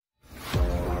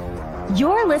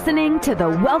You're listening to the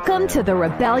Welcome to the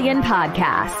Rebellion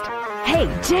podcast. Hey,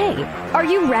 Jay, are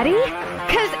you ready?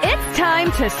 Because it's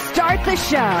time to start the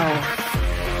show.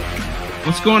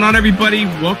 What's going on, everybody?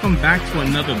 Welcome back to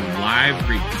another live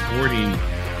recording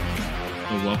of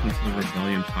the Welcome to the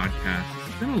Rebellion podcast.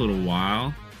 It's been a little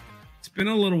while. It's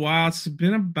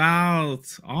been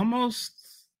about almost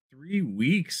 3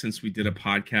 weeks since we did a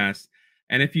podcast.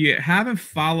 And if you haven't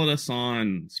followed us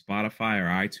on Spotify or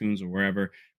iTunes or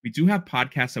wherever, we do have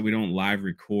podcasts that we don't live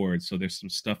record. So there's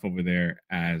some stuff over there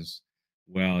as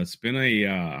well. It's been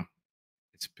a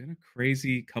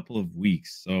crazy couple of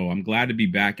weeks. So I'm glad to be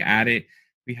back at it.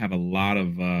 We have a lot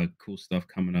of cool stuff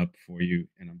coming up for you.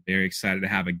 And I'm very excited to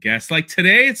have a guest. Like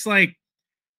today, it's going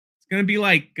to be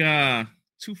like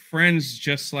two friends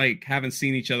just like haven't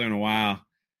seen each other in a while,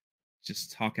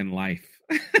 just talking life.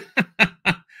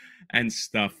 And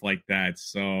stuff like that.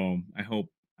 So I hope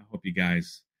you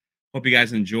guys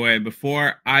enjoy it.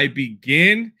 Before I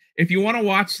begin, if you want to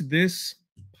watch this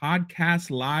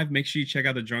podcast live, make sure you check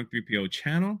out the Drunk 3PO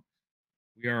channel.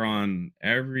 We are on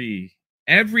every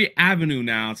avenue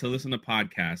now to listen to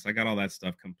podcasts. I got all that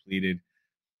stuff completed.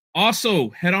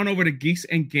 Also, head on over to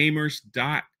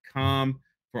geeksandgamers.com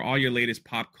for all your latest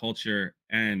pop culture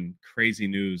and crazy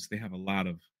news. They have a lot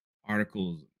of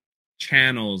articles,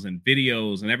 channels and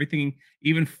videos and everything,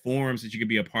 even forums that you could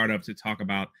be a part of to talk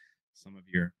about some of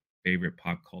your favorite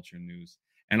pop culture news.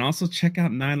 And also check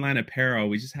out 99 Apparel.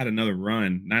 We just had another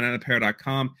run.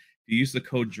 99apparel.com. If you use the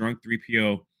code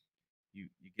DRUNK3PO, you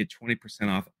get 20%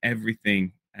 off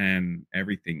everything in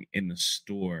the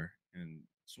store. And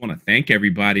just want to thank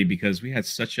everybody because we had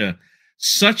such an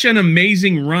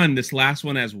amazing run this last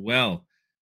one as well.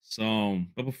 So,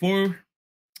 but before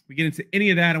we get into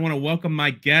any of that, I want to welcome my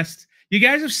guest. You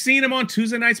guys have seen him on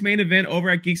Tuesday night's main event over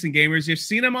at Geeks and Gamers. You've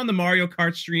seen him on the Mario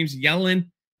Kart streams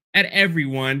yelling at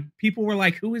everyone. People were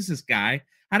like, who is this guy?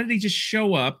 How did he just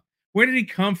show up? Where did he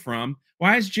come from?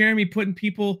 Why is Jeremy putting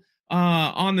people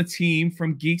on the team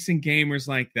from Geeks and Gamers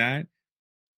like that?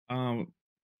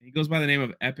 He goes by the name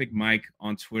of Epic Mike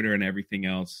on Twitter and everything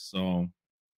else. So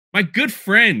my good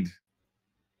friend.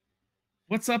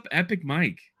 What's up, Epic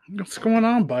Mike? What's going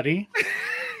on, buddy?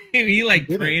 He like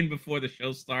praying before the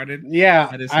show started. Yeah,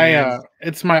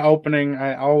 it's my opening.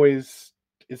 I always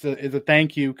it's a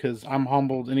thank you because I'm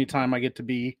humbled anytime I get to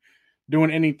be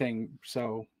doing anything.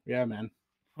 So yeah, man.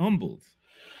 Humbled.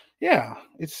 Yeah,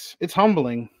 it's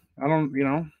humbling.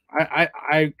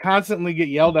 I constantly get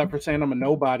yelled at for saying I'm a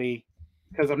nobody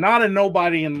because I'm not a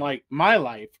nobody in like my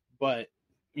life, but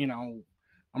I'm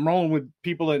rolling with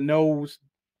people that knows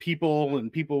people and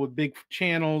people with big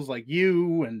channels like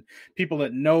you and people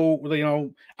that know,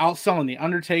 outselling the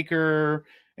Undertaker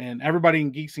and everybody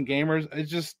in Geeks and Gamers.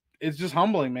 It's just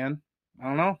humbling, man. I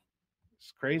don't know.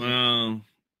 It's crazy. Well,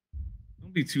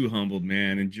 don't be too humbled,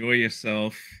 man. Enjoy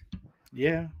yourself.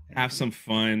 Yeah. Have some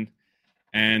fun.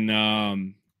 And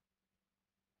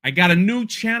I got a new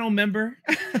channel member.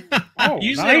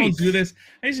 Usually nice. I don't do this.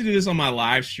 I used to do this on my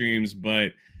live streams,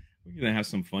 but we're gonna have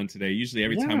some fun today. Usually,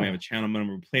 every time we have a channel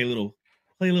member, we play a little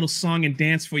song and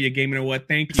dance for you, Game and What.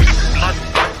 Thank you.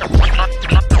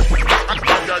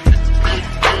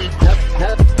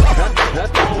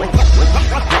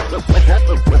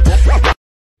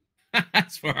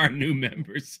 That's for our new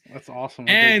members. That's awesome.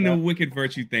 And Wicked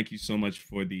Virtue, thank you so much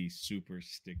for the super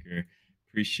sticker.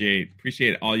 Appreciate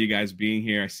all you guys being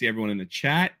here. I see everyone in the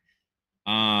chat.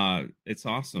 It's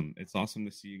awesome. It's awesome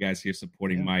to see you guys here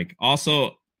supporting Mike.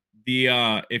 Also,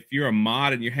 if you're a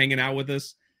mod and you're hanging out with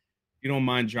us, if you don't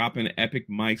mind dropping Epic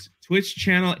Mike's Twitch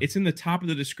channel, it's in the top of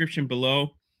the description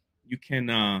below. You can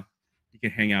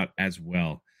hang out as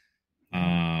well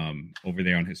over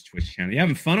there on his Twitch channel. You're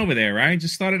having fun over there, right?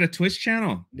 Just started a Twitch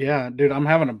channel. Yeah, dude, I'm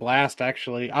having a blast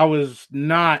actually. I was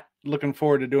not looking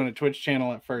forward to doing a Twitch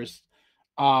channel at first.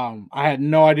 I had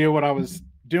no idea what I was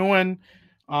doing.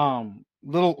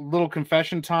 Little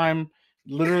confession time.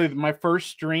 Literally my first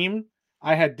stream,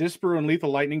 I had Disparu and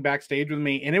Lethal Lightning backstage with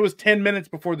me, and it was 10 minutes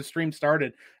before the stream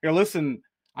started. They're listen,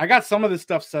 I got some of this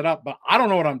stuff set up, but I don't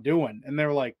know what I'm doing. And they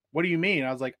were like, what do you mean?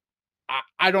 I was like,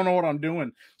 I don't know what I'm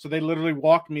doing. So they literally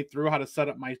walked me through how to set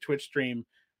up my Twitch stream,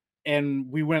 and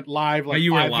we went live. Like,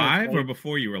 you were live or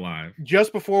before you were live?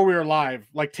 Just before we were live,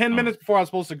 like 10 minutes before I was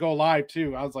supposed to go live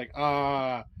too. I was like,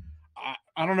 I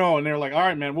don't know. And they were like, all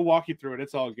right, man, we'll walk you through it.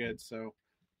 It's all good. So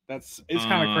it's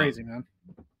kind of crazy, man.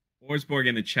 Orsborg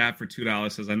in the chat for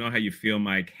 $2 says, I know how you feel,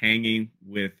 Mike, hanging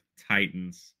with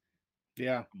Titans.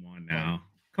 Yeah.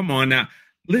 Come on now.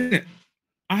 Listen,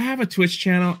 I have a Twitch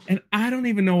channel and I don't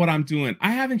even know what I'm doing.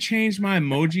 I haven't changed my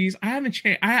emojis. I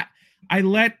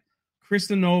let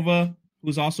Krista Nova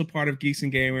who's also part of Geeks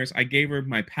and Gamers. I gave her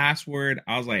my password.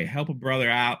 I was like, help a brother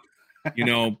out, you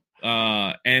know,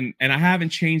 and I haven't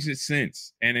changed it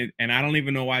since. And I don't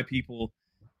even know why people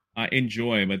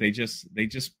enjoy, but they just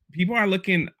people are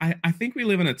looking. I think we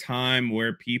live in a time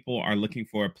where people are looking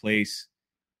for a place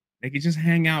they could just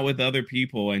hang out with other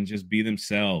people and just be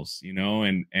themselves, you know,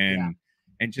 and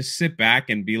just sit back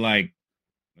and be like,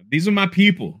 these are my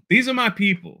people. These are my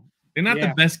people. They're not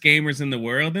the best gamers in the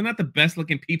world. They're not the best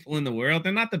looking people in the world.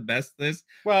 They're not the best this.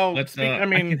 Well, but I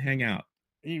mean, I can hang out.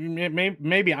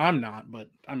 Maybe I'm not, but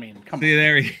I mean, come on.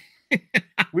 There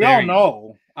we all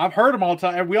know. I've heard him all the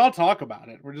time. We all talk about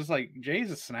it. We're just like,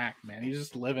 Jay's a snack, man. He's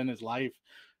just living his life.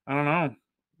 I don't know,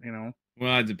 you know.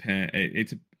 Well, it depends.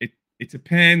 It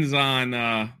depends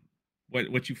on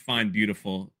what you find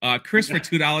beautiful. Chris for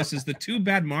 $2 says the two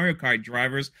bad Mario Kart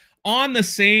drivers on the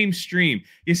same stream.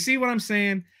 You see what I'm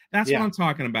saying? That's what I'm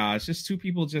talking about. It's just two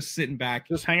people just sitting back,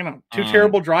 just hanging out. Two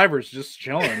terrible drivers just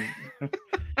chilling.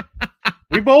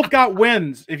 We both got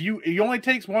wins. It only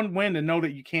takes one win to know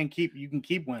that you can keep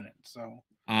winning. So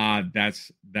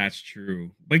that's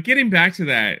true. But getting back to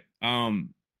that,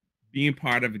 being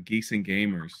part of a Geeks and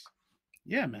Gamers,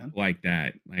 yeah, man, like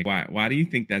that. Like why do you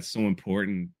think that's so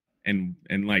important? And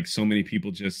like so many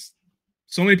people just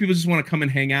want to come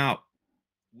and hang out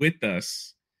with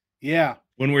us. Yeah.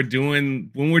 When we're doing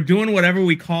whatever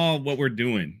we call what we're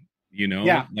doing, you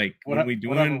know, like when we're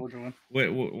doing.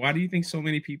 Why do you think so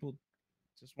many people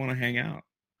just want to hang out?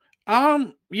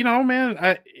 You know,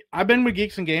 man, I've been with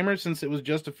Geeks and Gamers since it was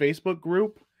just a Facebook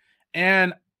group,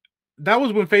 and that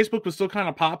was when Facebook was still kind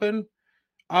of popping.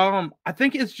 I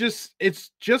think it's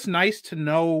just nice to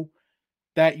know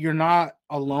that you're not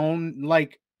alone.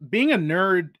 Like, being a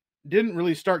nerd didn't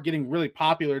really start getting really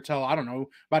popular till, I don't know,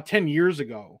 about 10 years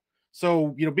ago.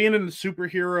 So, you know, being into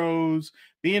superheroes,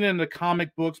 being into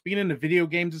comic books, being into video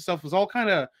games and stuff was all kind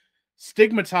of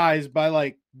stigmatized by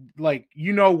like,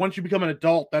 you know, once you become an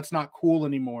adult, that's not cool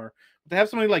anymore. But to have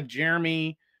somebody like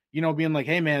Jeremy, you know, being like,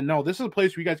 hey man, no, this is a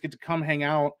place where you guys get to come hang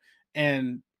out.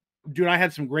 And dude, I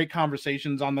had some great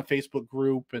conversations on the Facebook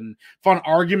group and fun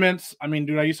arguments. I mean,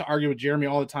 dude, I used to argue with Jeremy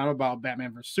all the time about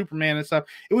Batman versus Superman and stuff.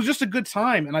 It was just a good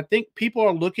time. And I think people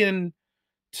are looking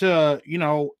to, you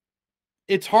know,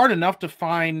 it's hard enough to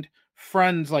find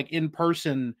friends like in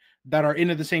person that are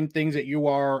into the same things that you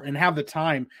are and have the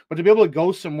time, but to be able to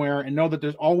go somewhere and know that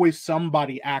there's always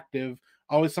somebody active,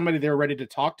 always somebody there ready to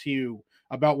talk to you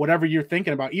about whatever you're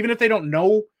thinking about, even if they don't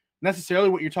know necessarily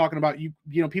what you're talking about, you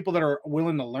know, people that are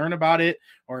willing to learn about it,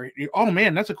 or, oh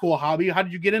man, that's a cool hobby. How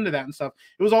did you get into that and stuff?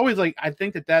 It was always like, I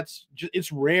think that's just,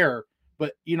 it's rare,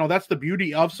 but you know, that's the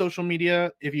beauty of social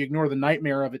media. If you ignore the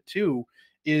nightmare of it too,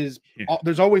 is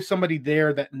there's always somebody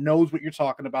there that knows what you're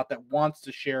talking about, that wants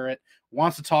to share it,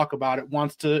 wants to talk about it,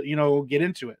 wants to, you know, get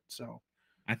into it. So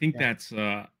I think that's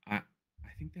I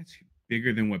think that's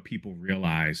bigger than what people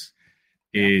realize,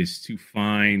 is to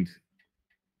find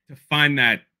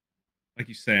that, like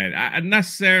you said, I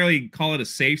necessarily call it a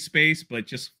safe space, but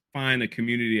just find a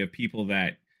community of people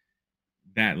that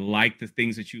like the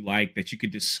things that you like, that you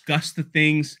could discuss the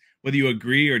things, whether you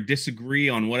agree or disagree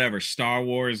on whatever, Star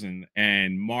Wars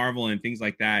and Marvel and things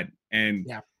like that. And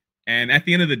at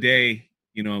the end of the day,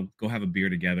 you know, go have a beer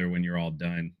together when you're all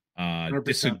done, 100%.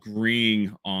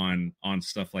 Disagreeing on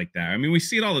stuff like that. I mean, we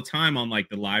see it all the time on like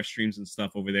the live streams and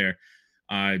stuff over there.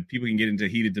 People can get into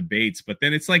heated debates, but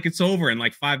then it's like it's over in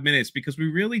like 5 minutes, because we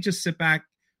really just sit back.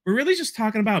 We're really just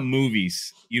talking about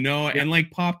movies, you know, and like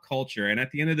pop culture. And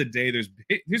at the end of the day,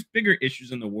 there's bigger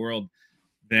issues in the world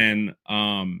than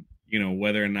you know,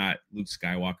 whether or not Luke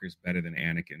Skywalker is better than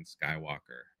Anakin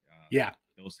Skywalker.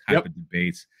 Those type of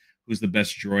debates. Who's the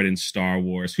best droid in Star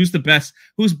Wars? Who's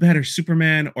better,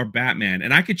 Superman or Batman?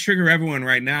 And I could trigger everyone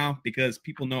right now because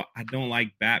people know I don't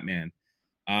like Batman.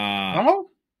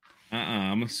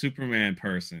 I'm a Superman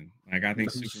person. Like, I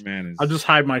think Superman is. I'll just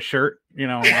hide my shirt. You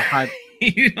know, I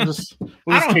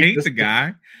don't hate the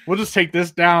guy. We'll just take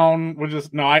this down.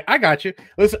 I got you.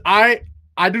 Listen, I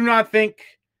do not think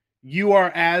you are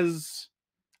as.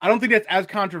 I don't think that's as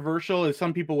controversial as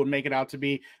some people would make it out to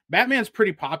be. Batman's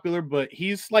pretty popular, but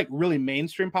he's like really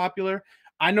mainstream popular.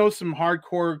 I know some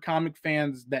hardcore comic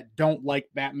fans that don't like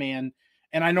Batman,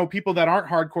 and I know people that aren't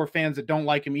hardcore fans that don't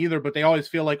like him either, but they always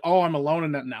feel like, oh, I'm alone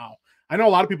in that now. I know a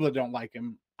lot of people that don't like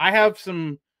him. I have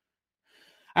a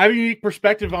unique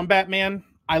perspective on Batman.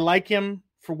 I like him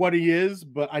for what he is,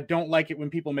 but I don't like it when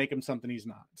people make him something he's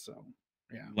not. So,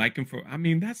 yeah. Like him for, I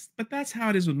mean, that's how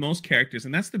it is with most characters.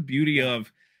 And that's the beauty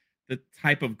of the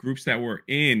type of groups that we're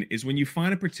in, is when you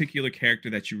find a particular character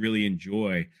that you really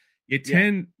enjoy, you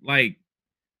tend like,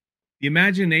 the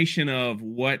imagination of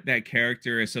what that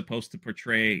character is supposed to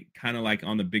portray, kind of like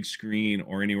on the big screen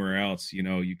or anywhere else, you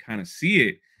know, you kind of see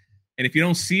it. And if you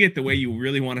don't see it the way you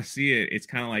really want to see it, it's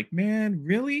kind of like, man,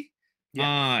 really?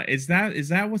 Yeah. Is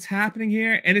that what's happening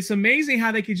here? And it's amazing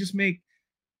how they could just make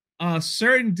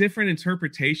certain different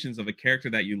interpretations of a character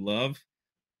that you love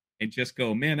and just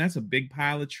go, man, that's a big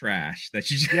pile of trash that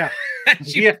you just,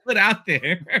 that you put out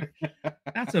there.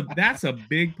 that's a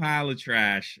big pile of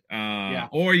trash.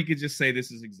 Or you could just say,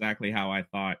 this is exactly how I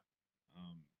thought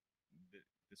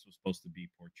this was supposed to be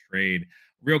portrayed.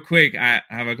 Real quick, I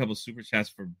have a couple super chats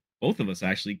for both of us,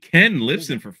 actually. Ken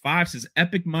Lipson for 5 says,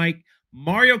 Epic Mike,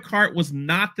 Mario Kart was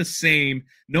not the same.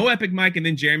 No Epic Mike, and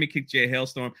then Jeremy kicked Jay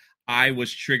Hailstorm. I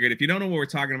was triggered. If you don't know what we're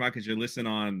talking about because you're listening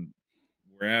on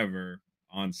wherever,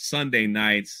 on Sunday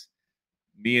nights,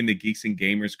 me and the Geeks and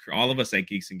Gamers, all of us at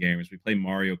Geeks and Gamers, we play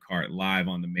Mario Kart live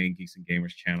on the main Geeks and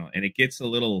Gamers channel, and it gets a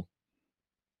little,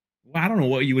 well, I don't know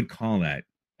what you would call that,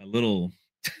 a little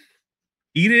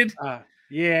heated,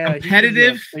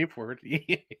 competitive. Safe word.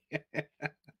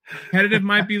 Competitive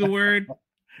might be the word.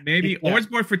 Maybe.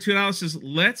 Ordsboard for $2 says,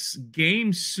 let's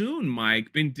game soon,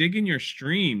 Mike. Been digging your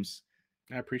streams.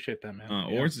 I appreciate that,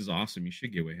 man. Ords is awesome. You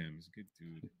should get with him. He's a good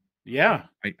dude. Yeah.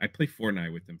 I play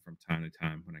Fortnite with him from time to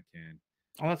time when I can.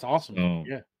 Oh, that's awesome. So,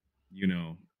 you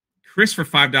know, Chris for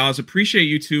 $5. Appreciate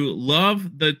you two.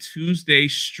 Love the Tuesday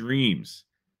streams.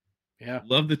 Yeah.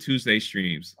 Love the Tuesday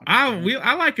streams.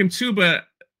 I like him too, but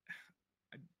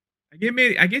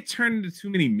I get turned into too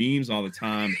many memes all the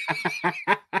time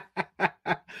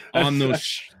on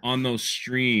those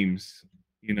streams,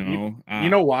 you know. You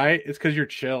know why? It's because you're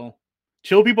chill.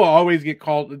 Chill people always get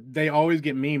called. They always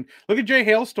get memed. Look at Jay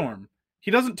Hailstorm. He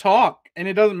doesn't talk, and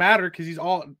it doesn't matter because he's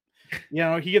all, you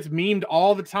know, he gets memed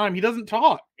all the time. He doesn't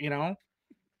talk, you know.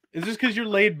 It's just because you're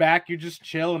laid back, you're just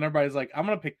chill, and everybody's like, I'm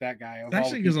gonna pick that guy. It's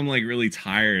actually because I'm like really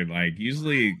tired. Like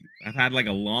usually I've had like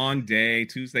a long day.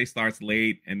 Tuesday starts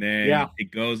late, and then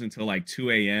it goes until like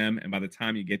 2 a.m. And by the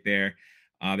time you get there,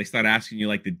 they start asking you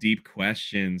like the deep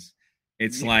questions.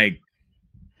 It's like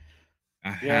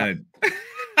I've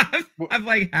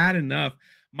like had enough.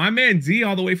 My man D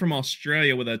all the way from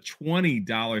Australia with a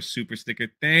 $20 super sticker.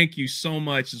 Thank you so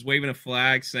much. Just waving a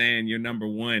flag saying you're number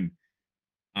one.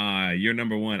 You're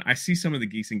number one. I see some of the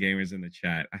Geeks and Gamers in the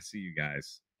chat. I see you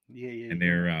guys. And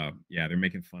they're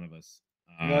making fun of us.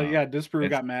 Disprove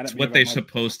got mad at me. It's what they're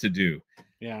supposed to do.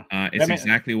 Yeah. It's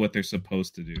exactly what they're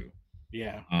supposed to do.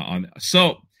 Yeah.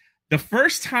 So the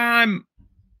first time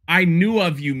I knew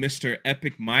of you, Mr.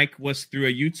 Epic Mike, was through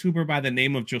a YouTuber by the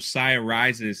name of Josiah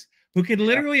Rises, who could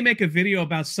literally make a video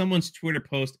about someone's Twitter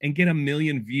post and get 1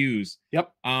 million views.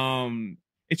 Yep.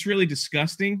 It's really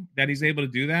disgusting that he's able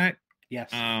to do that. Yes.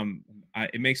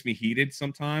 It makes me heated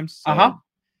sometimes. So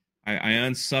I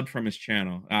unsubbed from his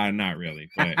channel. Not really,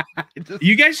 but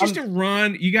you guys used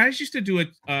to do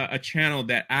a channel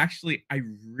that actually I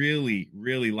really,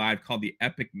 really liked called the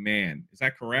Epic Man. Is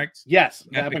that correct? Yes.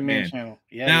 The Epic Man channel.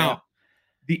 Yeah. Now,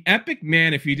 the Epic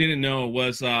Man, if you didn't know,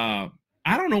 was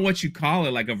I don't know what you call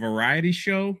it, like a variety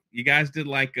show. You guys did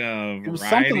like a variety. It was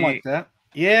something like that.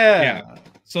 Yeah.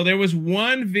 So there was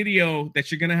one video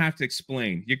that you're gonna have to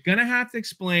explain. You're gonna have to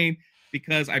explain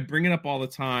because I bring it up all the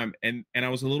time, and I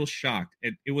was a little shocked.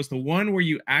 It was the one where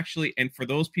you actually, and for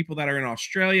those people that are in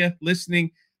Australia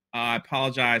listening, I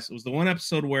apologize. It was the one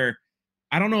episode where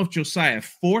I don't know if Josiah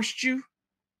forced you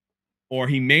or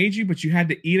he made you, but you had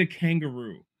to eat a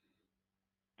kangaroo.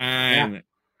 And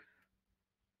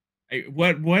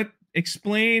what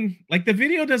explain, like the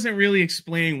video doesn't really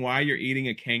explain why you're eating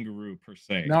a kangaroo per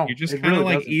se. No, you're just kind of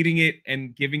like eating it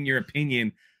and giving your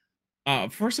opinion.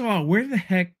 First of all, where the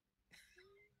heck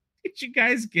did you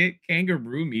guys get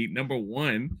kangaroo meat? Number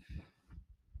one.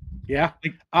 Yeah.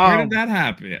 Like, where did that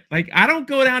happen? Like, I don't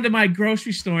go down to my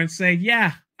grocery store and say,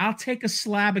 yeah, I'll take a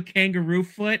slab of kangaroo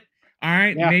foot. All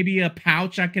right. Yeah. Maybe a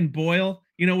pouch I can boil,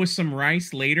 with some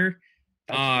rice later.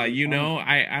 I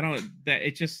don't,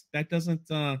 that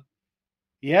doesn't,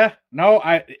 yeah, no,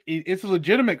 it's a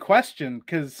legitimate question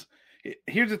because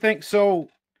here's the thing. So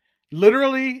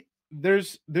literally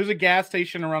there's a gas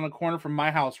station around the corner from my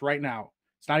house right now.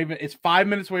 It's 5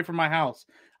 minutes away from my house.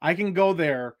 I can go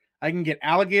there. I can get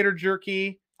alligator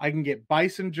jerky. I can get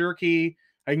bison jerky.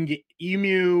 I can get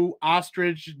emu,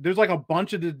 ostrich. There's like a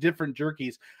bunch of the different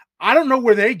jerkies. I don't know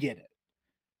where they get it,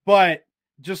 but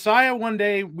Josiah, one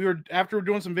day after we're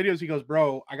doing some videos, he goes,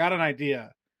 bro, I got an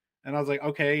idea. And I was like,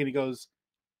 okay. And he goes,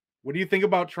 what do you think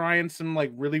about trying some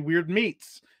like really weird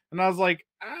meats? And I was like,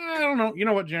 I don't know. You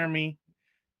know what, Jeremy?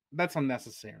 That's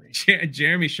unnecessary.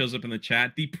 Jeremy shows up in the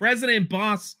chat. The president,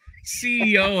 boss,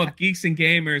 CEO of Geeks and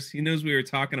Gamers. He knows we were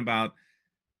talking about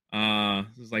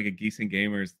This is like a Geeks and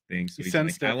Gamers thing. So He he's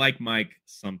sensed like, it. I like Mike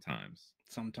sometimes.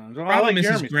 Sometimes. Well, I Problem like is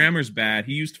his Jeremy's. grammar's bad.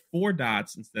 He used 4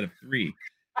 dots instead of 3.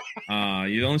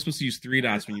 You're only supposed to use 3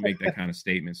 dots when you make that kind of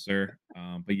statement, sir.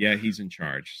 But yeah, he's in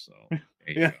charge. So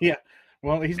Yeah.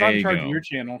 Well, he's not in charge of your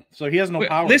channel, so he has no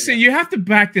power. Listen, you have to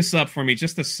back this up for me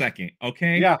just a second,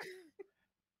 okay? Yeah.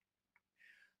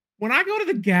 When I go to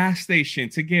the gas station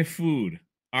to get food,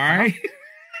 all right?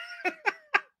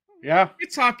 Yeah.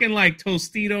 You're talking like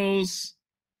Tostitos,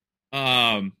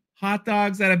 hot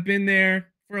dogs that have been there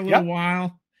for a little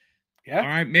while. Yeah. All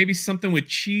right. Maybe something with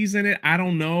cheese in it. I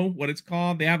don't know what it's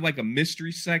called. They have like a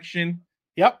mystery section.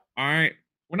 Yep. All right.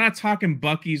 We're not talking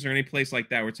Buc-ee's or any place like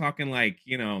that. We're talking like,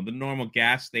 the normal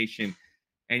gas station,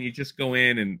 and you just go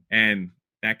in and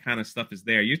that kind of stuff is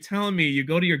there. You're telling me you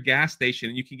go to your gas station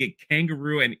and you can get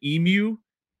kangaroo and emu?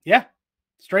 Yeah.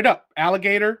 Straight up.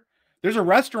 Alligator. There's a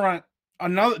restaurant,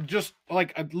 just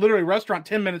like literally restaurant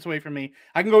 10 minutes away from me.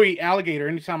 I can go eat alligator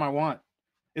anytime I want.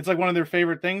 It's like one of their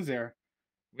favorite things there.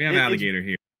 We have alligator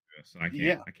here, so I can't.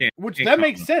 Yeah. I can't. Which that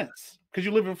makes sense because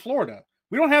you live in Florida.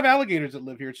 We don't have alligators that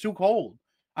live here. It's too cold.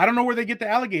 I don't know where they get the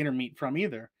alligator meat from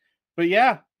either. But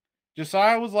yeah,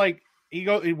 Josiah was like,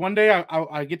 one day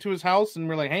I get to his house and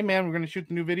we're like, hey man, we're gonna shoot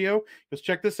the new video. Let's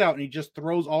check this out. And he just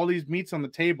throws all these meats on the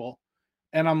table.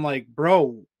 And I'm like,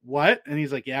 bro, what? And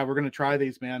he's like, yeah, we're gonna try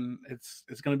these, man. It's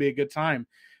gonna be a good time.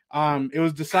 It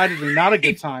was decidedly not a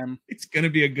good time. It's gonna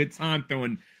be a good time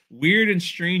throwing weird and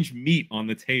strange meat on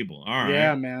the table. All right.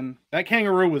 Yeah, man. That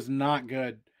kangaroo was not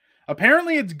good.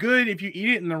 Apparently it's good if you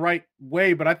eat it in the right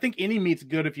way, but I think any meat's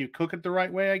good if you cook it the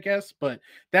right way, I guess. But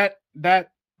that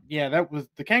was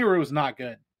the kangaroo was not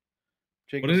good.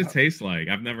 What did it taste like?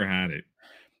 I've never had it.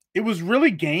 It was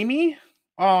really gamey.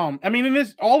 I mean,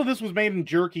 all of this was made in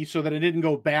jerky so that it didn't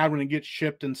go bad when it gets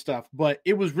shipped and stuff, but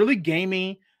it was really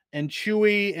gamey and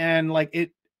chewy, and like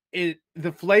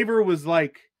the flavor was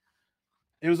like,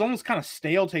 it was almost kind of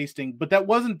stale tasting, but that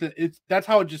wasn't that's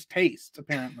how it just tastes,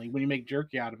 apparently, when you make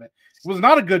jerky out of it. It was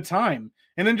not a good time.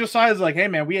 And then Josiah's like, hey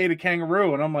man, we ate a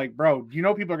kangaroo. And I'm like, bro, you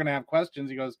know people are gonna have questions.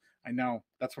 He goes, I know.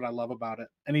 That's what I love about it.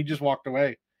 And he just walked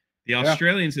away. The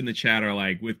Australians in the chat are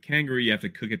like, with kangaroo, you have to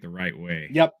cook it the right way.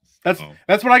 Yep. That's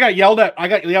what I got yelled at. I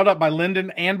got yelled at by Lyndon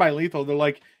and by Lethal. They're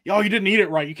like, yo, you didn't eat it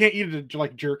right. You can't eat it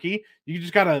like jerky. You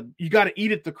gotta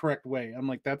eat it the correct way. I'm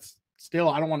like, that's still,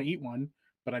 I don't want to eat one,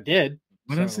 but I did.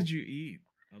 What else did you eat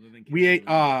other than kangaroo? We ate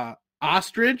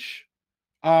ostrich.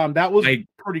 That was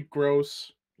pretty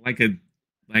gross. Like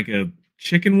a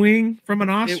chicken wing from an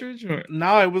ostrich?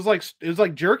 No, it was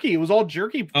like jerky. It was all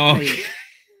jerky. Oh,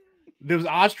 there was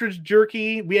ostrich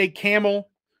jerky. We ate camel.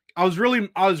 I was really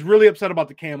upset about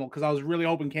the camel because I was really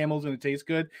hoping camel's gonna taste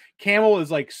good. Camel is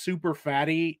like super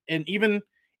fatty, and even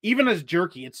as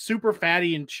jerky, it's super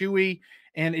fatty and chewy,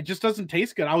 and it just doesn't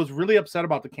taste good. I was really upset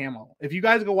about the camel. If you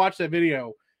guys go watch that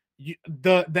video,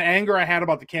 the anger I had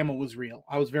about the camel was real.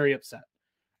 I was very upset.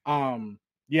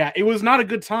 Yeah, it was not a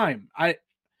good time. I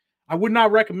would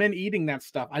not recommend eating that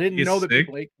stuff. I didn't know that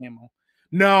people ate camel.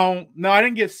 No, I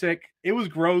didn't get sick. It was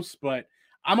gross, but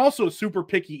I'm also a super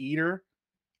picky eater.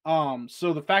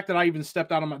 So the fact that I even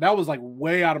stepped out of that was like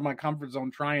way out of my comfort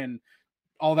zone, trying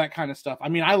all that kind of stuff. I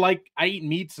mean, I eat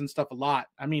meats and stuff a lot.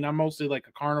 I mean, I'm mostly like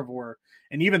a carnivore,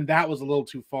 and even that was a little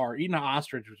too far. Eating an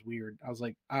ostrich was weird. I was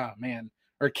like, oh man,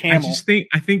 or a camel.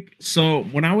 I think so.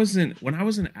 When I was in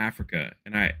Africa,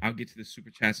 and I'll get to the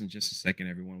super chats in just a second,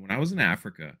 everyone. When I was in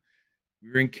Africa, we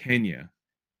were in Kenya,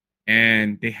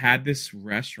 and they had this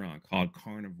restaurant called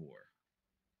Carnivore,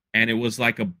 and it was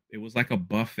like a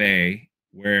buffet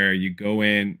where you go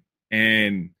in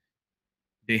and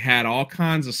they had all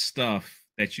kinds of stuff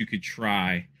that you could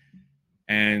try.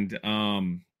 And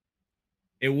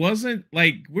it wasn't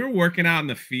like we're working out in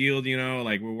the field,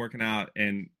 like we're working out,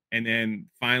 and then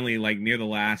finally, like near the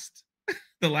last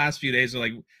few days, they're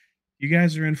like, you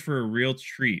guys are in for a real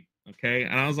treat. Okay.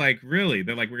 And I was like, really?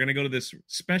 They're like, we're gonna go to this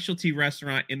specialty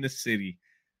restaurant in the city.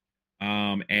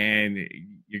 And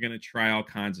you're going to try all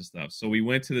kinds of stuff. So we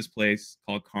went to this place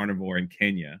called Carnivore in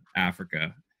Kenya,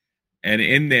 Africa. And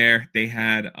in there, they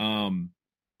had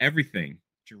everything: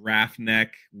 giraffe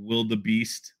neck,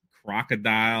 wildebeest,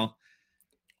 crocodile.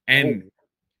 And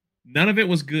none of it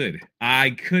was good. I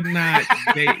could not.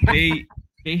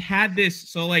 They had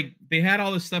this. So like they had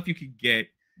all the stuff you could get.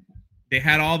 They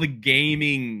had all the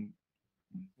gaming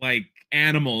like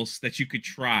animals that you could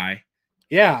try.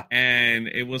 Yeah. And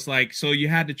it was like, so you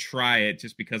had to try it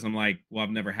just because I'm like, well,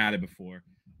 I've never had it before.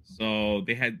 So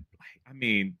they had, I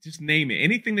mean, just name it.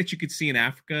 Anything that you could see in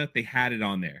Africa, they had it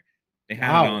on there. They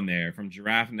had it on there, from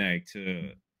giraffe neck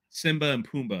to Simba and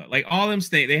Pumbaa, like all them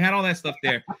they had all that stuff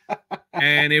there.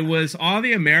 And it was all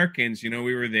the Americans, we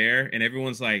were there, and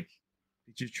everyone's like,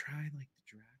 did you try like the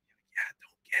giraffe? Yeah,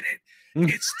 don't get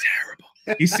it. It's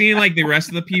terrible. You seeing like the rest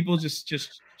of the people just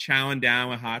chowing down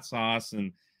with hot sauce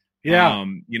and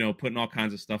putting all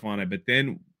kinds of stuff on it. But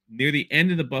then near the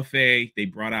end of the buffet, they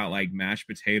brought out like mashed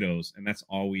potatoes, and that's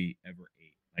all we ever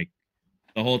ate. Like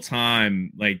the whole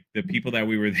time, like the people that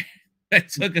we were there that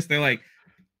took us, they're like,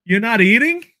 "You're not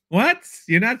eating? What?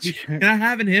 You're not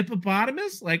having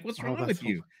hippopotamus? Like, what's wrong with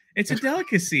you? It's a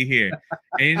delicacy here."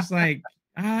 And it's like,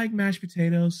 I like mashed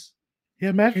potatoes.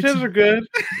 Yeah, mashed potatoes are good.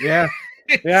 Yeah.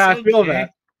 Yeah, I feel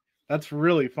that. That's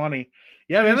really funny.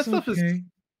 Yeah, man, that stuff is.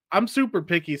 I'm super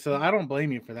picky, so I don't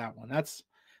blame you for that one. That's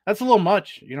a little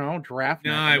much, giraffe.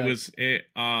 No, it was it.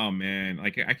 Oh man,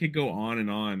 like I could go on and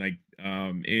on. Like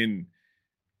in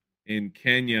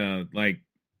Kenya, like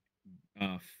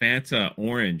Fanta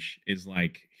orange is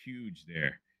like huge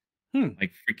there.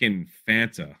 Like freaking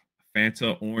Fanta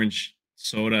orange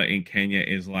soda in Kenya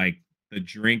is like the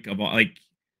drink of all. Like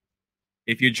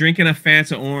if you're drinking a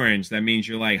Fanta orange, that means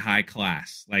you're like high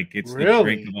class. Like it's the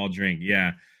drink of all drink.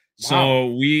 Yeah. Wow. So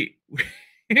we're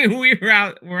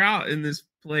out in this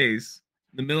place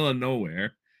in the middle of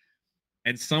nowhere,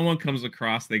 and someone comes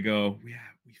across. They go, "Yeah,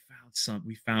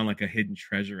 we found like a hidden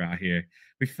treasure out here.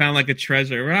 We found like a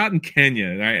treasure. We're out in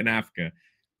Kenya, right in Africa."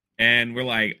 And we're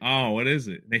like, "Oh, what is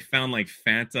it?" And they found like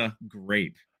Fanta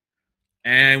grape,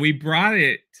 and we brought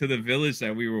it to the village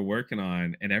that we were working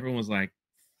on, and everyone was like,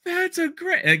 "Fanta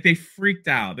grape!" Like they freaked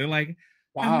out. They're like,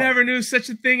 wow. I never knew such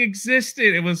a thing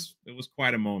existed. It was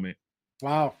quite a moment.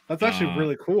 Wow, that's actually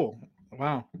really cool.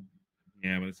 Wow.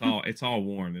 Yeah, but it's all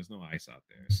warm. There's no ice out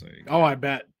there, so. I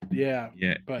bet. Yeah.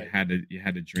 Yeah, but you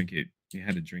had to drink it. You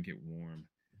had to drink it warm.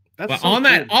 That's but so on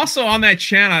that, cool. also on that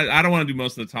channel, I don't want to do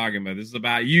most of the talking, but this is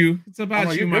about you. It's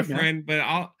about you, my friend. Man.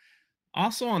 But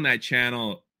also on that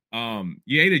channel,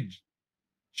 you ate a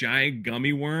giant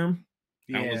gummy worm.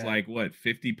 That was like what,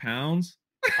 50 pounds?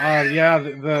 Yeah,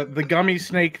 the gummy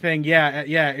snake thing. Yeah,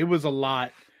 it was a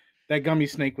lot. That gummy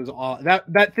snake was all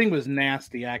that thing was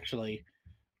nasty actually.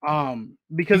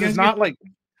 Because it's not like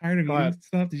tired of eating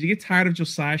stuff. Did you get tired of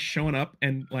Josiah showing up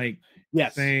and like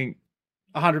saying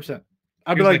 100%?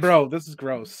 I'd be like, bro, this is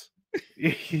gross.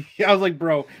 I was like,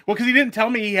 bro, well, because he didn't tell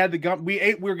me he had the gum.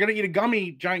 We were gonna eat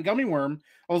a giant gummy worm.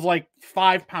 I was like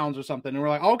 5 pounds or something, and we're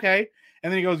like, okay.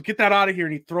 And then he goes, get that out of here,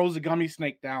 and he throws the gummy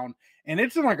snake down, and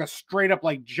it's in like a straight up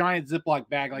like giant Ziploc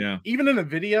bag. Like even in the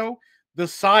video, the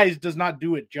size does not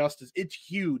do it justice. It's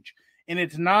huge, and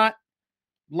it's not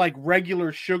like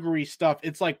regular sugary stuff.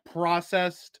 It's like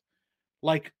processed.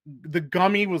 Like the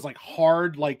gummy was like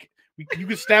hard. Like you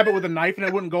could stab it with a knife and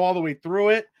it wouldn't go all the way through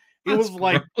it. It was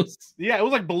like, it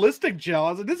was like ballistic gel.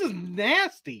 I was like, this is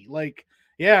nasty. Like,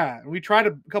 yeah, we tried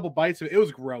a couple bites of it. It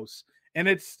was gross, and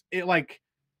it like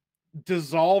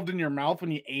dissolved in your mouth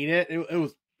when you ate it.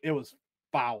 It was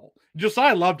foul.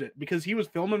 Josiah loved it because he was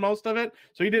filming most of it,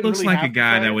 so he didn't. Looks really like a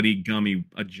guy that would eat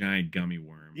a giant gummy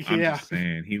worm. I'm just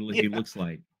saying, he looks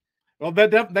like. Well,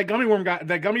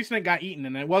 that gummy snake got eaten,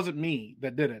 and it wasn't me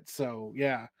that did it. So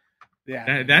yeah.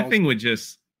 That thing would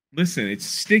just listen. It's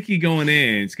sticky going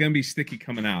in. It's gonna be sticky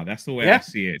coming out. That's the way I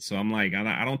see it. So I'm like,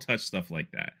 I don't touch stuff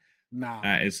like that. Nah.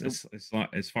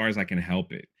 As far as I can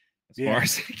help it. As far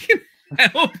as I can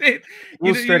help it. It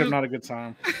was straight up not a good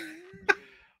time.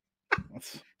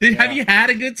 Have you had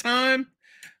a good time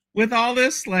with all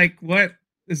this? Like, what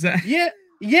is that?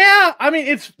 Yeah. I mean,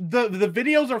 it's the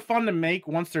videos are fun to make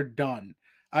once they're done.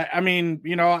 I mean,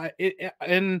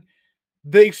 and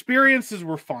the experiences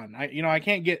were fun.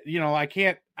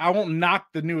 I won't knock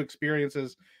the new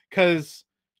experiences because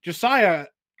Josiah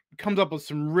comes up with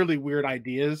some really weird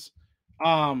ideas.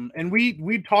 And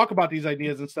we talk about these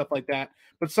ideas and stuff like that,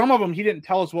 but some of them he didn't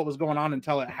tell us what was going on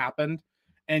until it happened.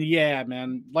 And yeah,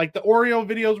 man, like the Oreo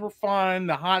videos were fun.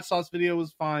 The hot sauce video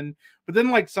was fun. But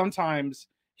then like sometimes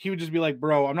he would just be like,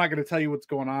 bro, I'm not going to tell you what's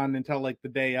going on until like the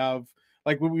day of.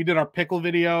 Like when we did our pickle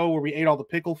video where we ate all the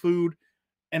pickle food,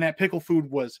 and that pickle food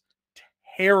was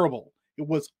terrible. It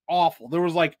was awful. There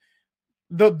was like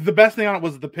the best thing on it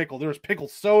was the pickle. There was pickle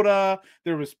soda,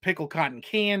 there was pickle cotton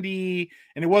candy,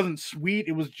 and it wasn't sweet.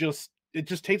 It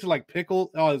just tasted like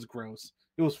pickle. Oh, it was gross.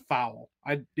 It was foul.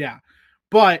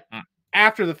 But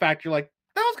after the fact, you're like,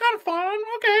 that was kind of fun.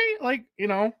 Okay. Like,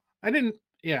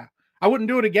 I wouldn't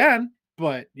do it again,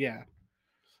 but yeah.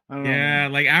 I don't know.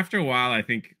 Like after a while, I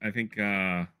think,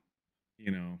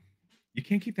 you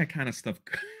can't keep that kind of stuff.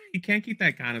 You can't keep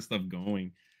that kind of stuff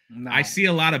going. No. I see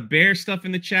a lot of bear stuff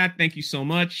in the chat. Thank you so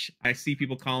much. I see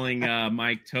people calling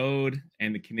Mike Toad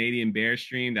and the Canadian Bear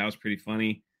stream. That was pretty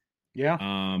funny.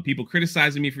 Yeah. People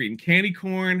criticizing me for eating candy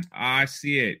corn. I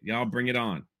see it. Y'all bring it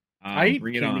on. I eat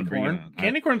bring it candy on. corn. Bring it on.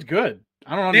 Candy corn's good.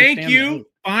 I don't understand. Thank you.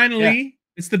 Finally,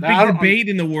 it's the big debate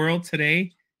in the world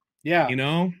today. Yeah. You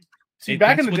know, see,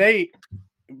 back in the day,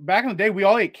 we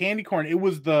all ate candy corn. It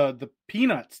was the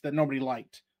peanuts that nobody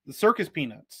liked, the circus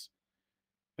peanuts.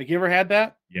 Like, you ever had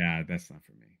that? Yeah, that's not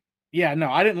for me. Yeah,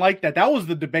 no, I didn't like that. That was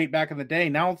the debate back in the day.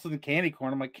 Now it's the candy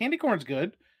corn. I'm like, candy corn's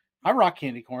good. I rock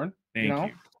candy corn. Thank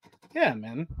you. Yeah,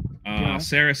 man.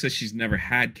 Sarah says she's never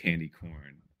had candy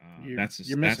corn. That's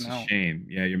a shame.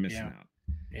 Yeah, you're missing out.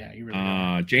 Yeah, you really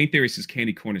are. Jane Theory says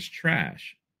candy corn is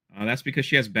trash. That's because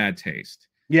she has bad taste.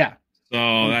 Yeah.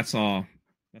 So that's all.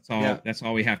 That's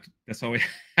all we have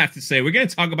to say. We're going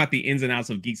to talk about the ins and outs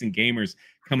of Geeks and Gamers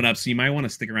coming up, so you might want to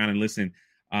stick around and listen.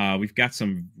 We've got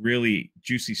some really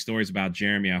juicy stories about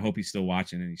Jeremy. I hope he's still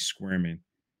watching and he's squirming.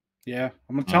 Yeah,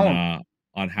 I'm gonna tell him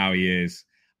on how he is.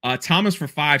 Thomas for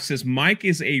 5 says Mike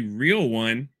is a real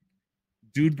one.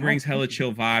 Dude brings hella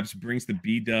chill vibes, brings the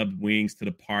B-dub wings to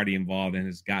the party involved, and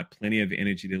has got plenty of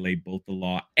energy to lay both the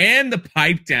law and the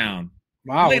pipe down.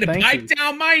 Wow, you laid the pipe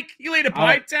down, Mike. You laid the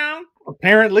pipe down.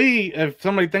 Apparently, if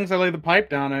somebody thinks I lay the pipe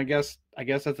down, I guess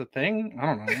that's a thing. I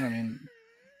don't know.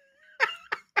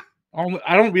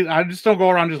 I mean, I just don't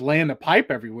go around just laying the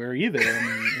pipe everywhere either. I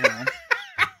mean, you know.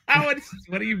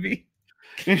 What do you mean?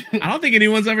 I don't think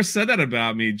anyone's ever said that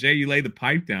about me. Jay, you laid the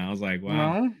pipe down. I was like,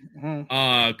 wow.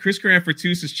 No. Chris Grant for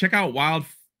 2 says, check out Wild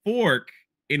Fork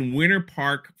in Winter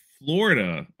Park,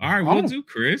 Florida. All right, we'll do,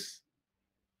 Chris.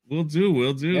 We'll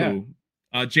do.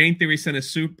 Yeah. Jane Theory sent a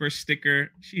super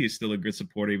sticker. She is still a good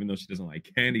supporter, even though she doesn't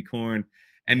like candy corn.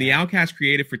 And the Outcast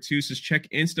Creative for 2 says, check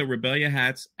Insta Rebellia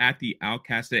hats at the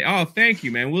Outcast Day. Oh, thank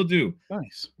you, man. We'll do.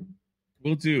 Nice.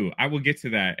 We'll do. I will get to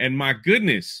that. And my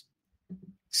goodness,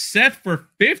 Seth for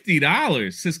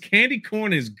 $50 says candy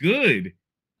corn is good.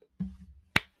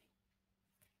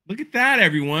 Look at that,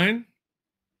 everyone.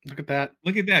 Look at that.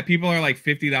 Look at that. People are like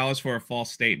 $50 for a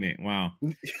false statement. Wow.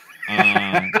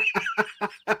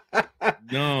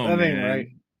 No, that man. ain't right.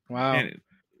 Wow. Man,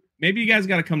 maybe you guys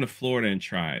got to come to Florida and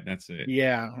try it. That's it.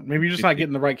 Yeah. Maybe you're just not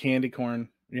getting the right candy corn,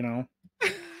 you know.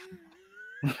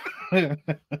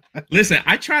 Listen,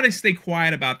 I try to stay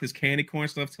quiet about this candy corn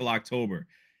stuff till October.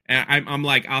 And I'm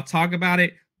like, I'll talk about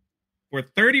it for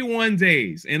 31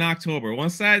 days in October.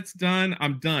 Once that's done,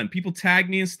 I'm done. People tag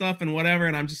me and stuff and whatever,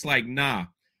 and I'm just like, nah,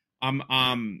 I'm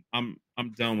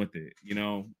done with it. You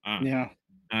know? Yeah.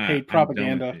 Paid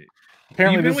propaganda.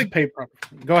 Apparently, this is paid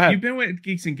propaganda. Go ahead. You've been with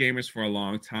Geeks and Gamers for a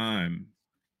long time,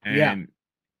 and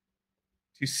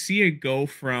to see it go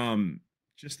from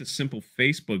just a simple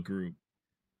Facebook group,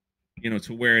 you know,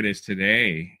 to where it is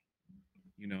today,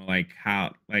 you know,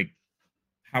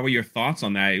 how were your thoughts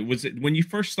on that? Was it when you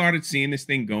first started seeing this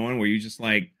thing going, were you just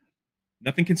like,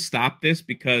 nothing can stop this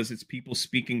because it's people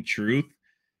speaking truth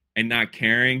and not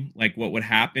caring like what would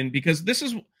happen? Because this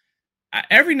is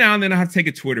every now and then I have to take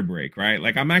a Twitter break, right?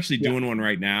 Like I'm actually doing one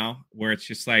right now where it's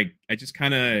just like, I just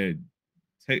kind of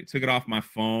took it off my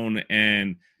phone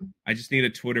and I just need a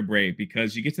Twitter break,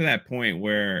 because you get to that point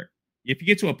where if you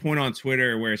get to a point on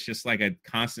Twitter where it's just like a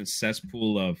constant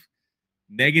cesspool of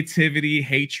negativity,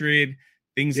 hatred,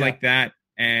 things like that.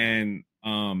 And,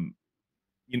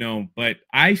 you know, but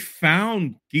I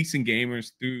found Geeks and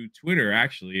Gamers through Twitter.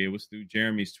 Actually, it was through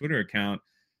Jeremy's Twitter account,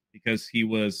 because he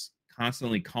was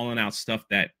constantly calling out stuff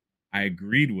that I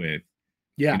agreed with,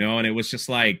 you know, and it was just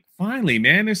like, finally,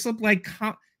 man, there's some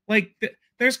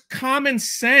there's common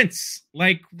sense.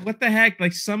 Like, what the heck?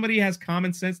 Like, somebody has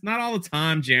common sense. Not all the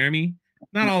time, Jeremy,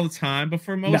 not all the time, but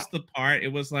for most of the part,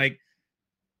 it was like,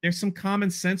 there's some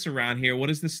common sense around here. What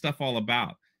is this stuff all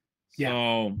about?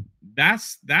 So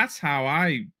that's how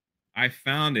I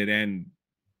found it. And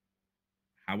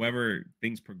however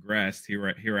things progressed,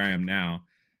 here I am now.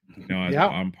 You know,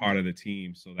 I'm part of the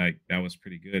team, so that was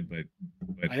pretty good. But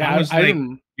how was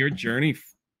your journey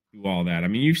through all that? I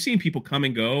mean, you've seen people come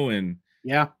and go, and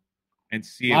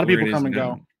see a lot of people come and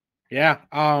go. Yeah.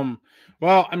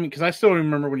 Well, I mean, because I still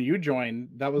remember when you joined,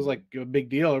 that was like a big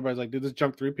deal. Everybody's like, dude, this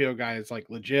Junk 3PO guy is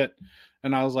like legit.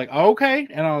 And I was like, oh, okay.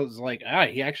 And I was like,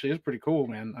 he actually is pretty cool,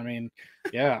 man. I mean,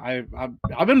 yeah,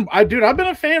 I've been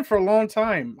a fan for a long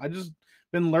time. I just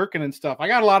been lurking and stuff. I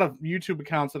got a lot of YouTube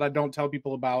accounts that I don't tell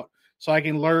people about, so I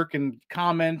can lurk and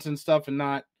comment and stuff and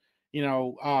not, you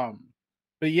know,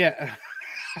 but yeah.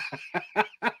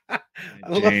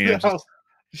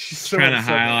 She's trying to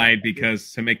highlight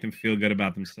because to make them feel good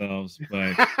about themselves,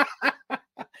 but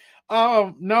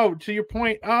no, to your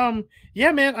point,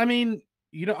 yeah, man. I mean,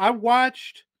 you know, I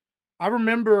watched I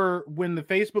remember when the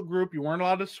Facebook group, you weren't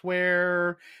allowed to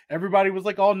swear. Everybody was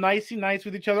like all nicey nice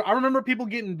with each other. I remember people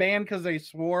getting banned because they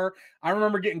swore. I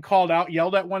remember getting called out,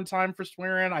 yelled at one time for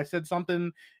swearing. I said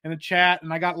something in a chat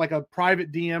and I got like a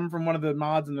private DM from one of the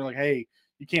mods and they're like, hey,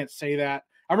 you can't say that.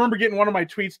 I remember getting one of my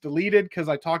tweets deleted because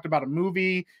I talked about a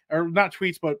movie, or not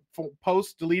tweets, but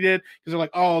posts deleted because they're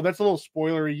like, oh, that's a little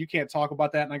spoilery. You can't talk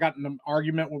about that. And I got in an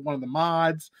argument with one of the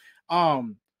mods.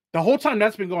 The whole time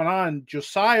that's been going on,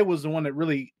 Josiah was the one that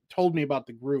really told me about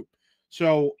the group.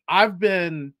 So I've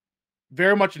been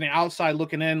very much on the outside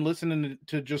looking in, listening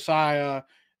to Josiah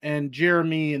and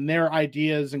Jeremy and their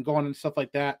ideas and going and stuff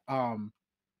like that.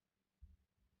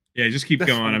 Yeah, just keep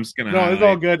going. Funny. I'm just gonna. No, it's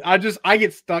all good. I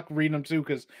get stuck reading them too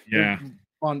because yeah, they're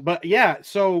fun. But yeah,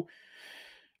 so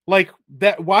like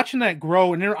that, watching that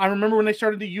grow, and I remember when they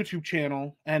started the YouTube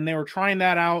channel and they were trying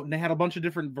that out, and they had a bunch of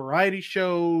different variety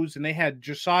shows, and they had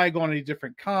Josiah going to these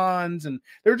different cons, and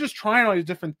they were just trying all these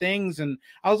different things. And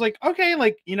I was like, okay,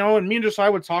 like, you know, and me and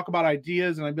Josiah would talk about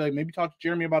ideas, and I'd be like, maybe talk to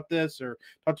Jeremy about this or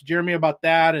talk to Jeremy about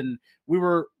that, and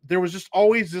there was just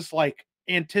always this like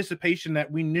anticipation that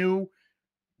we knew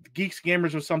Geeks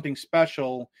Gamers was something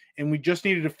special, and we just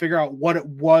needed to figure out what it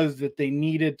was that they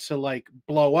needed to like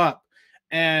blow up.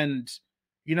 And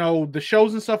you know, the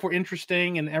shows and stuff were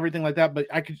interesting and everything like that, but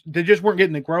they just weren't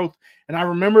getting the growth. And I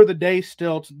remember the day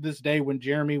still to this day when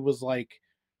Jeremy was like,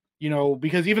 you know,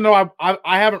 because even though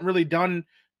I haven't really done,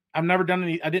 I've never done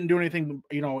any, I didn't do anything,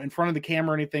 you know, in front of the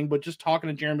camera or anything, but just talking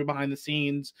to Jeremy behind the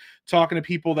scenes, talking to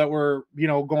people that were, you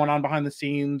know, going on behind the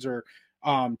scenes, or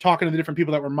talking to the different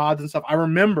people that were mods and stuff. I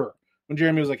remember when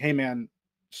Jeremy was like, hey man,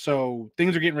 so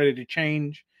things are getting ready to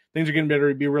change. Things are getting better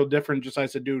to be real different. Just I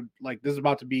said, dude, like this is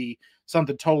about to be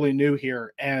something totally new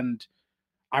here. And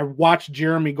I watched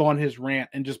Jeremy go on his rant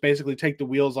and just basically take the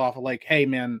wheels off of like, hey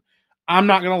man, I'm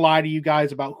not going to lie to you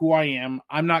guys about who I am.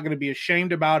 I'm not going to be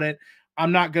ashamed about it.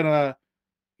 I'm not going to,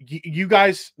 you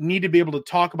guys need to be able to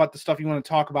talk about the stuff you want to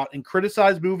talk about and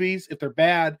criticize movies if they're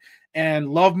bad and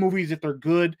love movies if they're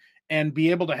good, and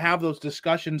be able to have those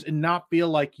discussions and not feel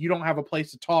like you don't have a place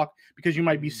to talk because you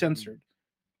might be censored.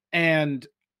 And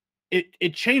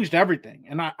it changed everything.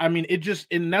 And I mean, it just,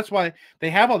 and that's why they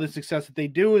have all the success that they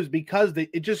do, is because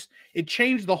it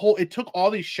changed the whole, it took all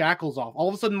these shackles off. All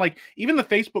of a sudden, like even the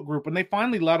Facebook group, when they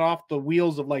finally let off the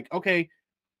wheels of like, okay,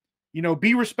 you know,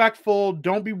 be respectful.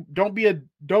 Don't be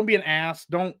an ass.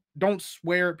 Don't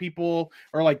swear at people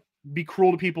or like be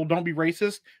cruel to people. Don't be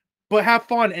racist, but have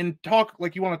fun and talk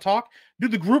like you want to talk.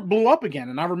 Dude, the group blew up again.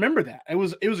 And I remember that it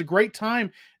was a great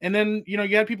time. And then, you know,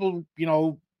 you had people, you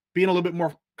know, being a little bit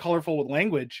more colorful with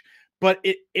language, but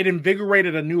it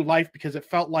invigorated a new life because it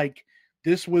felt like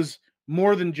this was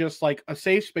more than just like a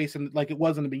safe space, and like it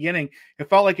was in the beginning. It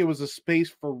felt like it was a space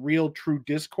for real true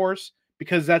discourse,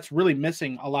 because that's really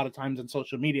missing a lot of times in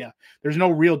social media. There's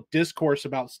no real discourse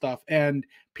about stuff, and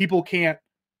people can't,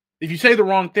 if you say the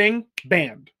wrong thing,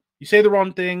 banned. You say the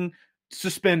wrong thing,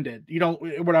 suspended, you know,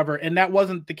 whatever. And that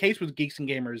wasn't the case with Geeks and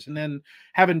Gamers. And then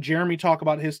having Jeremy talk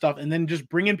about his stuff, and then just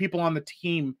bringing people on the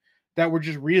team that were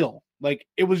just real. Like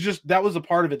it was just, that was a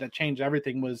part of it that changed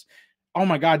everything. Was, oh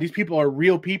my God, these people are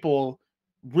real people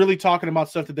really talking about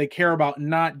stuff that they care about,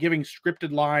 not giving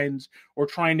scripted lines or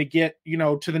trying to get, you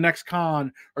know, to the next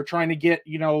con, or trying to get,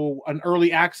 you know, an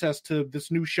early access to this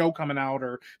new show coming out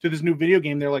or to this new video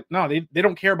game. They're like, no, they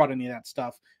don't care about any of that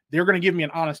stuff. They're going to give me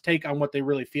an honest take on what they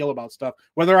really feel about stuff,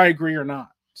 whether I agree or not.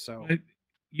 So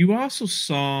you also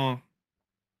saw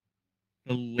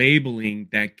the labeling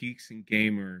that Geeks and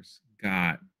Gamers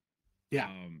got, yeah,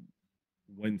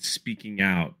 when speaking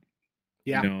out.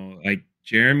 Yeah, you know, like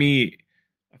Jeremy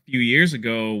a few years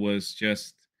ago was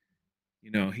just, you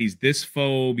know, he's this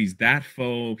phobe, he's that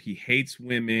phobe, he hates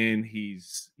women,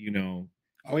 he's, you know,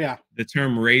 oh yeah, the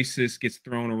term racist gets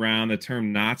thrown around, the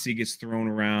term Nazi gets thrown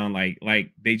around,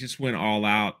 like they just went all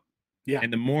out. Yeah,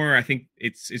 and the more, I think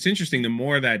it's interesting, the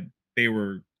more that they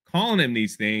were calling him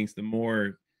these things, the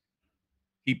more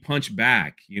he punched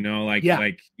back, you know, like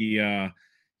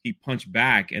he punched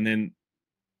back. And then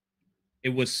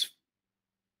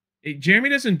Jeremy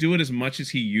doesn't do it as much as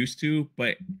he used to,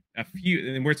 but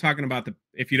and we're talking about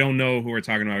if you don't know who we're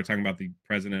talking about the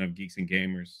president of Geeks and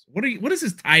Gamers. What is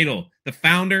his title? The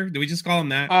founder? Do we just call him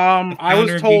that? I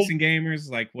was told Geeks and Gamers,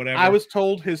 like whatever. I was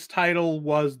told his title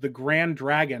was the Grand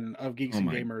Dragon of Geeks and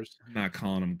Gamers. I'm not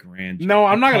calling him Grand. No,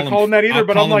 I'm not going to call him that either,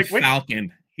 but I'm like, wait.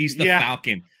 Falcon. He's the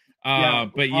Falcon.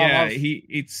 But yeah,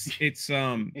 it's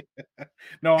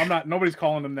no, I'm not. Nobody's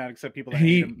calling him that except people that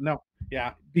hate him. No,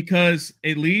 yeah, because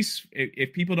at least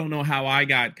if people don't know how I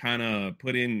got kind of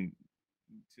put in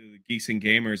to the Geeks and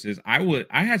Gamers, is I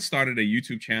had started a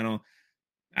YouTube channel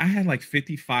I had like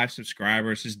 55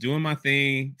 subscribers, just doing my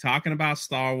thing, talking about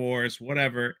Star Wars,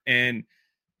 whatever. And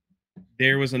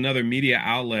there was another media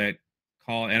outlet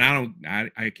called, and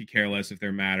I could care less if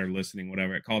they're mad or listening,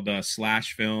 whatever. It called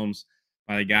Slash Films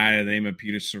by a guy by the name of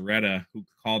Peter Soretta, who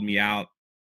called me out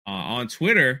on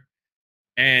Twitter.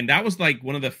 And that was like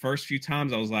one of the first few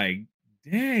times I was like,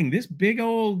 dang, this big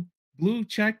old blue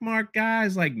checkmark guy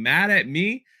is like mad at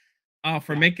me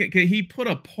for making. He put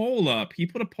a poll up. He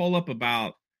put a poll up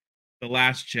about The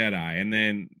Last Jedi, and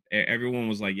then everyone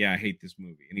was like, yeah, I hate this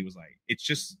movie. And he was like, it's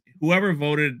just whoever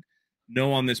voted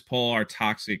no on this poll are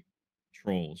toxic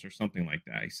trolls or something like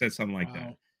that. He said something like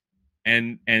that.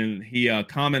 And he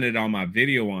commented on my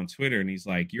video on Twitter, and he's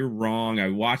like, you're wrong. I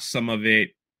watched some of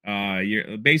it.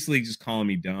 You're basically just calling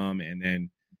me dumb. And then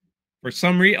for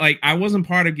some reason, like, I wasn't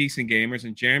part of Geeks and Gamers,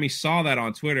 and Jeremy saw that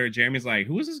on Twitter. Jeremy's like,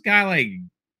 who is this guy like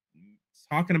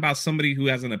talking about somebody who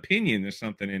has an opinion or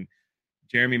something? And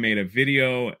Jeremy made a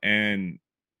video, and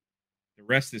the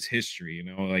rest is history. You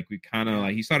know, like we kind of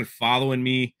like, he started following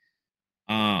me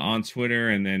on Twitter,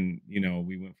 and then, you know,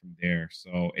 we went from there.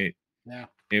 So it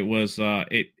was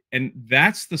and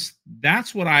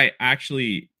that's what I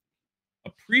actually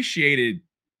appreciated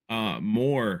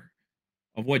more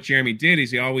of what Jeremy did,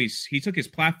 is he took his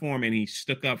platform and he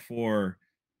stuck up for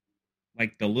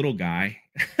like the little guy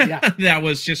that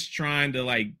was just trying to,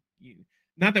 like,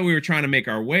 not that we were trying to make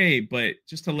our way, but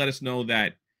just to let us know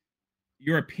that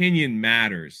your opinion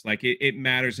matters. Like it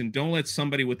matters. And don't let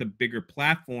somebody with a bigger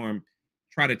platform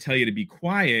try to tell you to be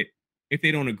quiet if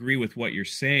they don't agree with what you're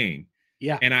saying.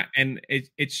 Yeah. And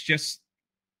it's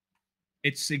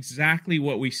exactly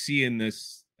what we see in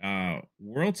this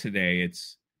world today.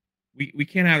 It's we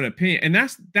can't have an opinion. And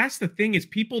that's the thing, is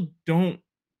people don't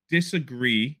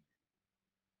disagree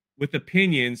with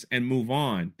opinions and move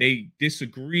on. They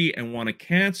disagree and want to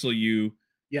cancel you,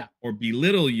 or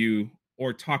belittle you,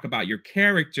 or talk about your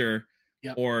character,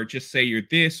 or just say you're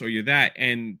this or you're that,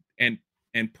 and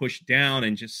push down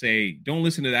and just say, don't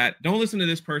listen to that. Don't listen to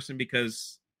this person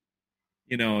because,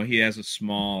 you know, he has a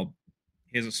small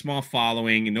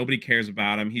following and nobody cares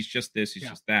about him. He's just this, he's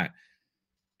just that.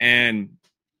 And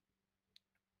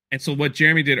so what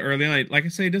Jeremy did early on, like I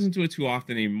say, he doesn't do it too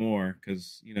often anymore,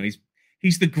 because, you know,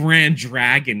 he's the grand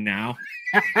dragon now.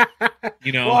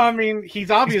 You know, well, I mean,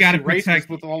 he's obviously racist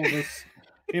with all of this,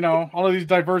 you know, all of these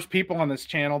diverse people on this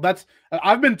channel.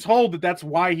 I've been told that's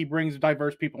why he brings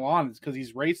diverse people on, is because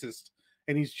he's racist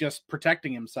and he's just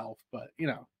protecting himself. But, you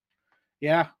know,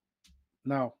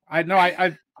 I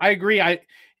agree. I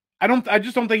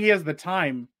just don't think he has the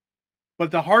time, but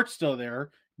the heart's still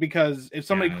there, because if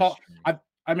somebody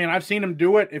I mean, I've seen him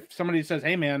do it. If somebody says,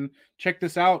 hey man, check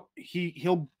this out,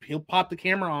 he'll pop the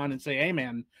camera on and say, hey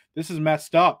man, this is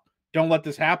messed up. Don't let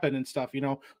this happen and stuff, you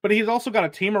know. But he's also got a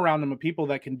team around him of people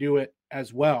that can do it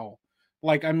as well.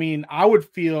 Like, I mean, I would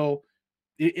feel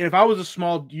if I was a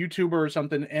small YouTuber or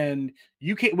something and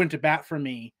you went to bat for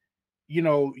me, you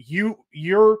know,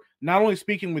 you're not only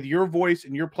speaking with your voice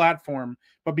and your platform,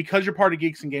 but because you're part of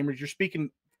Geeks and Gamers, you're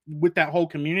speaking with that whole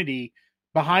community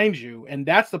behind you. And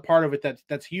that's the part of it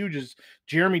that's huge, is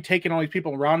Jeremy taking all these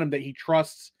people around him that he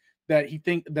trusts, that he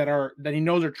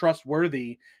knows are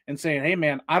trustworthy, and saying, hey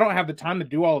man, I don't have the time to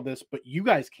do all of this, but you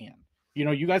guys can. You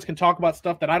know, you guys can talk about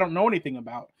stuff that I don't know anything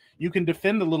about. You can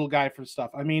defend the little guy for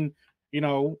stuff. I mean, you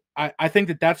know, I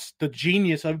think that's the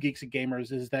genius of Geeks and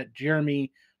Gamers, is that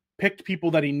Jeremy picked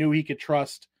people that he knew he could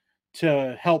trust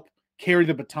to help carry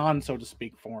the baton, so to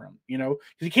speak, for him, you know,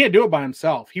 because he can't do it by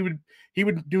himself. He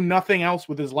would do nothing else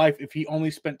with his life if he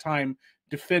only spent time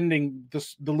defending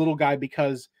the little guy,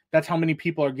 because that's how many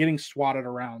people are getting swatted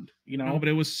around, you know. No, but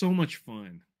it was so much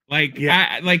fun. Like,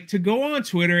 I like to go on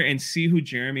Twitter and see who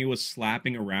Jeremy was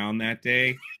slapping around that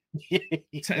day.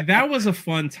 That was a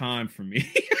fun time for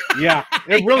me. Yeah,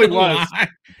 it really was.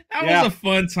 That was a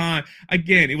fun time.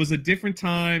 Again, it was a different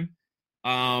time,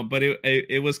 but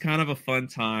it was kind of a fun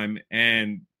time,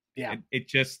 and it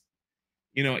just,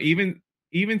 you know,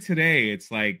 even today, it's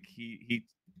like he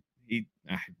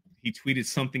tweeted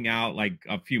something out like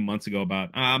a few months ago about,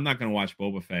 I'm not going to watch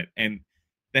Boba Fett, and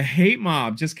the hate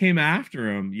mob just came after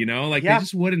him, you know, like they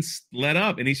just wouldn't let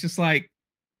up, and he's just like,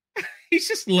 he's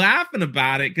just laughing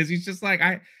about it, because he's just like,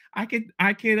 I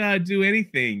could do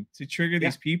anything to trigger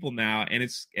these people now, and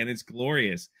it's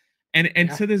glorious, and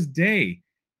to this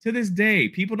day,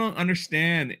 people don't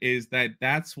understand is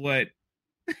that's what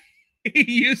he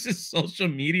uses social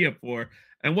media for,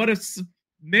 and what if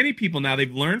many people now,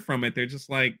 they've learned from it. They're just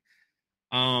like,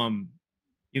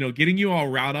 you know, getting you all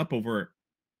riled up over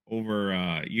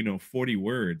you know, 40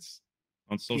 words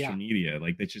on social media.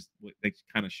 Like that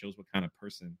kind of shows what kind of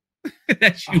person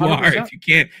that you 100%. are. If you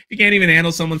can't even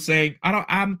handle someone saying,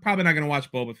 I'm probably not going to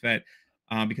watch Boba Fett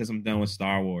because I'm done with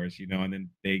Star Wars, and then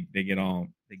they get all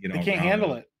they can't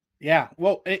handle it. Yeah.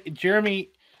 Well,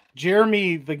 Jeremy,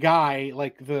 the guy,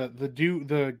 like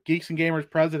the Geeks and Gamers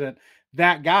president,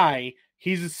 that guy,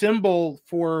 he's a symbol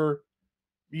for,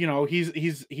 he's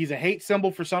a hate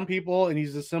symbol for some people, and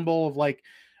he's a symbol of like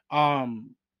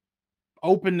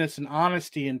openness and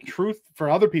honesty and truth for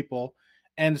other people.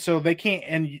 And so they can't,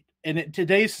 and in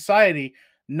today's society,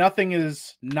 nothing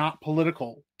is not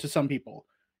political to some people.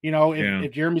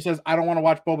 If Jeremy says, I don't want to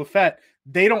watch Boba Fett,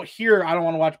 they don't hear, I don't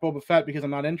want to watch Boba Fett because I'm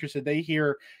not interested. They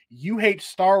hear, you hate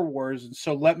Star Wars, and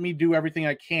so let me do everything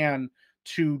I can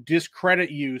to discredit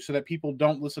you so that people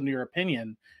don't listen to your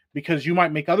opinion, because you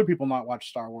might make other people not watch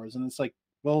Star Wars. And it's like,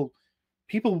 well,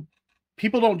 people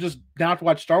don't just not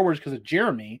watch Star Wars because of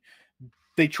Jeremy.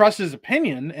 They trust his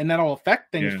opinion, and that'll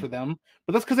affect things for them.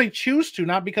 But that's because they choose to,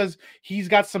 not because he's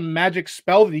got some magic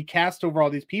spell that he cast over all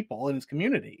these people in his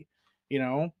community.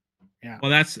 Yeah.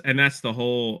 Well, that's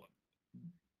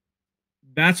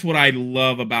what I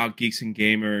love about Geeks and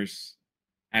Gamers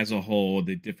as a whole,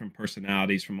 the different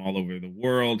personalities from all over the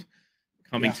world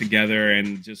coming together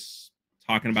and just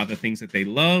talking about the things that they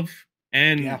love.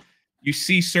 And you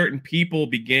see certain people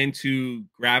begin to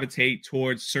gravitate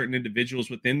towards certain individuals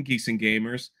within Geeks and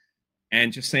Gamers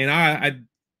and just saying,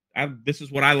 this is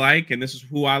what I like, and this is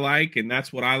who I like, and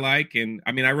that's what I like. And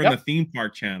I mean, I run the theme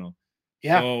park channel.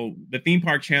 Yeah. So the theme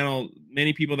park channel,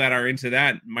 many people that are into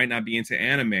that might not be into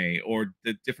anime or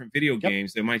the different video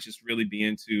games. They might just really be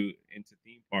into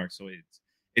theme parks. So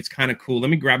it's kind of cool. Let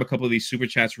me grab a couple of these super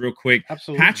chats real quick.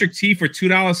 Absolutely. Patrick T for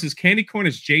 $2 says candy corn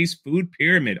is Jay's food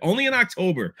pyramid. Only in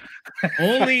October.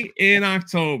 Only in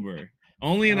October.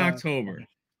 Only in October.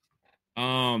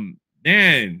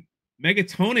 Then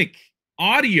Megatonic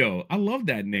Audio. I love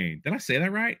that name. Did I say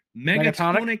that right?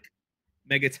 Megatonic.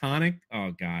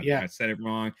 Oh God, I said it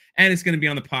wrong. And it's going to be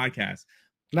on the podcast.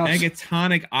 No.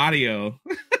 Megatonic Audio.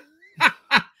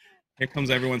 Here comes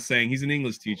everyone saying he's an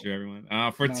English teacher. Everyone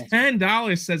for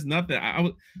 $10 says nothing.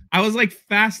 I was like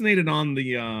fascinated on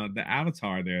the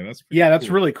avatar there. That's pretty that's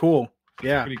really cool.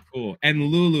 Yeah, pretty cool. And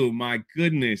Lulu, my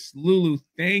goodness, Lulu,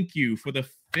 thank you for the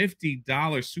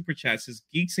 $50 super chat. Says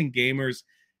Geeks and Gamers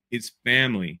is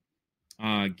family.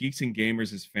 Geeks and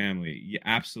Gamers is family. Yeah,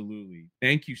 absolutely.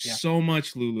 Thank you so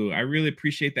much, Lulu. I really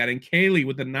appreciate that. And Kaylee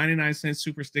with the 99-cent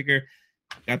super sticker.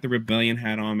 Got the Rebellion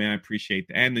hat on, man. I appreciate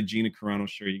that. And the Gina Carano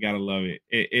shirt. You gotta love it.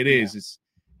 It is.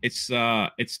 It's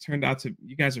turned out to,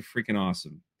 you guys are freaking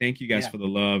awesome. Thank you guys for the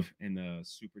love and the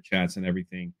super chats and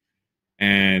everything.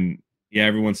 And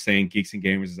everyone's saying Geeks and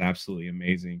Gamers is absolutely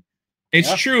amazing.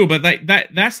 It's true, but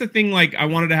that's the thing. Like, I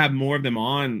wanted to have more of them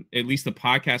on, at least the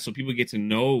podcast, so people get to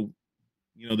know,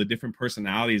 the different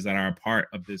personalities that are a part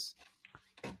of this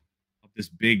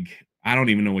big, I don't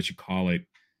even know what you call it,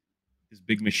 this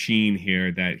big machine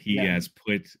here that he has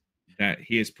put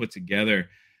together.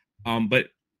 But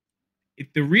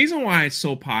the reason why it's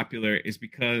so popular is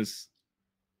because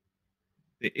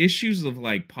the issues of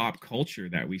like pop culture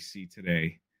that we see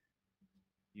today,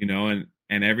 and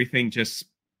everything just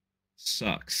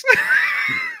sucks.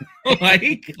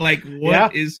 like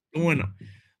what is going on?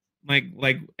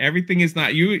 Like everything is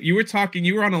not, you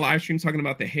were on a live stream talking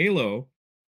about the Halo.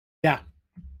 Yeah.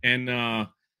 And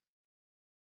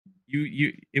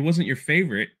it wasn't your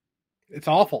favorite. It's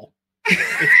awful.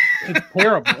 It's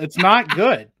terrible. It's not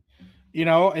good.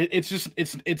 It's just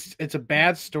it's a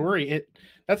bad story.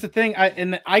 That's the thing.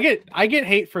 I get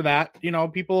hate for that.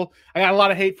 People, I got a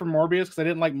lot of hate for Morbius because I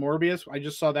didn't like Morbius. I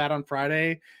just saw that on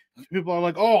Friday. People are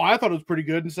like, "Oh, I thought it was pretty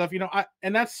good" and stuff.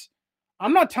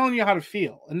 I'm not telling you how to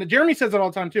feel. And Jeremy says it all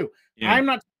the time too. Yeah. I'm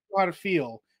not telling you how to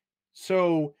feel.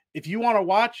 So if you want to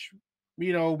watch,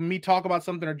 me talk about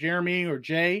something, or Jeremy or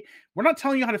Jay, we're not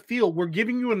telling you how to feel. We're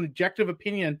giving you an objective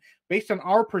opinion based on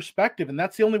our perspective. And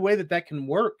that's the only way that can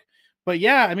work. But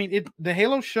the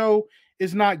Halo show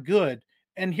is not good.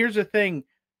 And here's the thing.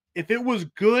 If it was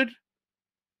good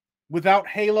without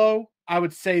Halo, I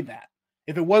would say that.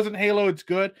 If it wasn't Halo, it's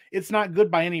good. It's not good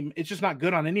it's just not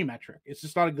good on any metric. It's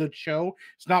just not a good show.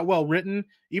 It's not well written.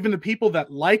 Even the people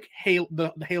that like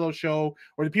the Halo show,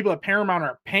 or the people at Paramount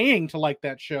are paying to like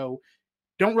that show,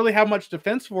 don't really have much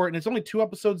defense for it. And it's only 2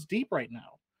 episodes deep right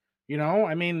now.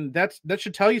 That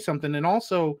should tell you something. And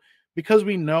also, because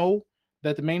we know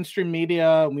that the mainstream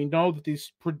media, we know that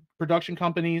these production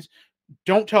companies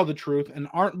don't tell the truth and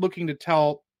aren't looking to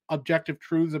tell objective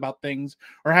truths about things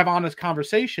or have honest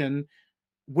conversation.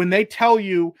 When they tell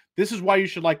you this is why you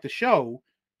should like the show,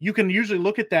 you can usually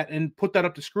look at that and put that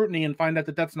up to scrutiny and find out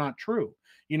that that's not true.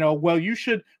 well, you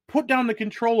should put down the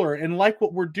controller and like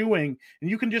what we're doing, and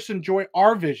you can just enjoy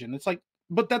our vision. It's like,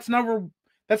 but that's not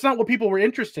what people were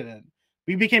interested in.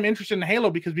 We became interested in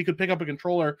Halo because we could pick up a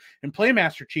controller and play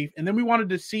Master Chief, and then we wanted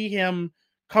to see him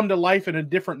come to life in a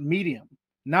different medium,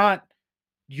 not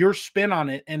your spin on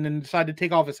it, and then decide to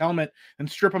take off his helmet and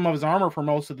strip him of his armor for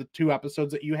most of the 2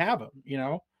 episodes that you have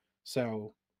him,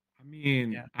 So, I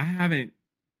mean, I haven't.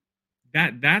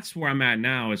 That's where I'm at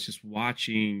now. It's just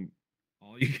watching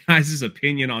all you guys'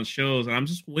 opinion on shows, and I'm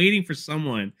just waiting for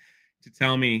someone to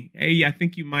tell me, "Hey, I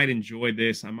think you might enjoy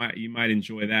this. You might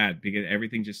enjoy that," because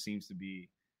everything just seems to be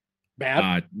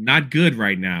bad, not good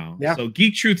right now. Yeah. So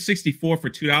Geek Truth 64 for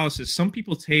 $2 says some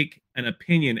people take an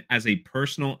opinion as a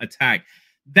personal attack.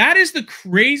 That is the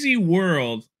crazy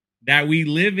world that we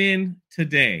live in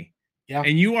today. Yeah.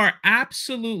 And you are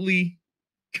absolutely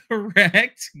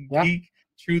correct, Yeah. Geek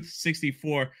Truth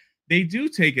 64. They do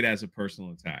take it as a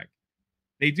personal attack.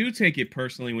 They do take it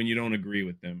personally when you don't agree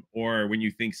with them or when you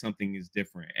think something is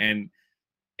different. And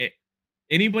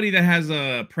anybody that has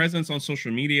a presence on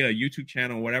social media, a YouTube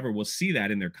channel, whatever, will see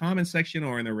that in their comment section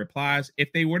or in their replies.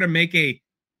 If they were to make a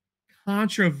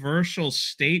controversial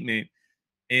statement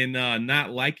in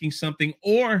not liking something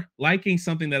or liking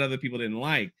something that other people didn't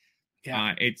like,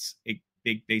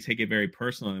 they take it very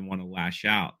personal and want to lash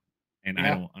out. And I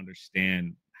don't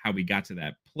understand how we got to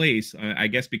that place. I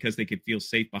guess because they could feel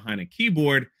safe behind a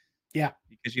keyboard. Yeah.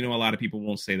 Because, a lot of people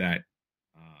won't say that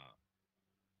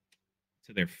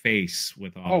to their face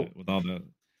with all the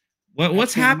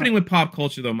what's happening with pop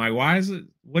culture though, Mike? Why is it?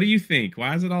 What do you think?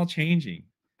 Why is it all changing?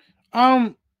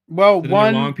 Well, is it in the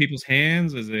wrong people's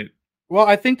hands? Is it? Well,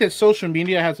 I think that social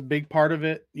media has a big part of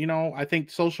it. I think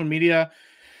social media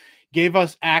gave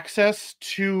us access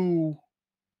to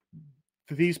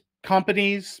these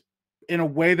companies in a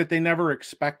way that they never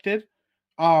expected.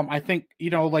 I think,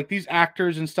 like these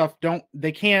actors and stuff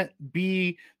they can't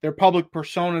be their public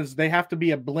personas. They have to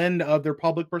be a blend of their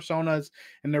public personas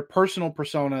and their personal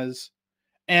personas.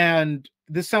 And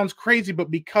this sounds crazy,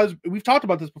 but because we've talked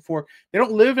about this before, they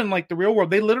don't live in like the real world.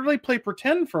 They literally play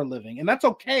pretend for a living, and that's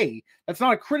okay. That's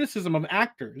not a criticism of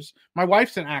actors. My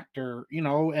wife's an actor,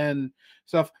 and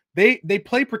stuff. They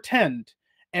play pretend.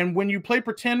 And when you play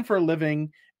pretend for a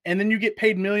living and then you get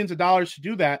paid millions of dollars to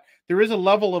do that, there is a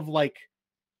level of like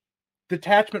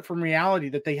detachment from reality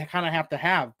that they kind of have to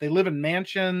have. They live in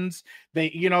mansions, they,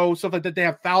 stuff like that. They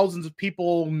have thousands of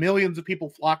people, millions of people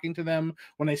flocking to them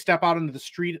when they step out into the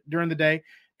street during the day.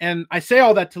 And I say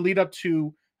all that to lead up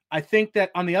to, I think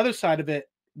that on the other side of it,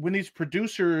 when these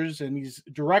producers and these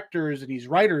directors and these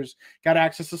writers got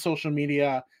access to social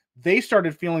media, they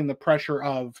started feeling the pressure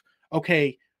of,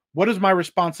 okay, what is my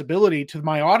responsibility to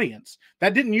my audience?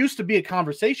 That didn't used to be a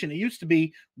conversation. It used to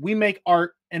be, we make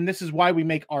art and this is why we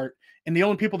make art. And the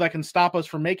only people that can stop us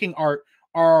from making art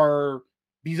are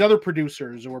these other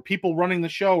producers or people running the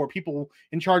show or people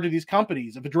in charge of these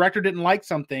companies. If a director didn't like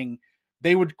something,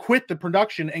 they would quit the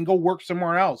production and go work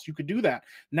somewhere else. You could do that.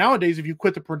 Nowadays, if you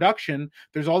quit the production,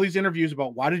 there's all these interviews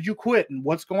about why did you quit and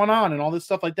what's going on and all this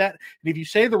stuff like that. And if you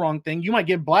say the wrong thing, you might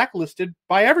get blacklisted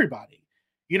by everybody.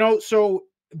 So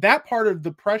that part of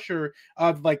the pressure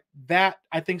of like that,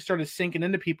 I think, started sinking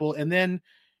into people. And then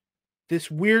this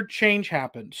weird change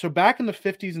happened. So back in the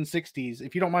 50s and 60s,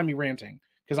 if you don't mind me ranting,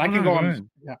 because I can go on.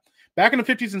 Yeah. Back in the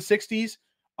 50s and 60s,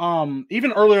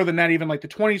 even earlier than that, even like the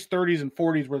 20s, 30s, and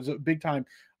 40s was a big time.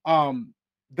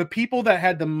 The people that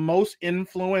had the most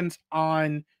influence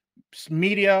on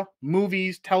media,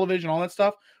 movies, television, all that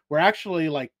stuff were actually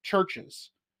like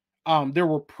churches. There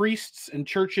were priests and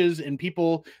churches and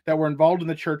people that were involved in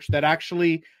the church that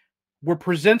actually were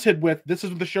presented with, this is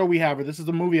the show we have, or this is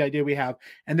the movie idea we have.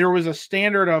 And there was a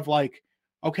standard of like,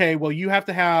 okay, well, you have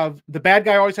to have, the bad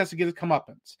guy always has to get his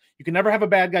comeuppance. You can never have a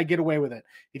bad guy get away with it.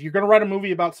 If you're going to write a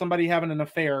movie about somebody having an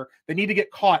affair, they need to get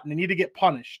caught and they need to get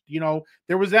punished.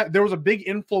 There was a big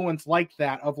influence like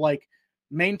that of like,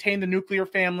 maintain the nuclear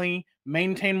family,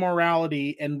 maintain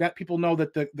morality, and let people know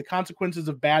that the consequences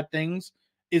of bad things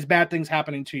is bad things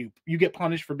happening to you. You get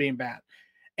punished for being bad.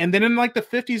 And then in like the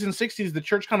 50s and 60s, the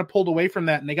church kind of pulled away from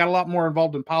that and they got a lot more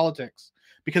involved in politics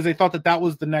because they thought that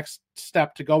was the next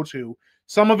step to go to.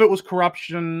 Some of it was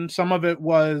corruption. Some of it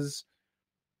was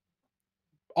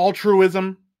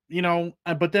altruism,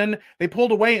 but then they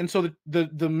pulled away. And so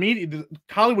the media,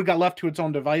 Hollywood got left to its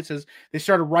own devices. They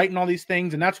started writing all these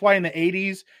things. And that's why in the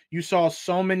 80s, you saw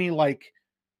so many like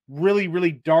really,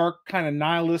 really dark, kind of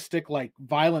nihilistic, like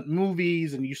violent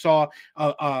movies. And you saw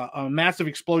a massive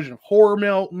explosion of horror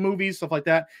movies, stuff like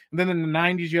that. And then in the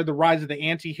 90s, you had the rise of the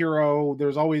anti-hero.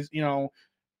 There's always,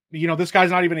 this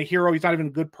guy's not even a hero. He's not even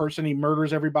a good person. He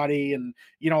murders everybody and,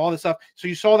 all this stuff. So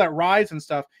you saw that rise and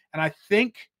stuff. And I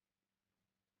think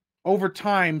over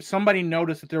time, somebody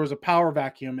noticed that there was a power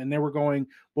vacuum and they were going,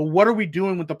 well, what are we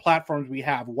doing with the platforms we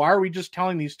have? Why are we just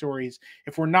telling these stories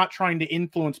if we're not trying to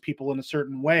influence people in a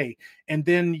certain way? And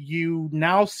then you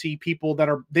now see people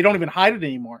they don't even hide it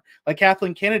anymore. Like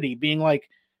Kathleen Kennedy being like,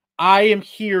 I am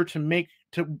here to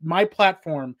my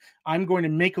platform, I'm going to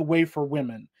make a way for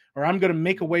women, or I'm going to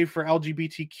make a way for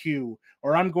LGBTQ,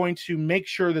 or I'm going to make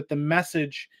sure that the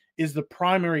message is the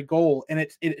primary goal. And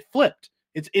it flipped.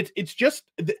 It's just,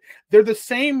 they're the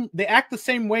same. They act the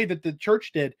same way that the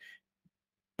church did,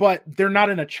 but they're not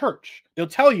in a church. They'll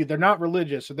tell you they're not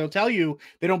religious, or they'll tell you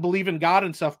they don't believe in God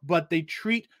and stuff, but they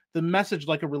treat the message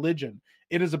like a religion.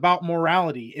 It is about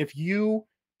morality. If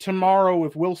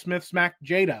Will Smith smacked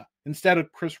Jada instead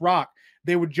of Chris Rock,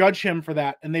 they would judge him for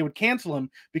that and they would cancel him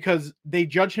because they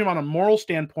judge him on a moral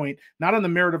standpoint, not on the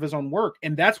merit of his own work.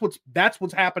 And that's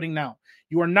what's happening now.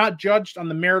 You are not judged on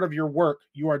the merit of your work.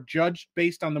 You are judged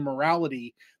based on the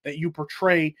morality that you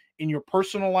portray in your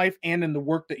personal life and in the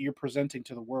work that you're presenting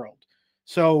to the world.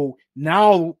 So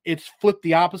now it's flipped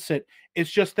the opposite.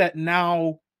 It's just that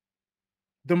now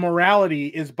the morality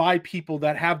is by people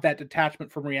that have that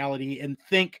detachment from reality and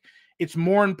think it's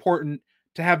more important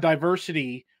to have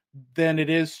diversity than it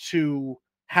is to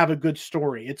have a good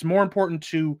story. It's more important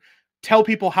to tell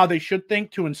people how they should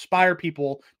think, to inspire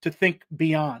people to think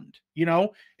beyond.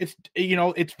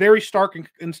 It's very stark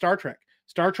in Star Trek.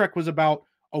 Star Trek was about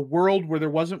a world where there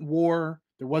wasn't war,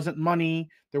 there wasn't money,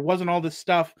 there wasn't all this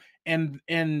stuff.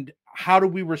 And how do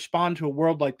we respond to a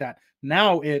world like that?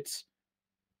 Now it's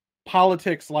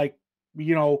politics, like,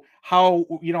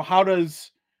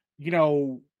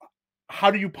 how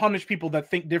do you punish people that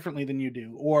think differently than you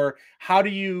do? Or how do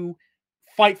you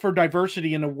fight for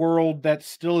diversity in a world that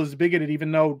still is bigoted,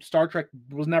 even though Star Trek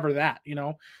was never that,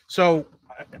 So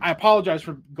I apologize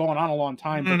for going on a long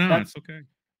time. No, it's okay.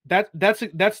 That's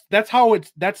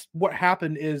what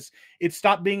happened. Is it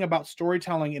stopped being about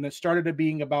storytelling and it started to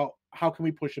being about how can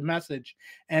we push a message?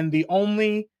 And the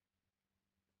only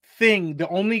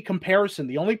comparison,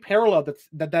 the only parallel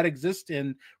that exists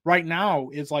in right now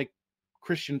is like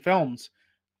Christian films.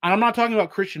 And I'm not talking about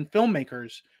Christian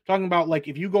filmmakers. I'm talking about, like,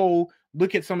 if you go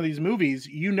look at some of these movies,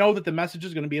 that the message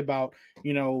is going to be about,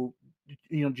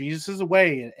 Jesus is the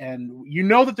way, and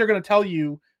that they're going to tell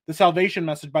you the salvation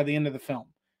message by the end of the film.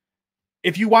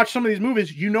 If you watch some of these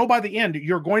movies, by the end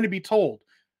you're going to be told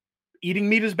eating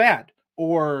meat is bad,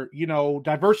 or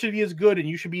diversity is good and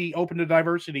you should be open to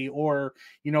diversity, or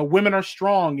women are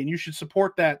strong and you should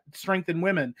support that strength in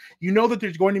women. That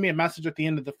there's going to be a message at the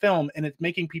end of the film, and it's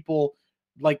making people,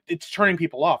 like, it's turning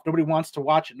people off. Nobody wants to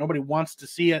watch it. Nobody wants to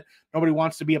see it. Nobody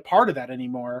wants to be a part of that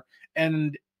anymore.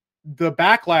 And the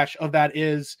backlash of that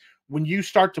is when you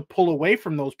start to pull away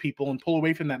from those people and pull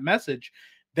away from that message,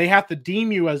 they have to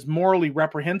deem you as morally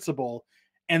reprehensible.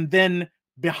 And then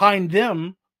behind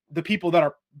them, the people that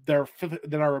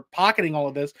are pocketing all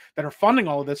of this, that are funding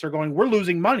all of this, are going, we're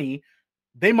losing money.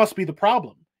 They must be the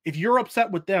problem. If you're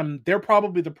upset with them, they're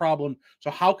probably the problem.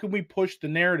 So how can we push the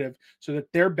narrative so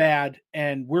that they're bad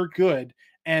and we're good,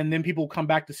 and then people come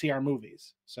back to see our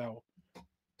movies? So,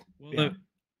 well, yeah.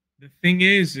 The thing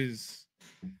is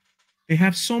they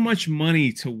have so much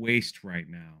money to waste right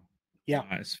now. Yeah,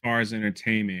 as far as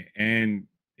entertainment, and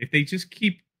if they just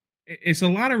keep, it's a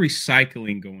lot of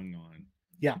recycling going on.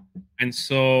 Yeah, and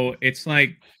so it's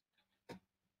like.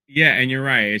 Yeah, and you're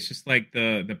right. It's just like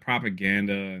the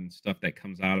propaganda and stuff that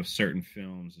comes out of certain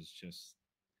films is just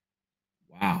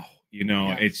wow.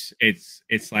 Yeah.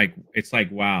 It's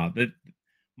like wow.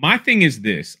 My thing is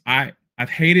this. I've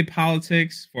hated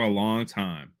politics for a long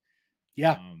time.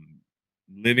 Yeah.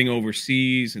 Living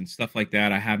overseas and stuff like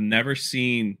that. I have never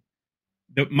seen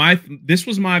this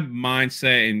was my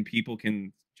mindset, and people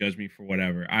can judge me for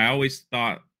whatever. I always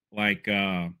thought, like,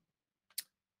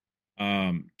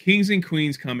 kings and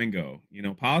queens come and go,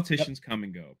 politicians come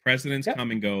and go, presidents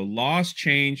come and go, laws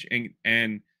change,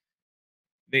 and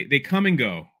they come and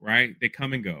go, right? They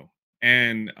come and go.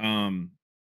 And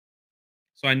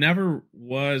so I never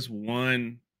was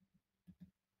one.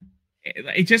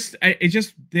 It just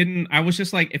didn't. I was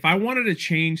just like, if I wanted to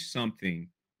change something,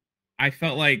 I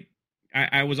felt like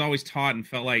I was always taught and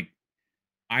felt like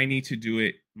I need to do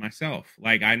it myself.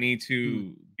 Like, I need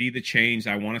to be the change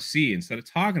I want to see. Instead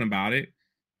of talking about it,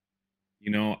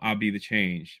 I'll be the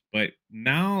change. But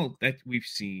now that we've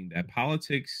seen that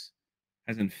politics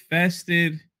has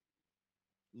infested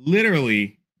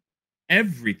literally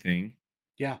everything.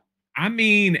 Yeah. I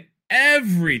mean,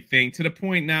 everything, to the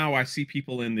point now I see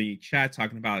people in the chat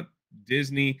talking about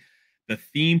Disney, the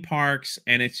theme parks,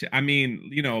 and it's, I mean,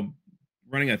 you know,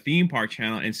 running a theme park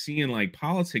channel and seeing like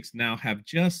politics now have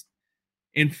just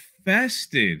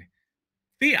infested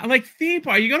like theme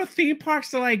park. You go to theme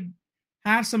parks to like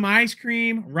have some ice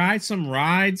cream, ride some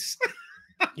rides,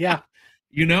 Yeah.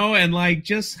 you know, and like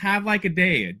just have like a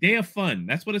day of fun.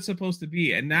 That's what it's supposed to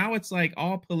be. And now it's like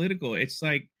all political. It's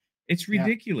like it's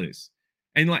ridiculous.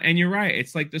 And you're right.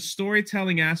 It's like the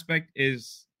storytelling aspect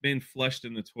is been flushed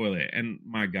in the toilet. And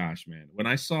my gosh, man, when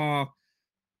I saw,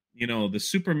 you know, the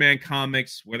Superman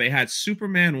comics where they had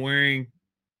Superman wearing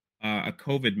a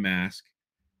COVID mask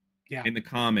in the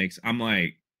comics, I'm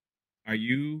like, are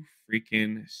you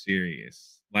freaking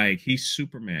serious? Like, he's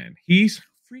Superman. He's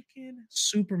freaking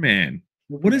Superman.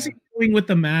 What is he doing with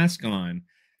the mask on?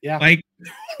 Yeah. Like,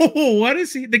 what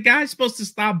is he? The guy's supposed to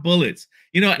stop bullets,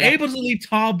 you know, able to leap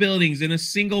tall buildings in a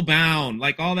single bound,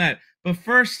 like all that. But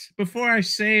first, before I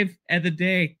save at the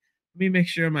day, let me make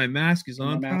sure my mask is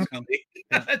on properly.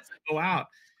 Let's go out.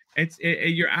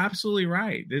 You're absolutely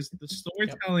right. There's the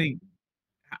storytelling.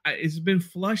 It's been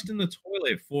flushed in the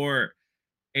toilet for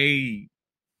a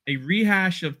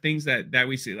rehash of things that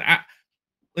we see.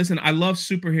 Listen, I love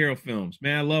superhero films,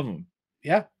 man. I love them.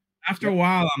 Yeah. After a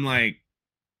while, I'm like,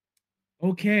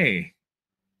 okay,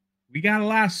 we got a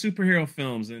lot of superhero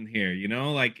films in here, you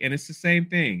know, like, and it's the same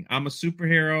thing. I'm a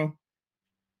superhero,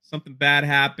 something bad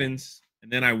happens,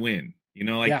 and then I win. You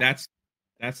know, like that's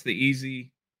the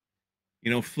easy, you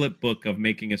know, flip book of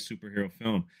making a superhero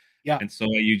film. Yeah. And so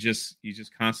you just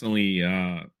constantly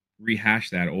rehash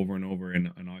that over and over in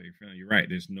all your films. You're right.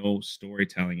 There's no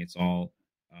storytelling. It's all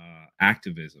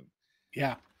activism.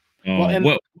 Yeah. Well, and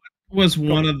what was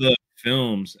one of the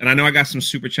films, and I know I got some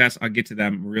super chats, I'll get to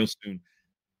them real soon.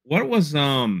 What was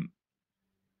one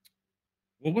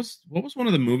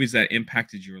of the movies that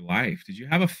impacted your life? Did you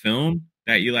have a film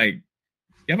that you like?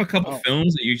 You have a couple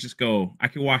films that you just go, I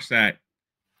can watch that.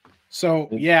 So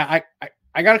yeah,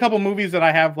 I got a couple movies that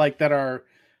I have like that are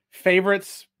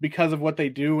favorites because of what they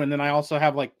do, and then I also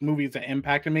have like movies that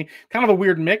impacted me. Kind of a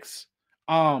weird mix.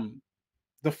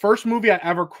 The first movie I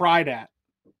ever cried at,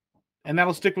 and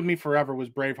that'll stick with me forever, was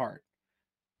Braveheart.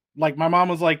 Like, my mom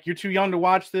was like, "You're too young to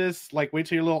watch this. Like, wait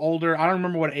till you're a little older." I don't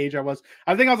remember what age I was.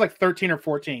 I think I was like 13 or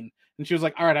 14. And she was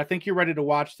like, "All right, I think you're ready to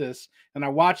watch this." And I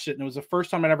watched it, and it was the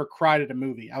first time I'd ever cried at a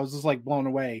movie. I was just like blown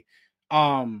away.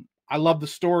 I love the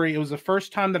story. It was the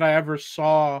first time that I ever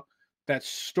saw that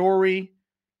story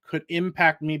could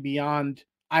impact me beyond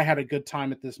I had a good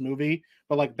time at this movie,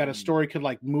 but like that a story could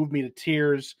like move me to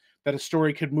tears, that a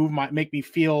story could make me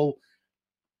feel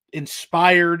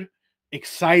inspired,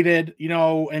 excited, you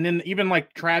know, and then even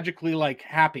like tragically like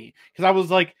happy, because I was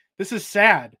like, this is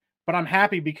sad, but I'm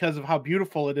happy because of how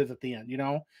beautiful it is at the end, you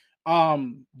know.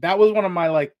 That was one of my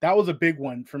like, that was a big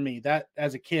one for me, that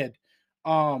as a kid.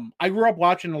 I grew up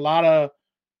watching a lot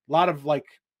of like,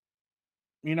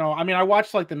 you know, I mean, I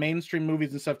watched like the mainstream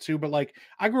movies and stuff too, but like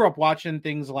I grew up watching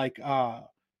things like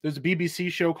there's a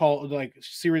BBC show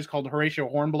series called Horatio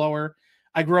Hornblower.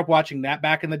 I grew up watching that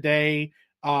back in the day.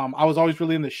 I was always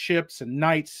really into ships and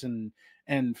knights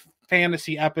and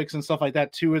fantasy epics and stuff like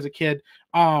that too as a kid.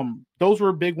 Those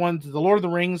were big ones. The Lord of the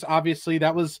Rings, obviously,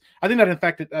 I think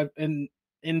that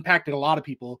impacted a lot of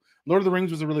people. Lord of the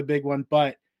Rings was a really big one,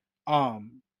 but what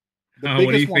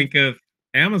do you think of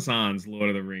Amazon's Lord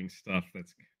of the Rings stuff?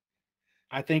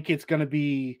 I think it's going to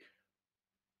be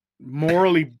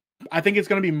morally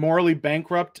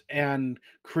bankrupt and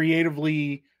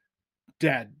creatively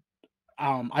dead.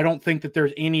 I don't think that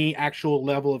there's any actual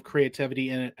level of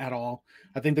creativity in it at all.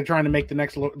 I think they're trying to make the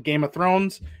next Game of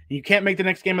Thrones. You can't make the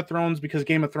next Game of Thrones because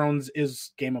Game of Thrones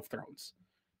is Game of Thrones.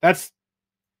 That's,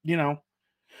 you know,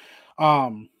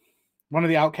 one of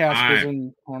the outcasts was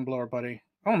in Hornblower, buddy.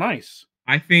 Oh, nice.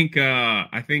 I think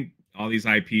all these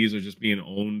IPs are just being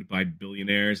owned by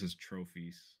billionaires as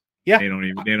trophies. Yeah,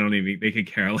 they could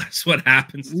care less what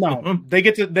happens. No, to them. They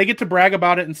get to brag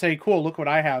about it and say, "Cool, look what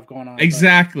I have going on."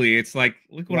 Exactly. It's like,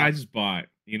 look what I just bought.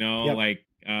 You know, like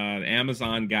the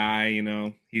Amazon guy. You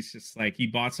know, he's just like, he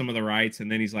bought some of the rights,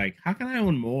 and then he's like, "How can I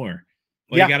own more?"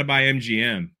 Well, you got to buy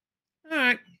MGM. All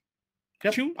right.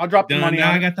 Yep. I'll drop the money.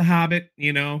 Now I got the Hobbit.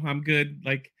 You know, I'm good.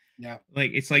 Like. Yeah,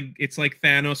 like it's like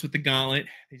Thanos with the gauntlet.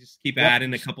 They just keep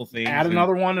adding a couple things. Add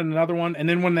another one and another one, and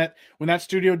then when that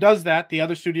studio does that, the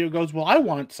other studio goes, "Well, I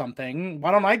want something.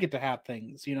 Why don't I get to have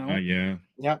things?" You know? Yeah.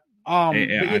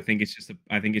 I think it's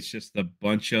just a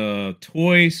bunch of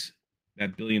toys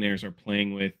that billionaires are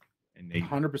playing with, and they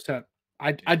 100%.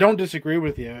 I don't disagree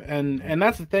with you, and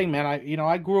that's the thing, man.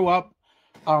 I grew up.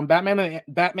 Batman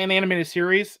animated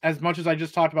series, as much as I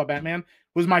just talked about Batman,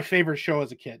 was my favorite show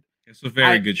as a kid. It's a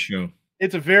very good show.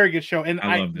 It's a very good show, and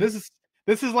I love this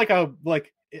this is like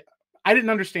I didn't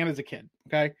understand as a kid.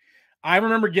 Okay. I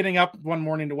remember getting up one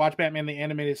morning to watch Batman the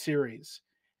Animated Series.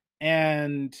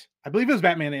 And I believe it was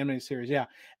Batman the Animated Series. Yeah.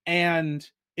 And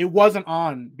it wasn't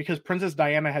on because Princess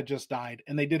Diana had just died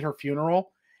and they did her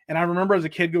funeral. And I remember as a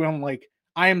kid going like,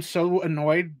 I am so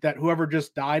annoyed that whoever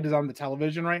just died is on the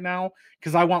television right now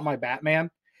because I want my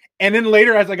Batman. And then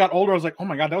later, as I got older, I was like, oh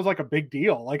my God, that was like a big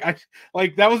deal.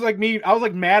 That was like me. I was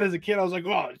like mad as a kid. I was like,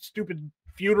 oh, stupid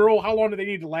funeral. How long do they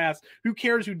need to last? Who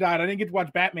cares who died? I didn't get to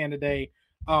watch Batman today.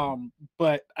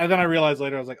 But then I realized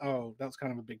later, I was like, oh, that was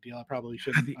kind of a big deal. I probably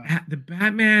shouldn't. The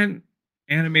Batman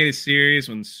animated series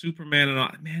when Superman and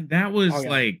all, man, that was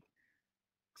like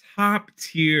top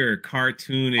tier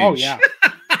cartoonish. Oh yeah.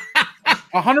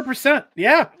 100%.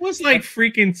 Yeah. It was like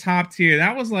freaking top tier.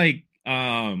 That was like,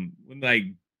 when like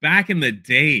back in the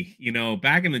day,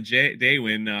 back in the day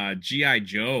when G.I.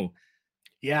 Joe,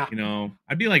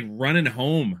 I'd be like running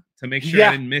home to make sure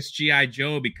I didn't miss G.I.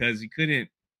 Joe because you couldn't.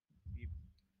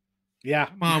 Yeah,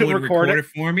 Mom would record it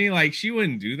for me. Like she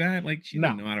wouldn't do that. Like she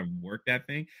didn't know how to work that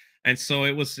thing, and so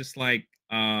it was just like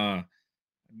had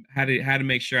to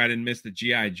make sure I didn't miss the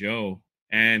G.I. Joe,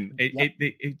 and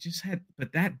it just had.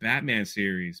 But that Batman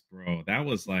series, bro, that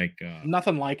was like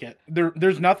nothing like it.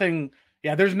 There's nothing.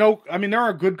 Yeah, there's no. I mean, there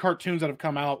are good cartoons that have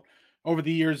come out over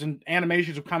the years, and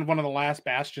animations are kind of one of the last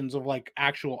bastions of like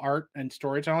actual art and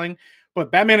storytelling.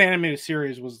 But Batman animated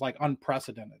series was like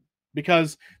unprecedented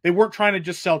because they weren't trying to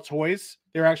just sell toys;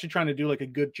 they were actually trying to do like a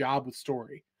good job with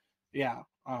story. Yeah.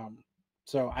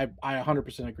 So I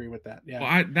 100% agree with that. Yeah.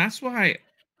 Well, that's why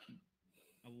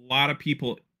a lot of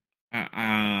people.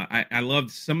 I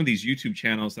love some of these YouTube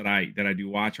channels that I do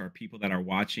watch are people that are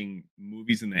watching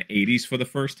movies in the 80s for the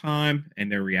first time and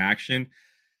their reaction,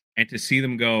 and to see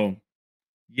them go,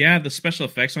 yeah, the special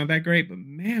effects aren't that great, but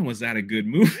man, was that a good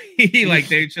movie? Like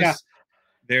they're just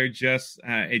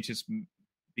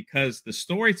because the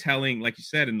storytelling, like you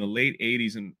said, in the late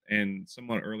 80s and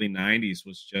somewhat early 90s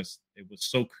was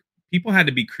so people had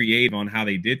to be creative on how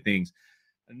they did things.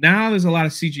 Now there's a lot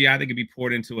of CGI that can be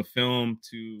poured into a film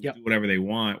to do whatever they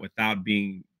want without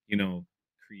being,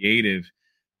 creative.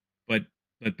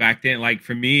 But back then, like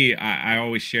for me, I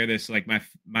always share this. Like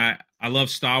I love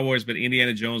Star Wars, but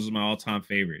Indiana Jones is my all-time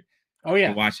favorite. Oh yeah,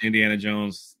 I watch Indiana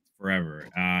Jones forever,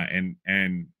 and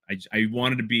I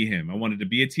wanted to be him. I wanted to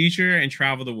be a teacher and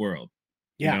travel the world.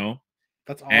 Yeah,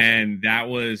 that's awesome. And that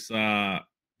was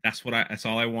that's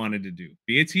all I wanted to do: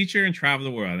 be a teacher and travel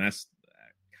the world. And that's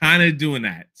kind of doing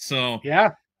that. So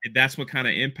yeah, that's what kind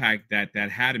of impact that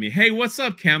had on me. Hey, what's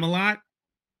up, Camelot?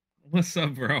 What's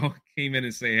up, bro? Came in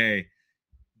and say, hey,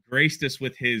 graced us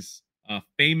with his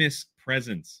famous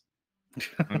presence.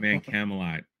 My man,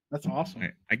 Camelot. That's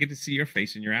awesome. I get to see your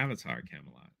face in your avatar,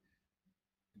 Camelot.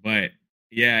 But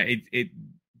yeah,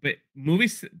 but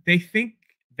movies, they think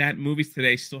that movies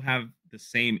today still have the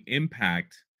same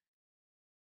impact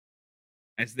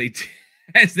as they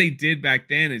did back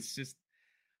then. It's just,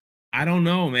 I don't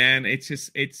know, man. It's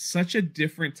such a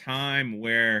different time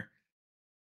where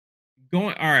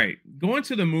going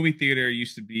to the movie theater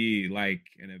used to be like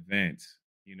an event,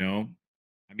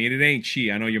 I mean, it ain't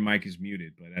cheap. I know your mic is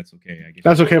muted, but that's okay. I guess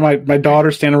that's okay. My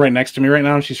daughter's standing right next to me right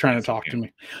now, and she's trying to talk to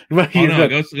me. But no,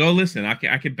 go listen.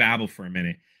 I could babble for a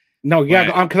minute. No,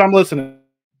 yeah, because I'm listening.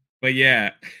 But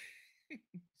yeah,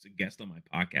 it's a guest on my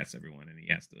podcast, everyone, and he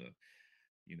has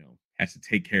to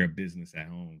take care of business at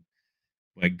home.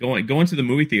 Like going to the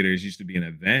movie theaters used to be an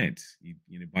event.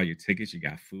 You bought your tickets, you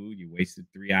got food, you wasted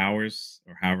 3 hours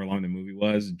or however long the movie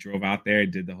was, drove out there,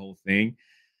 did the whole thing.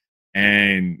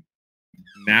 And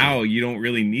now you don't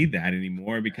really need that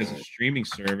anymore because of streaming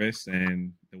service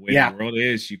and the way the world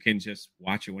is, you can just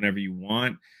watch it whenever you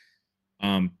want.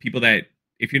 People that,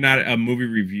 if you're not a movie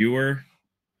reviewer,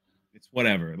 it's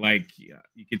whatever. Like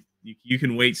you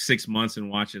can wait 6 months and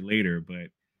watch it later, but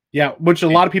which a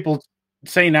lot of people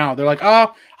say now. They're like,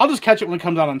 oh, I'll just catch it when it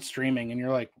comes out on streaming. And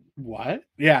you're like, what?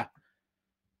 Yeah.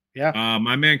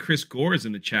 My man Chris Gore is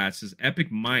in the chat, says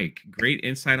Epic Mike, great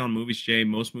insight on movies, Jay.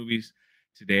 Most movies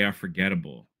today are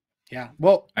forgettable. Yeah.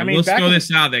 Well, I mean, let's throw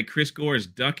this out that Chris Gore is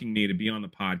ducking me to be on the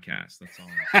podcast. That's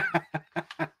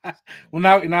all. Well,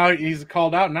 now he's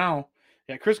called out now.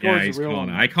 Yeah, Chris Gore is a real one.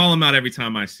 I call him out every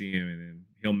time I see him, and then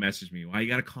he'll message me. Why you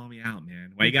got to call me out,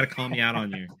 man? Why you got to call me out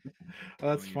on your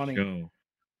That's funny. Show?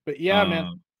 But yeah,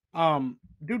 man.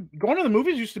 Dude, going to the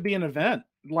movies used to be an event,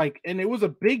 like, and it was a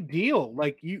big deal.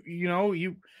 Like you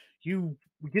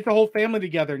get the whole family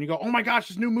together and you go, oh my gosh,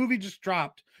 this new movie just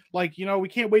dropped. Like, we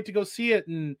can't wait to go see it.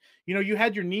 And, you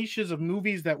had your niches of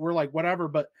movies that were like, whatever.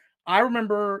 But I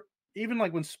remember even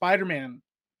like when Spider-Man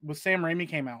with Sam Raimi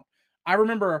came out, I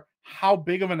remember how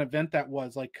big of an event that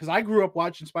was. Like, because I grew up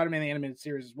watching Spider-Man the animated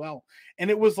series as well, and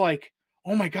it was like,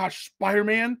 oh my gosh,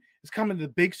 Spider-Man is coming to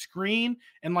the big screen,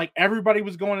 and like everybody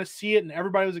was going to see it, and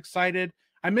everybody was excited.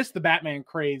 I missed the Batman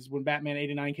craze when Batman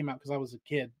 '89 came out because I was a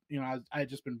kid. I had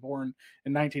just been born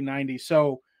in 1990.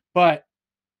 So, but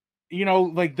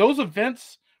like those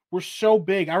events were so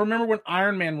big. I remember when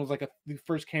Iron Man was like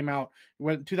first came out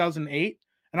when 2008,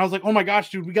 and I was like, oh my gosh,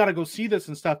 dude, we got to go see this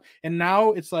and stuff. And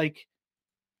now it's like,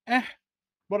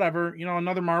 whatever,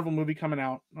 another Marvel movie coming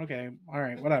out. Okay, all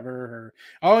right, whatever. Or,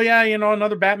 oh yeah,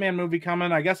 another Batman movie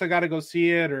coming. I guess I got to go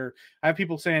see it. Or I have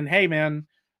people saying, hey man,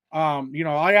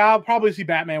 I'll probably see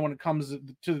Batman when it comes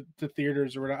to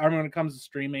theaters or whatever. I mean, when it comes to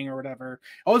streaming or whatever.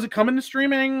 Oh, is it coming to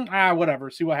streaming? Whatever.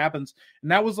 See what happens.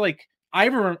 And that was like, I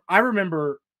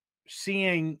remember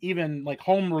seeing even like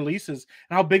home releases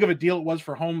and how big of a deal it was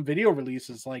for home video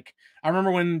releases. Like, I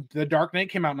remember when The Dark Knight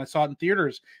came out and I saw it in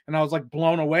theaters, and I was like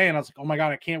blown away, and I was like, oh my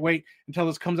God, I can't wait until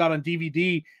this comes out on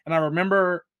DVD. And I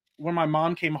remember when my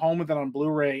mom came home with it on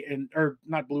Blu-ray or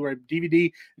not Blu-ray,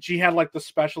 DVD, and she had like the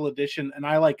special edition, and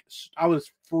I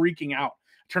was freaking out.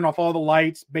 Turned off all the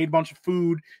lights, made a bunch of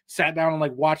food, sat down and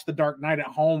like watched The Dark Knight at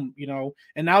home,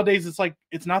 And nowadays it's like,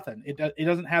 it's nothing. It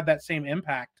doesn't have that same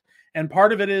impact. And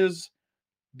part of it is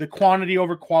the quantity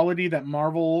over quality that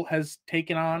Marvel has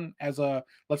taken on as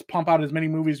let's pump out as many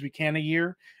movies as we can a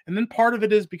year. And then part of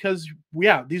it is because,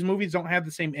 these movies don't have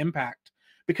the same impact.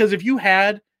 Because if you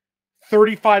had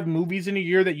 35 movies in a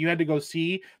year that you had to go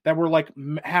see that were like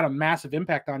had a massive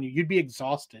impact on you, you'd be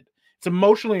exhausted. It's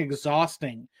emotionally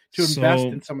exhausting to invest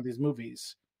in some of these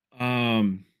movies. I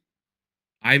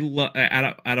love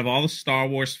out of all the Star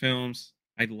Wars films,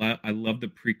 I love the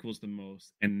prequels the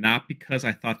most, and not because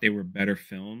I thought they were better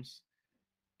films.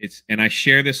 And I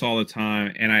share this all the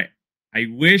time, and I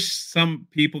wish some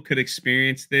people could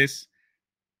experience this,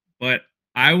 but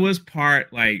I was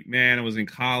I was in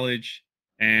college,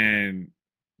 and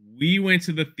we went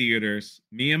to the theaters,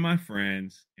 me and my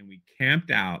friends, and we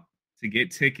camped out to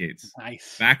get tickets.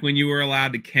 Nice. Back when you were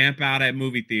allowed to camp out at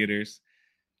movie theaters,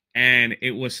 and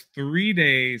it was 3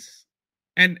 days.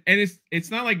 And it's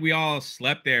not like we all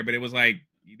slept there, but it was like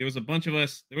there was a bunch of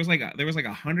us. There was like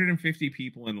 150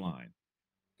 people in line.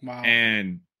 Wow.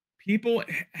 And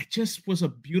it just was a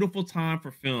beautiful time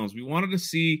for films. We wanted to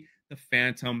see The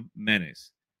Phantom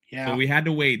Menace. Yeah. So we had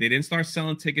to wait. They didn't start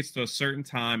selling tickets to a certain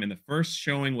time, and the first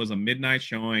showing was a midnight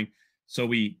showing. So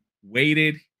we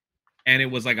waited, and it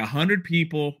was like 100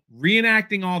 people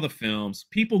reenacting all the films,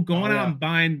 people going out and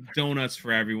buying donuts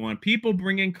for everyone, people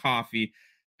bringing coffee.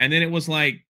 And then it was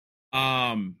like,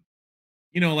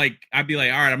 like I'd be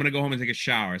like, all right, I'm going to go home and take a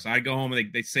shower. So I'd go home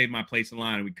and they save my place in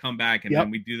line, and we come back, and then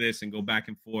we do this and go back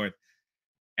and forth.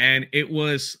 And it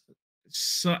was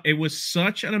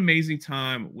such an amazing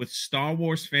time with Star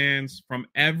Wars fans from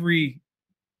every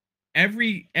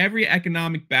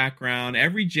economic background,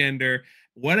 every gender,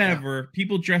 whatever,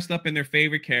 people dressed up in their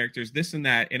favorite characters, this and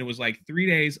that. And it was like 3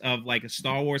 days of like a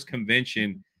Star Wars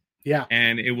convention. Yeah.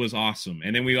 And it was awesome.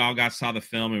 And then we all saw the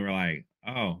film, and we're like,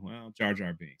 oh, well, Jar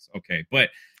Jar Binks. Okay.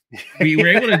 But we were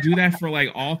able to do that for like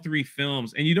all 3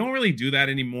 films. And you don't really do that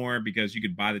anymore because you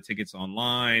could buy the tickets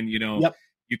online, you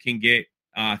can get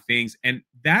things. And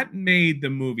that made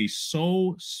the movie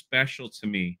so special to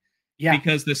me. Yeah.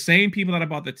 Because the same people that I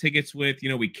bought the tickets with,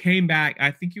 we came back.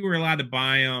 I think you were allowed to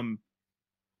buy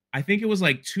I think it was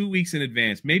like 2 weeks in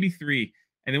advance, maybe 3.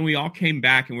 And then we all came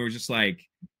back, and we were just like,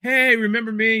 hey,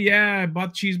 remember me? Yeah, I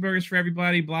bought cheeseburgers for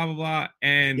everybody, blah, blah, blah.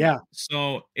 And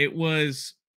so it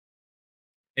was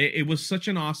such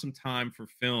an awesome time for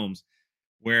films,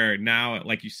 where now,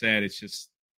 like you said, it's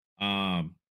just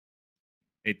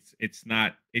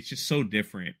it's just so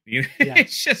different.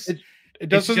 It's just it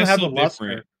doesn't have the luster.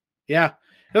 Different. Yeah.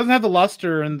 It doesn't have the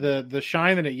luster and the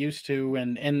shine that it used to,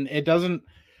 and it doesn't,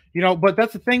 but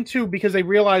that's the thing too, because they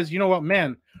realize, what,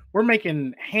 man, we're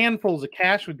making handfuls of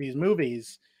cash with these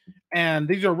movies, and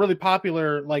these are really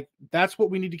popular. Like, that's what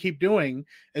we need to keep doing,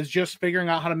 is just figuring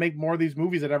out how to make more of these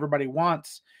movies that everybody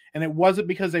wants. And it wasn't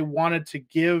because they wanted to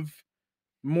give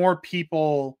more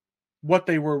people what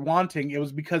they were wanting. It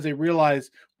was because they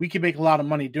realized we could make a lot of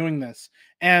money doing this.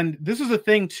 And this is a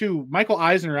thing too. Michael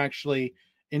Eisner, actually,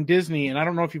 in Disney, and I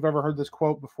don't know if you've ever heard this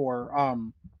quote before,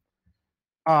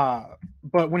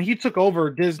 but when he took over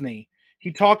Disney,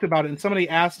 he talked about it, and somebody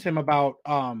asked him about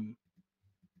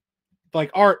like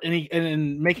art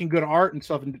and making good art and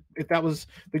stuff, and if that was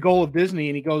the goal of Disney.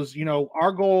 And he goes,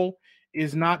 our goal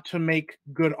is not to make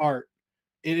good art,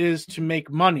 it is to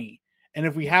make money. And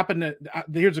if we happen to,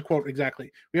 here's a quote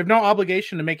exactly: we have no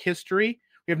obligation to make history,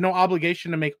 we have no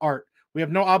obligation to make art, we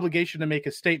have no obligation to make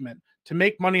a statement. to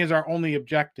make money is our only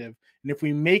objective. And if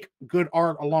we make good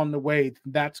art along the way,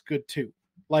 that's good too.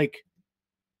 Like,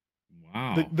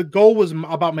 wow, the goal was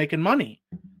about making money.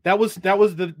 That was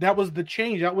the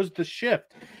change. That was the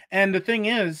shift. And the thing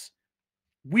is,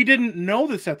 we didn't know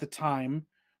this at the time,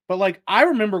 but like I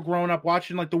remember growing up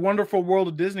watching like The Wonderful World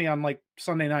of Disney on like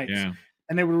Sunday nights. yeah.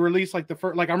 And they would release like the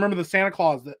first, like I remember the Santa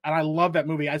Claus, and I love that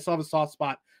movie. I still have a soft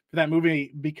spot for that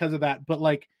movie because of that. But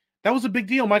like that was a big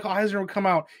deal. Michael Eisner would come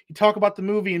out, he'd talk about the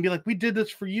movie and be like, "We did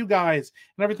this for you guys,"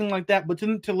 and everything like that. But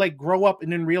then to like grow up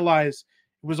and then realize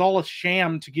it was all a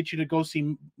sham to get you to go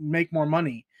make more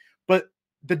money. But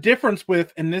the difference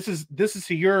with, and this is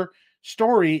to your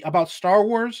story about Star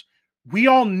Wars, we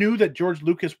all knew that George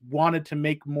Lucas wanted to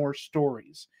make more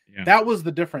stories. Yeah. That was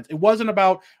the difference. It wasn't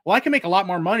about, well, I can make a lot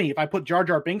more money if I put Jar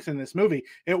Jar Binks in this movie.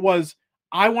 It was,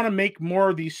 I want to make more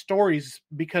of these stories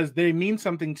because they mean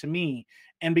something to me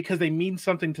and because they mean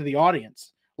something to the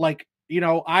audience. Like, you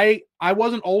know, I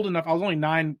wasn't old enough. I was only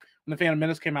 9 when The Phantom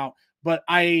Menace came out. But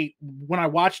when I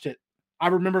watched it, I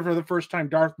remember for the first time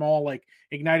Darth Maul like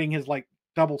igniting his like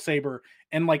double saber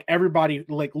and like everybody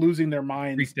like losing their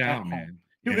minds. Freaked out, man.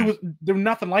 Yeah. There was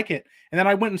nothing like it. And then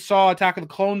I went and saw Attack of the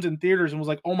Clones in theaters and was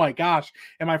like, oh my gosh.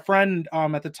 And my friend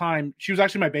at the time, she was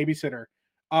actually my babysitter.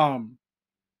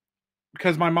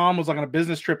 Because my mom was like on a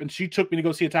business trip and she took me to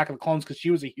go see Attack of the Clones because she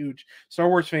was a huge Star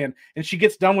Wars fan. And she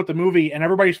gets done with the movie and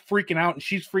everybody's freaking out and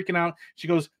she's freaking out. She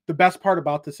goes, the best part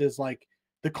about this is like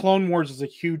the Clone Wars is a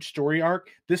huge story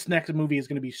arc. This next movie is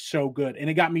going to be so good. And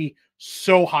it got me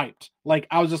so hyped. Like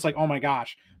I was just like, oh my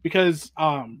gosh. Because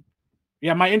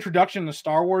yeah, my introduction to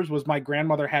Star Wars was my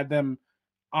grandmother had them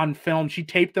on film. She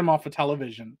taped them off of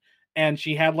television and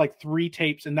she had like 3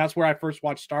 tapes. And that's where I first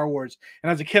watched Star Wars.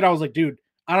 And as a kid, I was like, dude,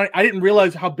 I didn't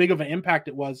realize how big of an impact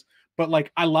it was, but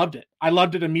like, I loved it. I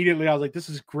loved it immediately. I was like, this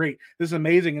is great. This is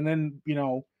amazing. And then, you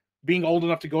know, being old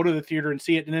enough to go to the theater and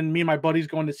see it. And then me and my buddies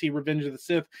going to see Revenge of the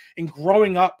Sith and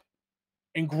growing up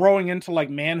and growing into like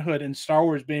manhood and Star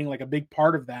Wars being like a big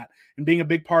part of that and being a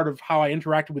big part of how I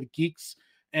interacted with geeks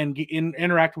and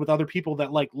interact with other people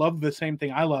that like love the same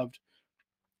thing I loved.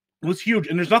 It was huge.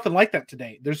 And there's nothing like that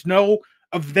today. There's no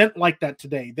event like that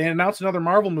today. They announce another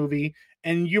Marvel movie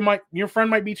and your friend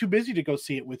might be too busy to go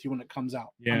see it with you when it comes out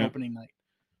on opening night,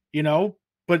 you know?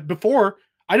 But before,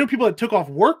 I knew people that took off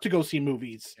work to go see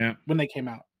movies when they came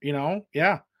out, you know?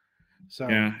 Yeah. So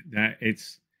yeah,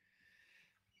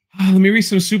 let me read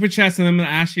some super chats and I'm going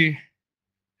to ask you,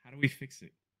 how do we fix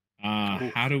it?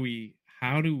 How do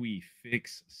we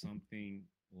fix something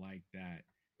like that?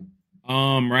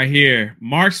 Right here,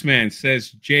 Marksman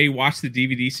says, Jay, watch the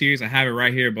DVD series. I have it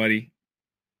right here, buddy.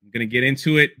 I'm gonna get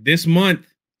into it this month.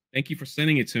 Thank you for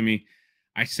sending it to me.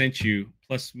 I sent you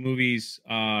plus movies,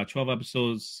 12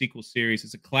 episodes, sequel series.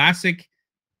 It's a classic.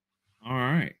 All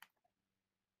right,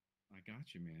 I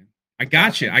got you, man. I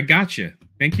got you.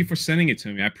 Thank you for sending it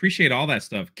to me. I appreciate all that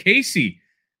stuff. Casey,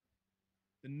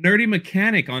 the Nerdy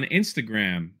Mechanic on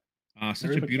Instagram.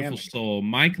 Such a beautiful soul.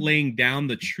 Mike laying down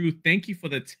the truth. Thank you for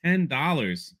the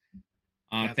 $10.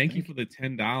 Thank you for the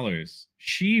 $10.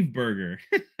 Sheev Burger.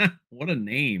 What a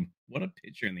name. What a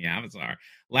picture in the avatar.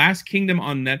 Last Kingdom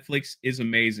on Netflix is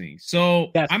amazing.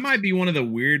 So I might be one of the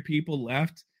weird people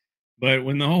left, but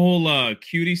when the whole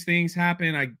cuties things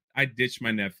happen, I ditched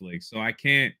my Netflix. So I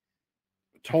can't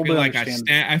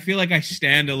I feel like I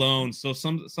stand alone. So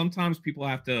sometimes people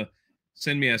have to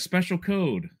send me a special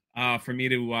code for me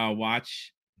to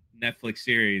watch Netflix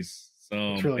series.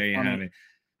 So really there you have it.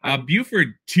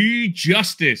 Buford T.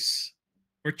 Justice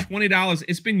for $20.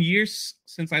 It's been years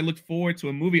since I looked forward to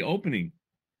a movie opening.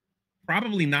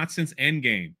 Probably not since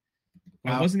Endgame.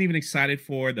 Wow. I wasn't even excited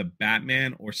for the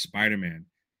Batman or Spider-Man.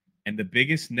 And the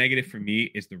biggest negative for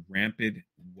me is the rampant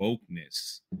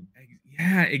wokeness.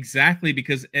 Yeah, exactly.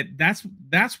 Because that's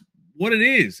what it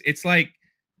is. It's like,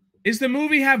 is the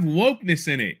movie have wokeness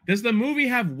in it? Does the movie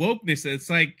have wokeness? It's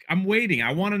like, I'm waiting.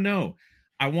 I want to know.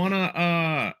 I want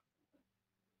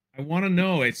to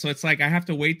know it. So it's like, I have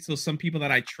to wait till some people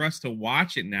that I trust to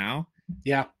watch it now.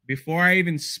 Yeah. Before I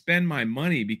even spend my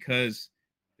money, because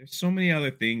there's so many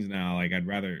other things now. Like I'd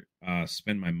rather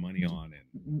spend my money on it.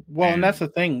 And that's the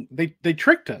thing. They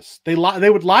tricked us. They'll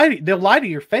lie to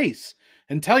your face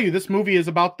and tell you this movie is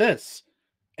about this.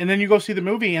 And then you go see the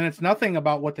movie and it's nothing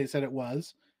about what they said it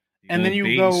was. And then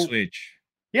you go switch.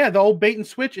 Yeah, the old bait and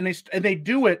switch, and they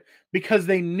do it because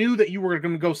they knew that you were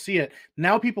going to go see it.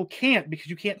 Now people can't because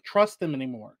you can't trust them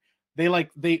anymore. They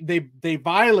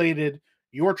violated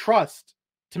your trust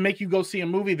to make you go see a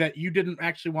movie that you didn't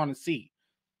actually want to see.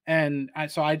 And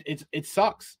it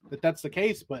sucks that that's the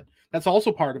case, but that's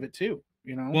also part of it too.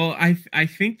 you know? Well, I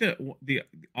think that the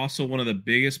also one of the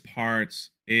biggest parts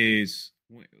is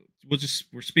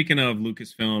we're speaking of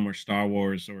Lucasfilm or Star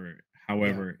Wars or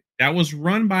however that was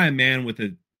run by a man with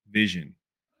a vision.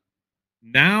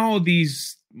 Now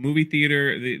these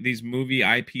these movie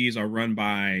IPs are run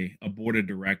by a board of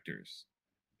directors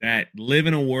that live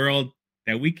in a world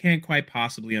that we can't quite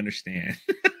possibly understand.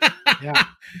 Yeah.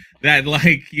 That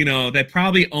like, that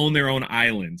probably own their own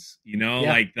islands,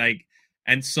 Yeah. like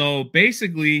and so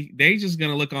basically they just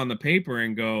gonna look on the paper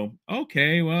and go,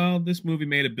 okay, well, this movie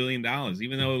made $1 billion,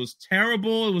 even though it was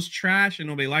terrible, it was trash, and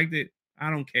nobody liked it.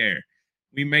 I don't care.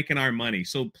 We making our money.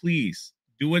 So please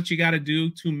do what you gotta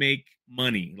do to make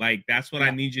money. Like that's what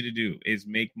I need you to do is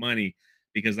make money,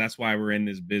 because that's why we're in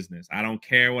this business. I don't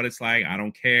care what it's like. I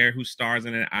don't care who stars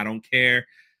in it. I don't care.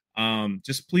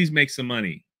 Just please make some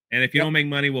money. And if you don't make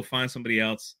money, we'll find somebody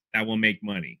else that will make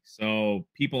money. So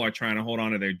people are trying to hold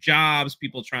on to their jobs.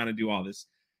 People trying to do all this.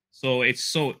 So it's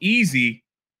so easy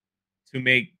to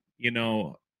make, I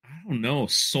don't know,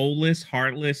 soulless,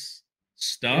 heartless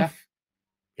stuff.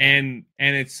 And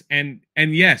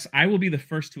yes, I will be the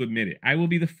first to admit it. I will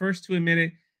be the first to admit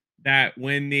it that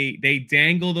when they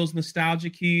dangle those nostalgia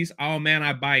keys, oh man,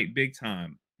 I bite big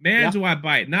time. Man, do I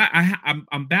bite.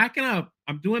 I'm backing up.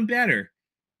 I'm doing better.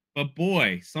 But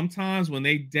boy, sometimes when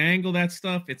they dangle that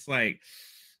stuff, it's like,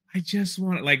 I just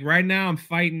want to, like right now I'm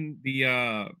fighting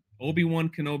the Obi-Wan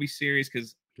Kenobi series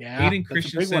because Hayden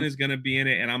Christensen is going to be in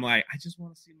it. And I'm like, I just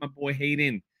want to see my boy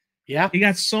Hayden. Yeah. He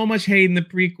got so much hate in the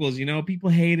prequels, people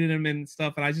hated him and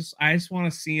stuff. And I just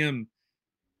want to see him.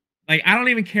 Like, I don't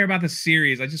even care about the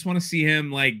series. I just want to see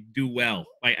him like do well.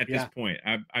 Like at this point,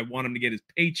 I want him to get his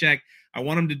paycheck. I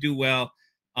want him to do well.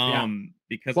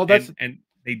 Because and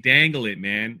they dangle it,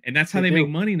 man. And that's how they make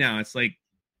money now. It's like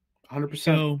 100%.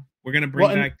 So we're going to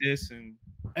bring back this.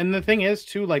 And the thing is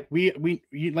too, like we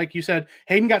like you said,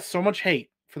 Hayden got so much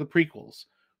hate for the prequels.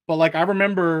 But like, I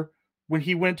remember when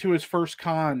he went to his first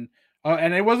con,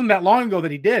 and it wasn't that long ago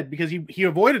that he did, because he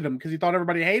avoided him because he thought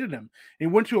everybody hated him. And he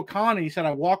went to a con and he said,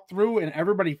 I walked through and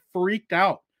everybody freaked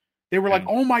out. They were like,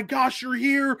 oh my gosh, you're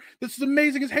here. This is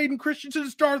amazing. It's Hayden Christensen,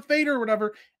 it's Darth Vader or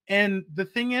whatever. And the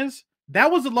thing is, that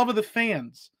was the love of the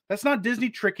fans. That's not Disney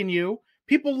tricking you.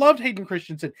 People loved Hayden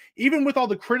Christensen. Even with all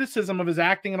the criticism of his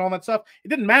acting and all that stuff, it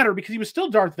didn't matter because he was still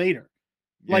Darth Vader.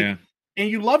 And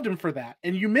you loved him for that.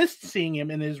 And you missed seeing him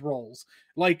in his roles.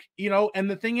 And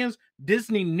the thing is,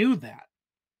 Disney knew that.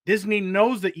 Disney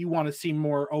knows that you want to see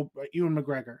more Ewan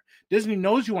McGregor. Disney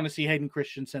knows you want to see Hayden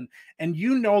Christensen. And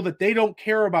you know that they don't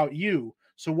care about you.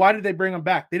 So why did they bring him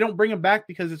back? They don't bring him back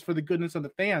because it's for the goodness of the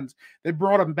fans. They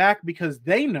brought him back because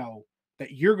they know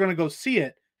that you're going to go see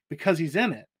it because he's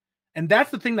in it. And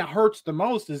that's the thing that hurts the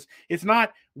most is it's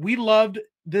not, we loved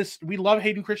this. We love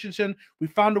Hayden Christensen. We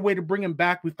found a way to bring him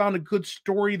back. We found a good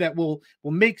story that will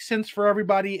make sense for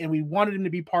everybody. And we wanted him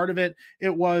to be part of it.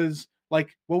 It was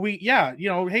like, well,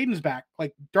 Hayden's back.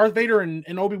 Like Darth Vader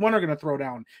and Obi-Wan are going to throw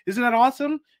down. Isn't that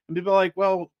awesome? And people are like,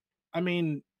 well, I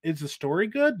mean, is the story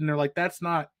good? And they're like, that's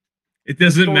not. It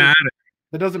doesn't matter.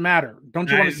 It doesn't matter. Don't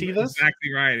you want to see this?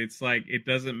 Exactly right. It's like, it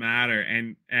doesn't matter.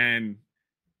 And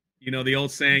the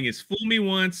old saying is, fool me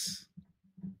once,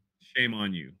 shame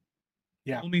on you.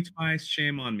 Yeah. Fool me twice,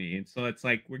 shame on me. And so it's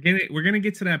like, we're going to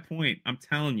get to that point. I'm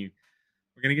telling you,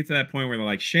 we're going to get to that point where they're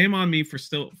like, shame on me for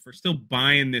still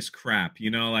buying this crap,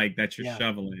 like that you're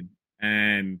shoveling.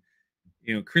 And,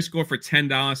 Chris Gore for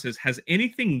 $10 says, has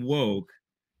anything woke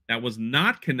that was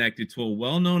not connected to a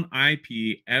well-known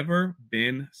IP ever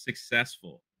been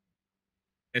successful?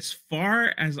 As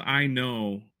far as I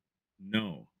know,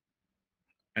 no.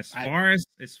 As far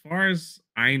as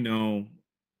I know,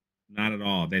 not at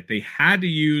all. That they had to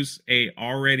use a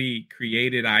already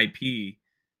created IP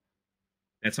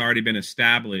that's already been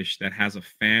established that has a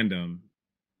fandom.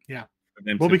 Yeah. For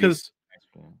them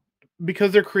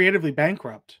because they're creatively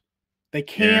bankrupt. They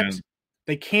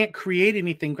can't create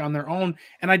anything on their own.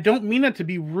 And I don't mean it to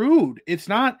be rude. It's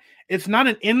not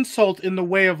an insult in the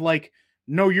way of like,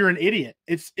 no, you're an idiot.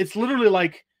 It's literally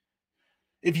like,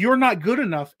 if you're not good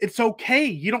enough, it's okay.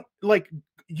 You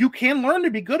can learn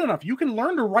to be good enough. You can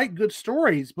learn to write good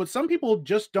stories, but some people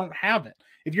just don't have it.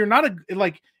 If you're not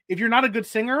a good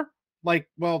singer,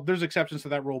 well, there's exceptions to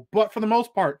that rule. But for the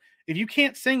most part, if you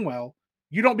can't sing well,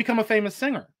 you don't become a famous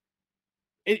singer.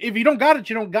 If you don't got it,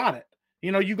 you don't got it.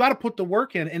 You got to put the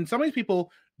work in. And some of these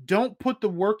people don't put the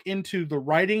work into the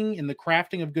writing and the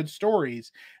crafting of good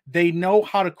stories. They know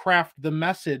how to craft the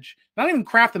message, not even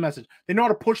craft the message. They know how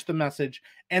to push the message.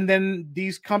 And then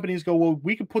these companies go, well,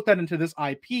 we can put that into this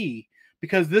IP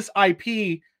because this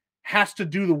IP has to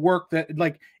do the work that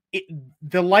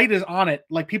the light is on it.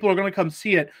 Like, people are going to come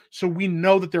see it, so we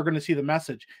know that they're going to see the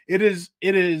message. It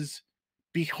is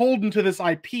beholden to this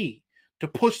IP to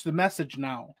push the message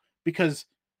now, because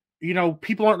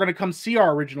people aren't going to come see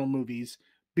our original movies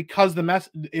because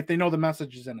if they know the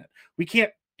message is in it. We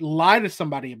can't lie to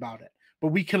somebody about it, but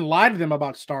we can lie to them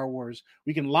about Star Wars.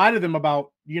 We can lie to them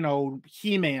about,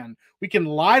 He-Man. We can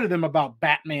lie to them about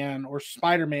Batman or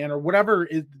Spider-Man or whatever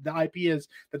the IP is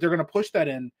that they're going to push that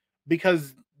in,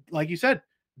 because, like you said,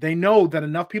 they know that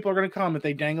enough people are going to come if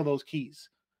they dangle those keys.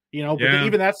 But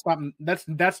even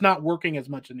that's not working as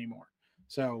much anymore.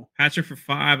 So, Hatcher for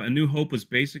 5, A New Hope was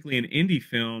basically an indie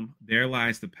film. There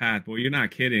Lies the Path. Boy, you're not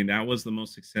kidding. That was the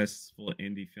most successful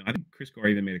indie film. I think Chris Gore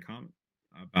even made a comment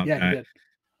about that.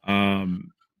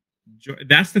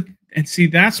 He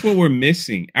did. That's what we're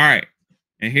missing. All right.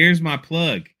 And here's my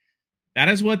plug. That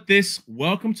is what this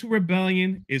Welcome to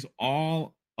Rebellion is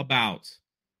all about.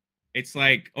 It's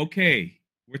like, okay,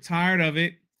 we're tired of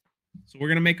it, so we're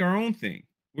going to make our own thing.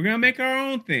 We're going to make our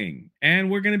own thing, and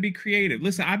we're going to be creative.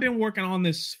 Listen, I've been working on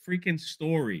this freaking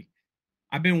story.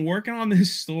 I've been working on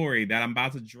this story that I'm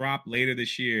about to drop later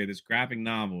this year, this graphic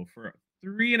novel, for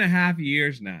 3.5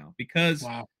 years now, because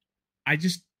I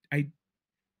just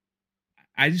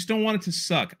don't want it to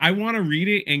suck. I want to read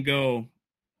it and go,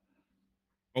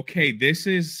 okay, this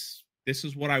is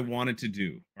what I wanted to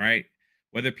do, right?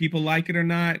 Whether people like it or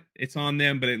not, it's on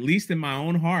them. But at least in my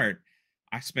own heart,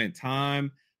 I spent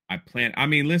time. I planned. I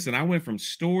mean, listen, I went from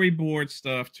storyboard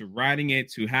stuff to writing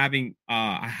it to having,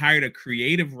 I hired a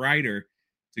creative writer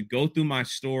to go through my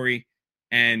story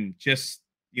and just,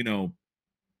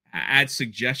 add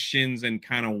suggestions and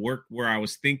kind of work where I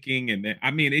was thinking. And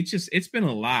I mean, it's been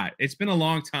a lot. It's been a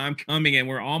long time coming, and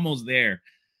we're almost there.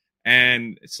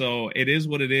 And so it is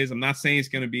what it is. I'm not saying it's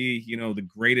going to be, the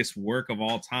greatest work of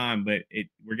all time, but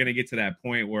we're going to get to that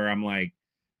point where I'm like,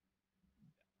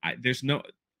 I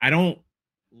don't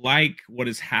like what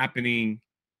is happening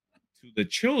to the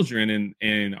children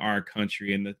in our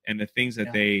country, and the things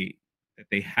that they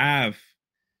have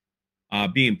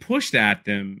being pushed at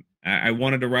them. I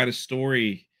wanted to write a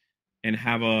story and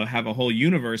have a whole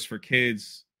universe for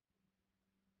kids,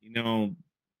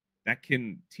 that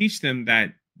can teach them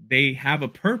that they have a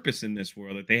purpose in this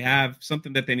world, that they have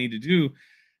something that they need to do,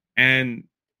 and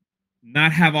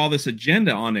not have all this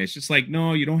agenda on it. It's just like,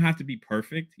 no, you don't have to be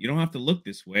perfect. You don't have to look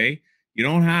this way. You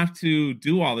don't have to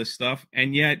do all this stuff.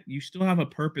 And yet you still have a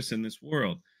purpose in this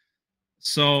world.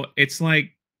 So it's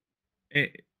like,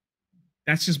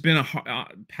 that's just been a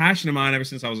passion of mine ever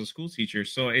since I was a school teacher.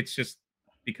 So it's just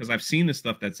because I've seen the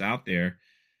stuff that's out there,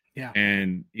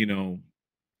 and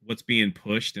what's being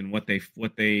pushed, and what they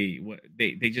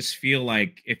just feel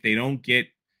like if they don't get a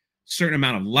certain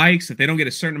amount of likes, if they don't get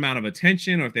a certain amount of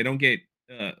attention, or if they don't get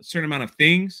a certain amount of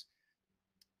things,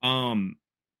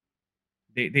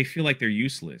 they feel like they're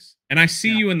useless. And I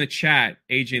see you in the chat,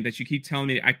 Agent, that you keep telling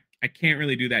me I can't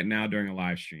really do that now during a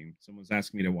live stream. Someone's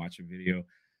asking me to watch a video.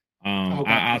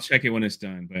 I'll check it when it's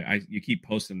done, but you keep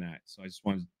posting that, so I just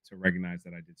wanted to recognize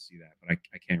that I did see that, but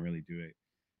I can't really do it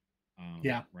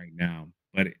right now.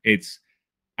 But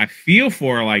I feel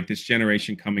for like this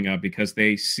generation coming up, because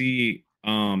they see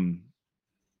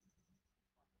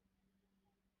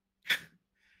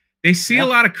they see a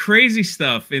lot of crazy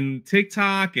stuff in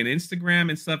TikTok and Instagram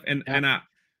and stuff, and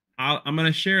I'm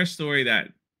gonna share a story that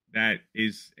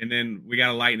is, and then we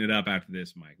gotta lighten it up after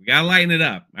this, Mike. We gotta lighten it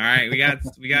up. All right, we got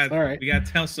we gotta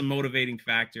tell some motivating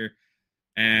factor.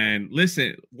 And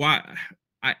listen,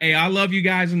 I love you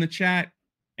guys in the chat,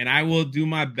 and I will do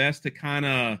my best to kind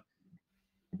of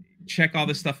check all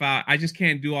this stuff out. I just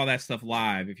can't do all that stuff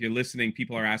live. If you're listening,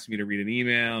 people are asking me to read an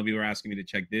email. People are asking me to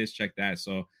check this, check that.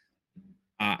 So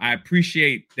I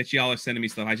appreciate that y'all are sending me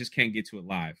stuff. I just can't get to it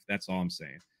live. That's all I'm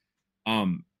saying.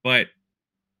 But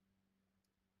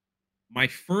my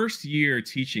first year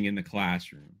teaching in the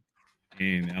classroom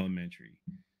in elementary,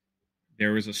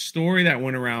 there was a story that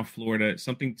went around Florida.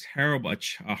 Something terrible,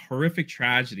 a horrific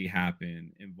tragedy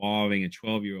happened involving a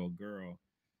 12-year-old girl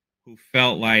who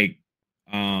felt like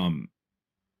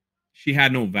she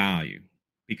had no value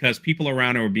because people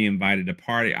around her were being invited to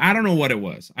party. I don't know what it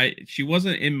was. She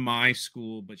wasn't in my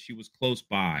school, but she was close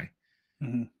by.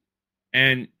 Mm-hmm.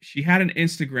 And she had an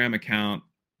Instagram account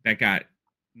that got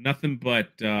nothing but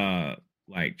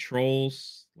like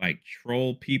trolls, like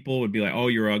troll people would be like, "Oh,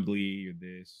 you're ugly, you're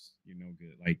this, you're no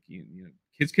good." Like,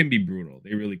 kids can be brutal.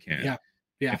 They really can.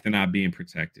 Yeah. If they're not being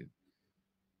protected.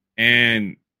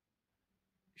 And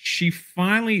she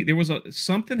finally,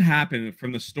 something happened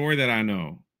from the story that I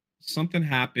know. Something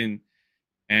happened,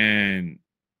 and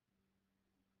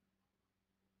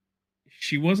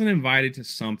she wasn't invited to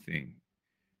something.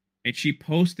 And she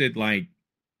posted like,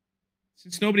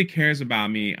 since nobody cares about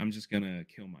me, I'm just gonna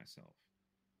kill myself.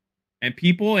 And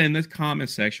people in the comment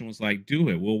section was like, do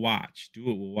it, we'll watch. Do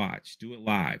it, we'll watch. Do it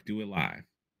live. Do it live.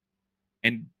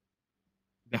 And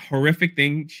the horrific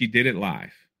thing, she did it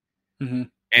live. Mm-hmm.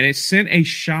 And it sent a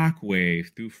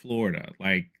shockwave through Florida,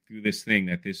 like through this thing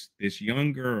that this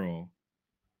young girl,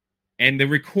 and the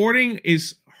recording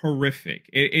is horrific.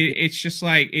 It's just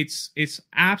like it's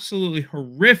absolutely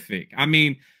horrific. I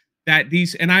mean, that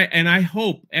these and I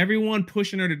hope everyone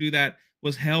pushing her to do that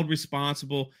was held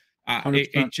responsible.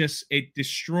 It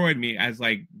destroyed me as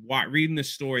like reading the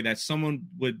story that someone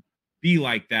would be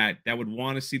like that would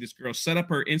want to see this girl set up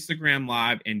her Instagram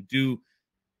live and do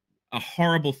a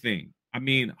horrible thing. I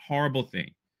mean, horrible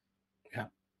thing. Yeah.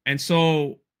 And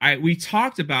so we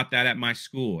talked about that at my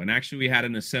school, and actually we had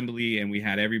an assembly and we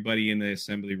had everybody in the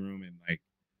assembly room, and like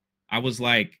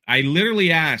I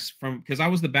literally asked because I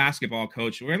was the basketball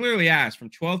coach. We literally asked from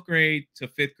 12th grade to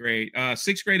 5th grade,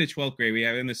 6th grade to 12th grade. We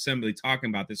had an assembly talking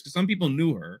about this because some people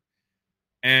knew her.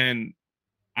 And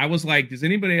I was like, does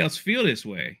anybody else feel this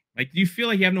way? Like, do you feel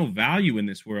like you have no value in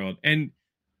this world? And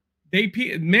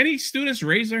many students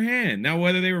raised their hand. Now,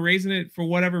 whether they were raising it for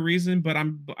whatever reason, but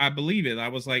I believe it. I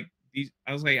was like,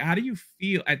 how do you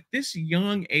feel at this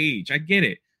young age? I get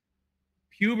it.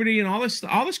 Puberty and all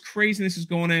this craziness is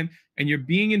going on, and you're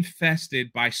being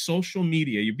infested by social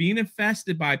media. You're being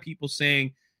infested by people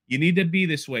saying you need to be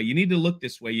this way, you need to look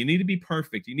this way, you need to be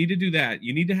perfect, you need to do that,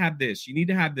 you need to have this, you need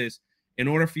to have this in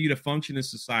order for you to function in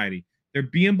society. They're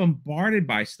being bombarded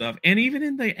by stuff, and even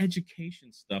in the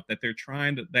education stuff that they're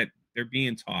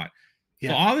being taught. Yeah.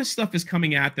 So all this stuff is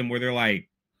coming at them where they're like,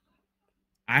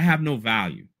 I have no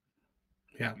value.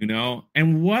 Yeah. You know,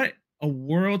 and what a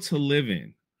world to live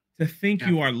in. To think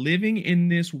you are living in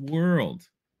this world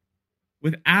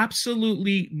with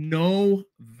absolutely no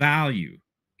value.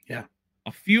 Yeah.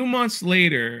 A few months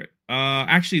later,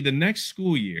 actually the next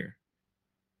school year,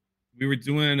 we were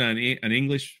doing an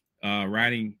English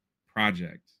writing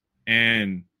project,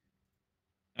 and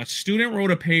a student wrote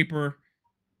a paper.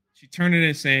 She turned it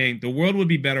in saying, the world would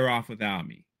be better off without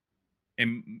me.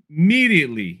 And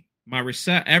immediately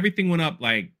everything went up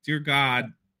like, dear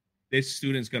God, this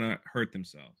student's going to hurt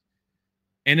themselves.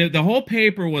 And the whole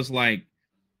paper was like,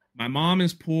 my mom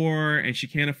is poor and she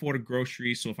can't afford a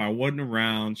grocery. So if I wasn't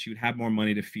around, she would have more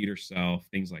money to feed herself,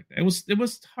 things like that. It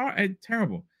was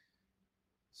terrible.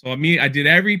 So I did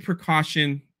every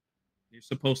precaution you're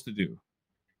supposed to do.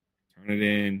 Turn it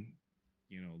in,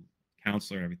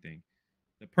 counselor, everything.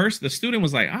 The student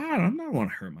was like, I don't want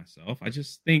to hurt myself. I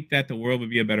just think that the world would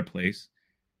be a better place.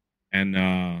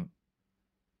 And,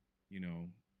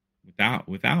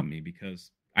 without me, because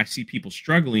I see people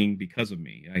struggling because of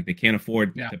me. Like they can't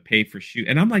afford to pay for shoes.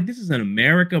 And I'm like, this is in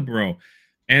America, bro.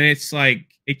 And it's like,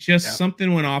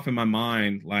 something went off in my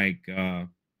mind. Like,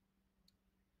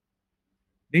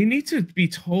 they need to be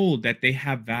told that they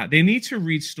have value. They need to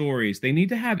read stories. They need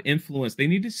to have influence. They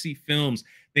need to see films.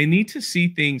 They need to see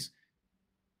things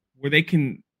where they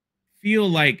can feel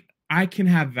like I can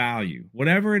have value,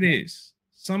 whatever it is.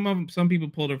 Some people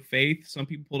pull to faith. Some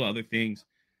people pull to other things.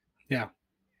 Yeah.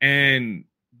 And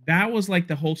that was like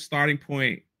the whole starting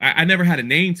point. I never had a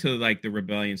name to like the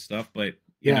rebellion stuff, but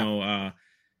that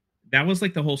was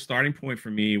like the whole starting point for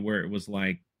me, where it was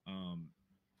like,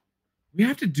 we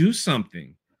have to do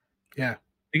something. Yeah.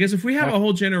 Because if we have a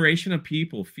whole generation of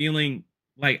people feeling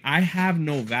like I have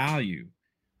no value,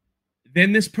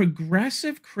 then this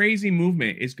progressive, crazy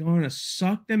movement is going to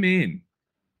suck them in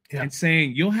and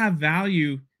saying, you'll have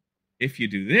value if you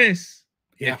do this,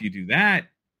 if you do that,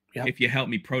 if you help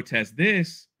me protest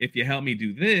this, if you help me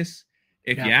do this,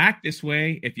 if you act this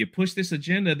way, if you push this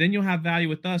agenda, then you'll have value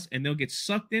with us. And they'll get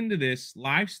sucked into this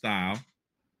lifestyle.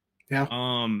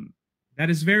 Yeah. That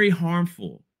is very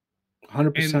harmful.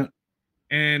 100%.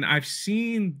 And I've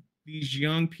seen these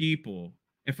young people,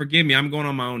 and forgive me, I'm going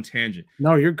on my own tangent.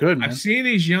 No, you're good, man. I've seen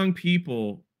these young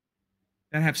people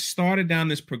that have started down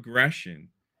this progression,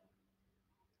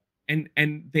 and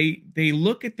they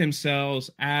look at themselves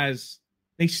as,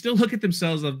 they still look at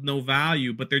themselves of no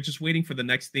value, but they're just waiting for the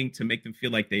next thing to make them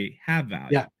feel like they have value.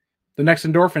 Yeah. The next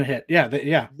endorphin hit.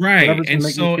 Yeah. Right. And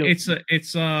so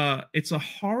it's a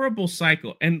horrible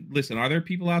cycle. And listen, are there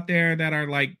people out there that are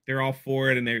like, they're all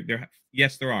for it? And they're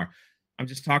yes, there are. I'm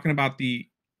just talking about the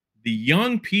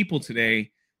young people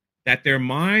today, that their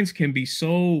minds can be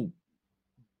so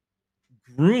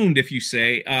groomed, if you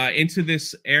say, into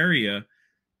this area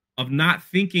of not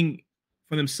thinking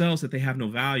for themselves that they have no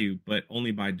value, but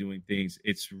only by doing things.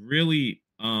 It's really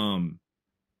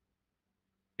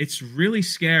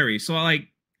scary. So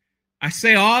I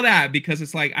say all that because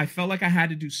it's like I felt like I had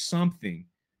to do something.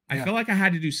 I felt like I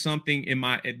had to do something in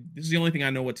my. This is the only thing I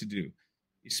know what to do.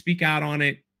 You speak out on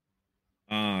it,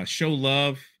 show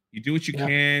love. You do what you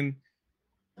can.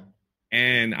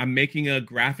 And I'm making a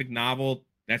graphic novel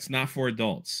that's not for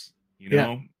adults, you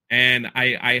know. And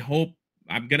I hope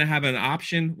I'm gonna have an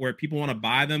option where people want to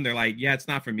buy them. They're like, yeah, it's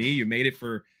not for me. You made it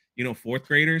for, you know, fourth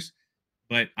graders.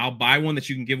 But I'll buy one that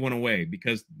you can give one away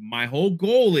because my whole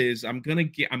goal is I'm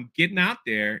getting out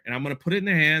there and I'm going to put it in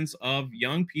the hands of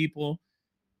young people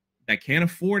that can't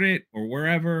afford it or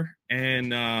wherever.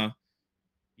 And,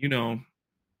 you know,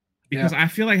 because I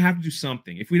feel like I have to do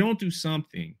something. If we don't do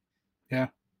something,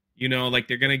 you know, like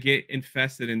they're going to get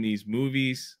infested in these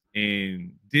movies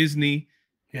and Disney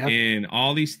and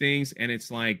all these things. And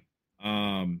it's like,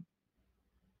 we'll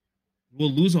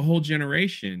lose a whole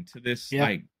generation to this,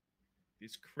 like,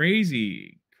 it's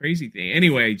crazy thing.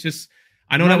 Anyway, just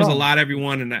I know that was a lot,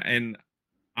 everyone, and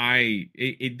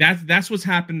that's what's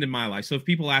happened in my life. So if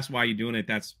people ask why you're doing it,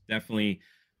 that's definitely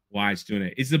why it's doing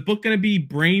it. Is the book going to be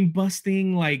brain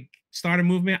busting, like start a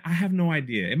movement? I have no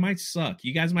idea. It might suck.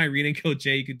 You guys might read and go,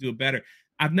 Jay, you could do it better.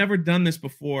 I've never done this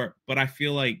before, but I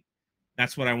feel like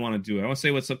that's what I want to do. I want to say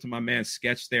what's up to my man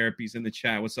Sketch Therapy's in the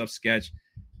chat. What's up, Sketch?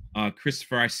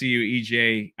 Christopher, I see you.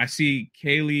 EJ, I see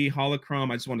Kaylee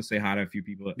Holocron. I just want to say hi to a few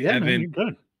people. Yeah, Evan, man, you're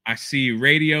good. I see you.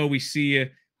 Radio, we see you.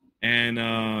 And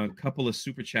a couple of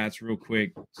super chats real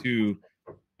quick to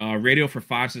Radio for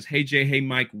 5 says, hey Jay, hey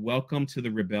Mike, welcome to the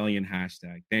Rebellion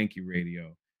hashtag. Thank you,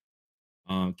 Radio.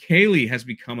 Kaylee has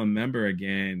become a member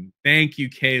again. Thank you,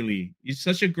 Kaylee. You're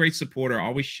such a great supporter,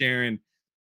 always sharing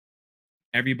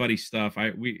everybody's stuff.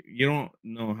 You don't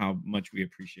know how much we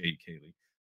appreciate you, Kaylee.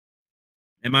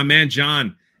 And my man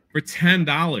John for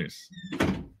 $10,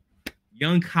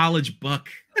 young college buck,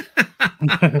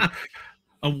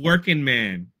 a working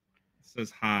man,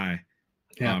 says hi.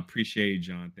 Appreciate you,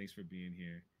 John. Thanks for being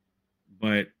here.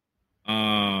 But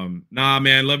nah,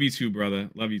 man, love you too, brother.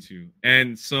 Love you too.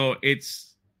 And so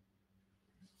it's,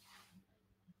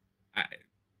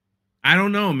 I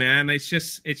don't know, man. It's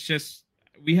just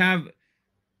we have,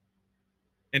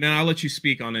 and then I'll let you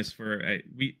speak on this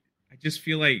I just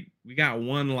feel like we got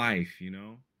one life, you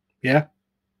know? Yeah.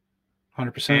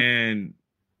 100%. And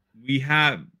we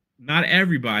have, not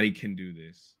everybody can do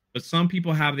this, but some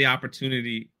people have the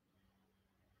opportunity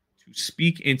to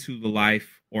speak into the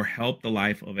life or help the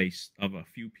life of a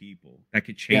few people that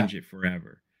could change it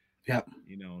forever. Yeah.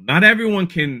 You know, not everyone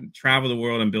can travel the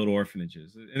world and build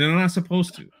orphanages, and they're not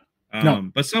supposed to.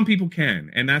 But some people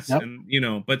can, and that's, and, you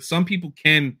know, but some people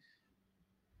can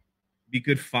be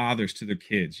good fathers to their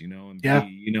kids, you know, and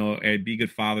be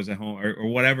good fathers at home or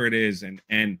whatever it is,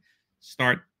 and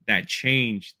start that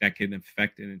change that can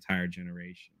affect an entire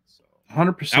generation. So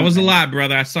 100%. That was a lot,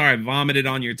 brother. I sorry I vomited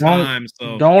on your time.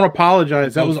 So don't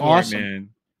apologize. That was awesome, man.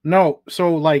 No,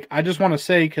 so like I just want to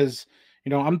say, because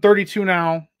you know I'm 32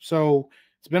 now, so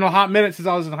it's been a hot minute since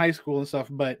I was in high school and stuff.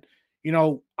 But you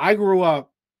know, I grew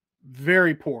up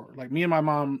very poor. Like me and my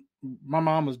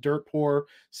mom was dirt poor,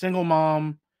 single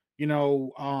mom. You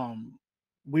know,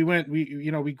 we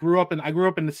grew up I grew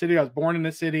up in the city. I was born in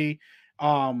the city.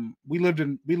 We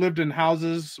lived in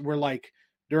houses where, like,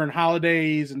 during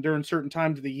holidays and during certain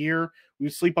times of the year, we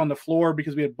would sleep on the floor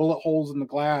because we had bullet holes in the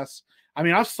glass. I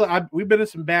mean, we've been in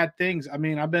some bad things. I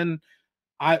mean,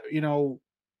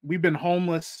 we've been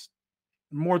homeless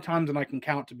more times than I can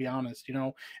count, to be honest, you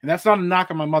know, and that's not a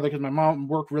knock on my mother, because my mom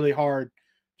worked really hard.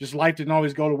 Just life didn't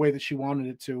always go the way that she wanted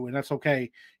it to. And that's okay.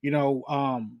 You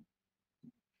know,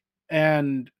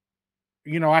 and,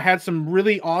 you know, I had some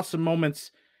really awesome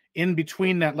moments in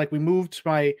between that. Like we moved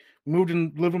and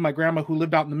lived with my grandma, who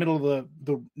lived out in the middle of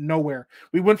the nowhere.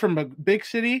 We went from a big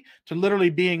city to literally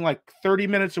being like 30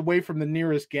 minutes away from the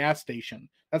nearest gas station.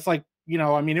 That's like, you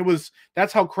know, I mean,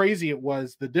 that's how crazy it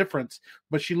was, the difference.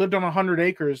 But she lived on 100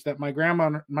 acres that my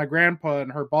grandpa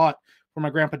and her bought when my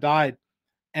grandpa died.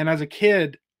 And as a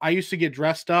kid, I used to get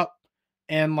dressed up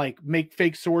and like make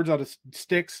fake swords out of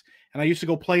sticks. And I used to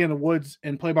go play in the woods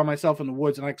and play by myself in the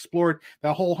woods. And I explored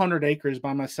that whole 100 acres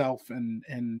by myself, and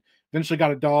eventually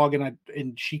got a dog, and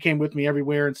she came with me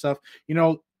everywhere and stuff. You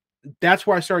know, that's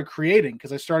where I started creating,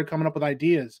 because I started coming up with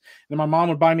ideas. And my mom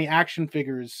would buy me action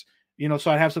figures, you know, so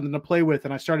I'd have something to play with.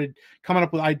 And I started coming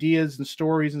up with ideas and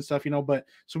stories and stuff, you know. But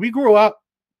so we grew up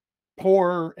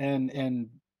poor and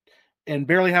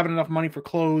barely having enough money for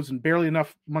clothes and barely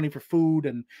enough money for food.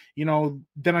 And, you know,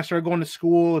 then I started going to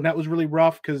school, and that was really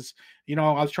rough because, you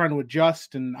know, I was trying to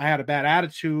adjust, and I had a bad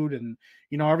attitude and,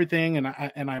 you know, everything. And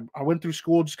I went through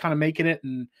school just kind of making it.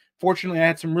 And fortunately I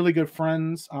had some really good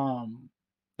friends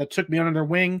that took me under their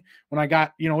wing when I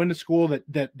got, you know, into school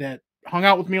that hung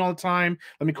out with me all the time,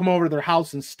 let me come over to their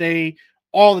house and stay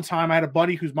all the time. I had a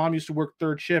buddy whose mom used to work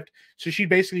third shift, so she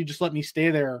basically just let me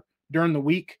stay there during the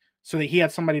week so that he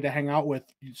had somebody to hang out with,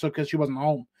 so because she wasn't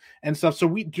home and stuff. So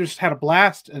we just had a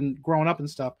blast and growing up and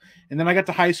stuff. And then I got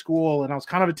to high school, and I was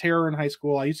kind of a terror in high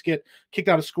school. I used to get kicked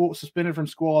out of school, suspended from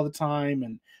school all the time,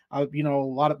 and a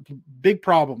lot of big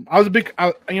problem. I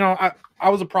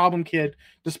was a problem kid,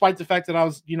 despite the fact that I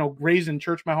was, raised in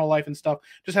church my whole life and stuff.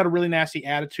 Just had a really nasty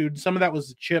attitude. Some of that was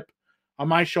the chip on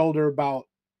my shoulder about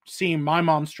seeing my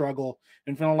mom struggle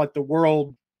and feeling like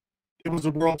it was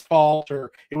the world's fault,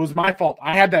 or it was my fault.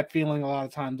 I had that feeling a lot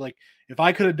of times, like if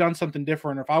I could have done something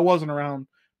different, or if I wasn't around,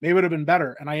 maybe it would have been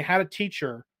better. And I had a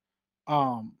teacher,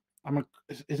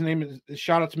 his name is,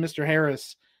 shout out to Mr.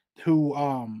 Harris, who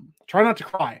try not to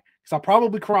cry, because I'll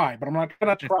probably cry, but I'm not trying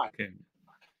not to cry. Okay.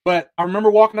 But I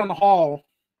remember walking down the hall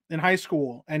in high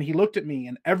school, and he looked at me,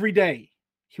 and every day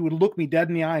he would look me dead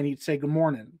in the eye and he'd say good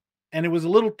morning. And it was a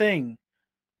little thing,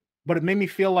 but it made me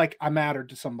feel like I mattered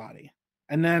to somebody.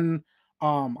 And then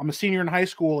I'm a senior in high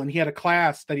school, and he had a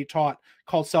class that he taught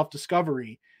called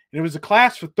self-discovery. And it was a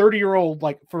class for 30-year-old,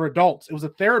 like for adults. It was a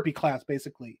therapy class,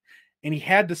 basically. And he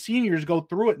had the seniors go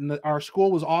through it. And our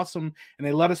school was awesome. And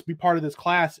they let us be part of this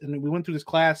class. And we went through this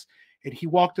class, and he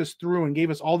walked us through and gave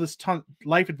us all this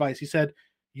life advice. He said,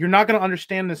 you're not going to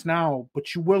understand this now,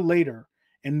 but you will later.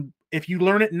 And if you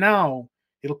learn it now,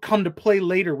 it'll come to play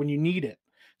later when you need it.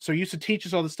 So he used to teach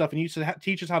us all this stuff, and he used to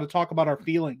teach us how to talk about our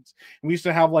feelings. And we used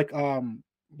to have like on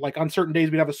certain days,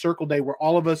 we'd have a circle day where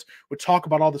all of us would talk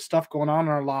about all the stuff going on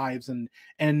in our lives, and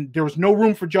there was no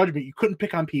room for judgment. You couldn't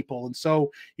pick on people. And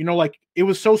so, it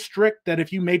was so strict that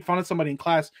if you made fun of somebody in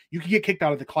class, you could get kicked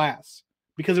out of the class,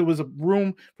 because it was a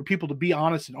room for people to be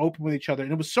honest and open with each other.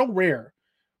 And it was so rare,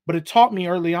 but it taught me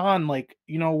early on, like,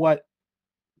 what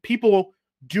people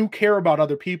do care about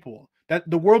other people, that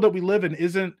the world that we live in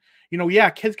isn't,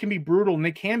 kids can be brutal and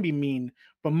they can be mean,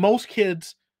 but most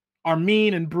kids are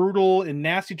mean and brutal and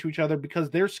nasty to each other because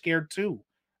they're scared too.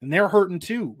 And they're hurting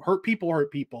too. Hurt people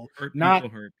hurt people. Hurt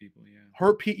people, yeah.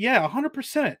 Hurt people, yeah,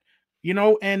 100%.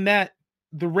 And that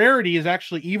the rarity is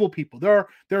actually evil people. There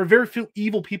are very few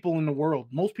evil people in the world.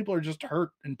 Most people are just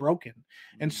hurt and broken.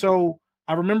 Mm-hmm. And so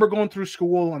I remember going through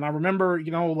school, and I remember,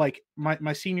 like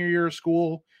my senior year of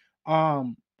school, I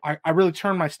really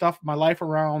turned my life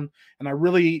around, and I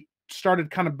really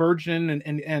started kind of burgeoning,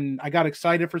 and I got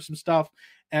excited for some stuff.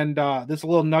 And this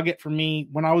little nugget for me,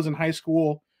 when I was in high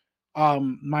school,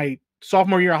 my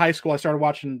sophomore year of high school, I started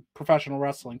watching professional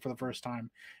wrestling for the first time.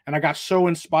 And I got so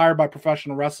inspired by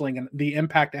professional wrestling and the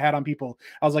impact it had on people.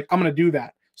 I was like, I'm going to do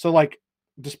that. So like,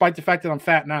 despite the fact that I'm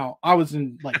fat now, I was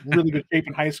in like really good shape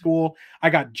in high school. I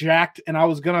got jacked, and I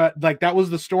was gonna, like, that was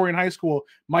the story in high school.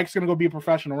 Mike's gonna go be a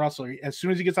professional wrestler. As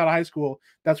soon as he gets out of high school,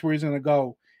 that's where he's gonna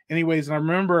go. Anyways, and I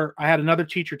remember I had another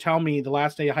teacher tell me the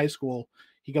last day of high school,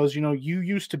 he goes, you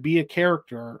used to be a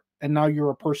character, and now you're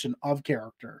a person of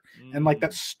character. And like,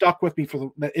 that stuck with me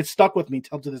it stuck with me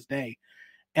till to this day.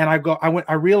 And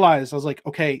I realized, I was like,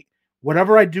 okay,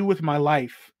 whatever I do with my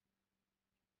life,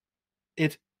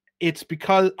 it's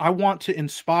because I want to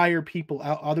inspire people,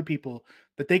 other people,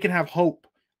 that they can have hope,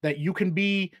 that you can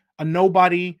be a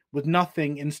nobody with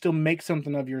nothing and still make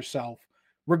something of yourself,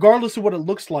 regardless of what it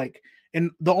looks like.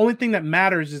 And the only thing that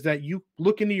matters is that you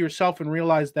look into yourself and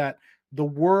realize that the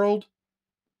world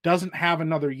doesn't have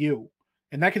another you.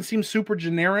 And that can seem super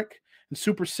generic and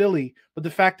super silly, but the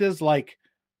fact is, like,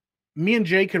 me and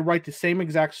Jay could write the same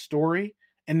exact story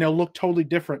and they'll look totally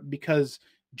different, because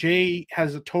Jay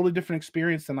has a totally different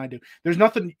experience than I do. There's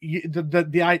nothing,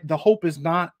 the hope is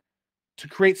not to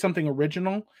create something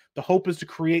original. The hope is to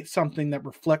create something that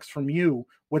reflects from you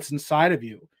what's inside of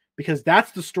you, because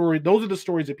that's the story. Those are the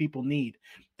stories that people need.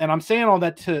 And I'm saying all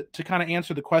that to kind of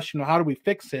answer the question of how do we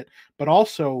fix it, but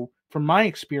also from my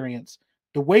experience,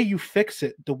 the way you fix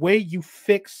it, the way you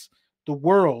fix the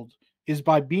world is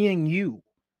by being you.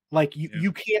 Like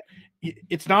you can't,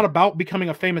 it's not about becoming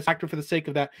a famous actor for the sake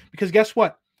of that, because guess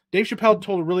what? Dave Chappelle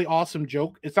told a really awesome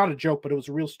joke. It's not a joke, but it was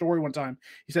a real story one time.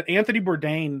 He said Anthony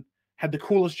Bourdain had the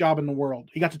coolest job in the world.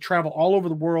 He got to travel all over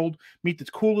the world, meet the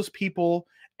coolest people,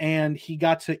 and he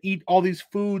got to eat all these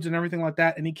foods and everything like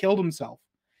that, and he killed himself.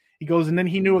 He goes, and then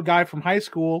he knew a guy from high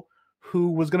school who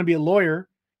was going to be a lawyer,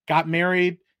 got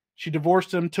married, she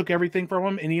divorced him, took everything from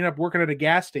him, and he ended up working at a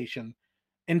gas station.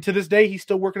 And to this day, he's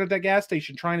still working at that gas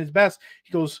station, trying his best.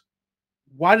 He goes,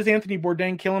 why does Anthony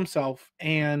Bourdain kill himself?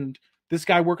 And this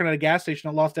guy working at a gas station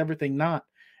that lost everything, not.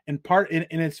 And part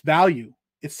in its value,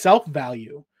 it's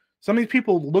self-value. Some of these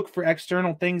people look for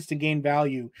external things to gain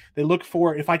value. They look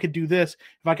for, if I could do this,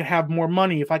 if I could have more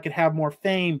money, if I could have more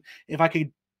fame, if I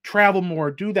could travel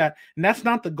more, do that. And that's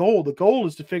not the goal. The goal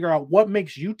is to figure out what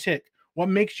makes you tick, what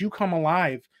makes you come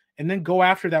alive, and then go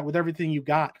after that with everything you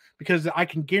got. Because I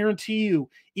can guarantee you,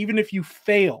 even if you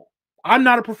fail, I'm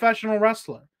not a professional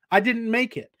wrestler. I didn't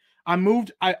make it.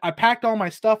 I packed all my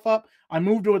stuff up. I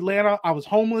moved to Atlanta. I was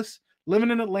homeless, living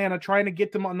in Atlanta, trying to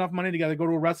get them enough money together to go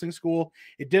to a wrestling school.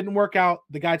 It didn't work out.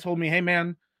 The guy told me, hey,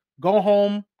 man, go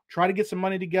home, try to get some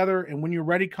money together, and when you're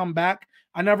ready, come back.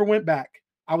 I never went back.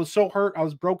 I was so hurt. I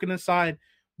was broken inside,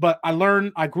 but I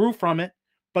learned, I grew from it.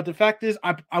 But the fact is,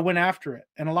 I went after it.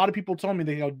 And a lot of people told me,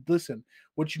 they go, listen,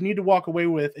 what you need to walk away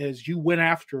with is you went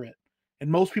after it. And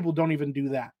most people don't even do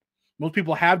that. Most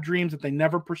people have dreams that they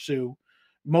never pursue.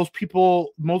 Most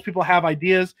people have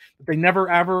ideas that they never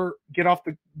ever get off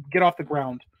the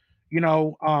ground,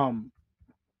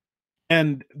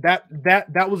 and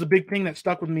that was a big thing that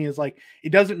stuck with me, is like, it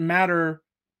doesn't matter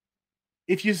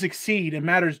if you succeed, it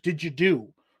matters did you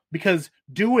do, because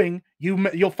doing,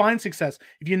 you'll find success.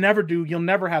 If you never do, you'll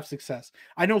never have success.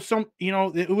 I know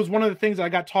it was one of the things I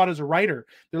got taught as a writer.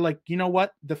 They're like, you know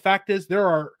what? The fact is, there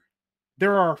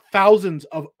are thousands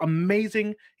of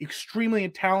amazing, extremely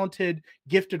talented,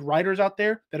 gifted writers out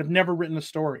there that have never written a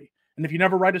story. And if you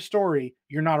never write a story,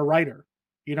 you're not a writer.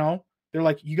 They're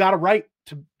like, you got to write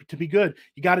to be good.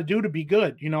 You got to do to be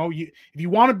good. If you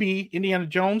want to be Indiana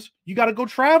Jones, you got to go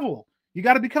travel. You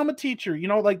got to become a teacher.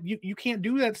 You can't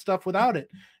do that stuff without it.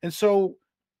 And so,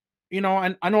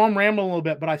 and I know I'm rambling a little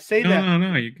bit, but I say that.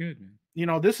 No, you're good,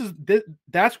 man.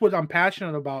 That's what I'm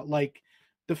passionate about. Like,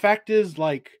 the fact is,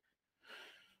 like,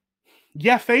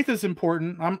 yeah, faith is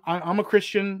important. I'm a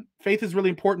Christian. Faith is really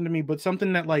important to me, but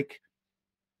something that, like,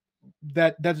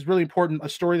 that's really important. A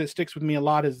story that sticks with me a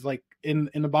lot is, like, in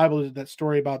the Bible, is that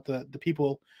story about the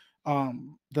people,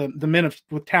 the men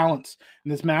with talents,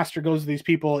 and this master goes to these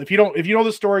people. If you know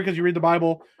the story because you read the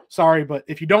Bible, sorry, but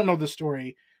if you don't know the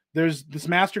story, there's this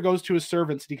master goes to his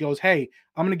servants and he goes, hey,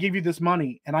 I'm going to give you this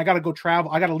money and I got to go travel.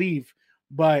 I got to leave,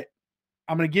 but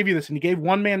I'm going to give you this. And he gave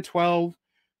one man 12,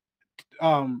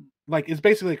 like, it's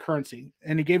basically a currency.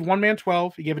 And he gave one man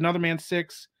 12, he gave another man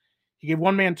 6, he gave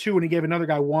one man 2, and he gave another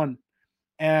guy 1.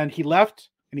 And he left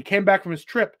and he came back from his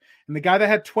trip. And the guy that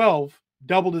had 12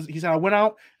 doubled he said, I went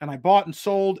out and I bought and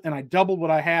sold and I doubled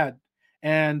what I had.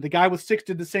 And the guy with 6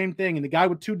 did the same thing. And the guy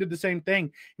with 2 did the same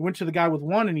thing. He went to the guy with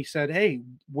 1 and he said, hey,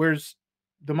 where's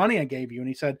the money I gave you? And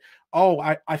he said, oh,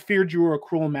 I feared you were a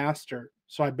cruel master,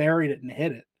 so I buried it and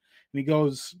hid it. And he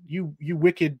goes, you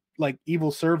wicked, like, evil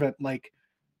servant. Like,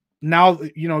 now,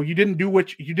 you didn't do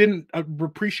you didn't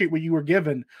appreciate what you were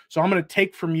given. So I'm going to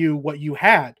take from you what you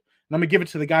had. And I'm going to give it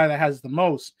to the guy that has the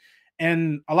most.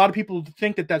 And a lot of people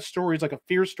think that story is like a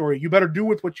fear story. You better do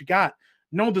with what you got.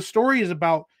 No, the story is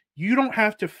about, you don't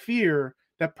have to fear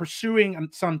that pursuing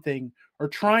something or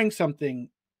trying something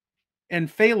and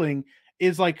failing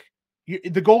is like,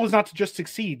 the goal is not to just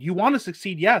succeed. You want to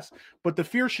succeed, yes, but the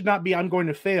fear should not be, I'm going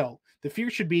to fail. The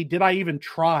fear should be, did I even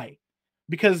try?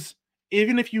 Because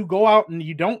even if you go out and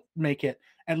you don't make it,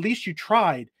 at least you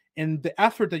tried. And the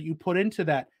effort that you put into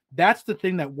that, that's the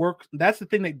thing that works. That's the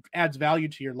thing that adds value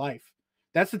to your life.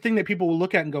 That's the thing that people will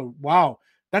look at and go, wow,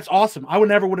 that's awesome. I would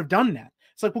have done that.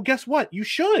 It's like, well, guess what? You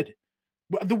should.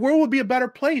 The world would be a better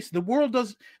place. The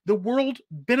world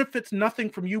benefits nothing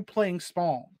from you playing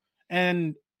small.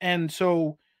 And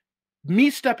so me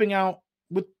stepping out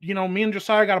with, me and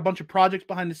Josiah got a bunch of projects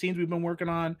behind the scenes we've been working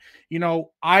on.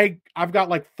 I've got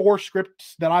like 4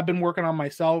 scripts that I've been working on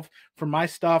myself for my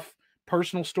stuff,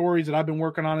 personal stories that I've been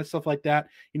working on and stuff like that.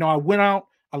 I went out,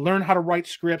 I learned how to write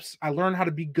scripts. I learned how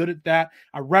to be good at that.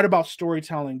 I read about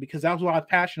storytelling because that's what I'm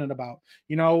passionate about,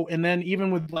 and then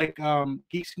even with, like,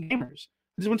 Geeks and Gamers,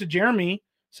 I just went to Jeremy,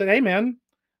 said, hey man,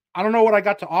 I don't know what I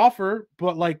got to offer,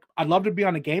 but, like, I'd love to be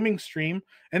on a gaming stream.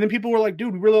 And then people were like,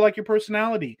 dude, we really like your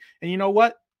personality. And you know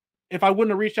what? If I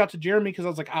wouldn't have reached out to Jeremy because I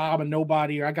was like, I'm a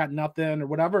nobody or I got nothing or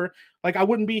whatever, like, I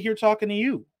wouldn't be here talking to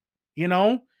you,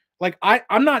 like,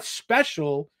 I'm not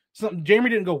special. Jeremy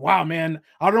didn't go, wow, man,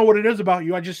 I don't know what it is about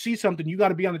you. I just see something. You got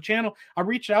to be on the channel. I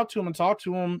reached out to him and talked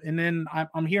to him, and then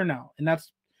I'm here now. And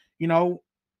that's,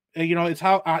 it's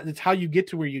how you get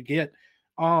to where you get.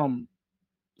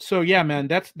 So yeah, man,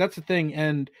 that's the thing.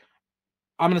 And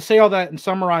I'm going to say all that and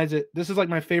summarize it. This is like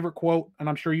my favorite quote, and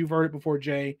I'm sure you've heard it before,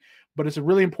 Jay, but it's a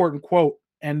really important quote.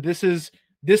 And this is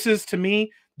to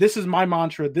me, this is my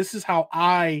mantra. This is how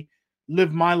I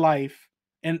live my life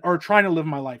or trying to live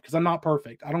my life. Cause I'm not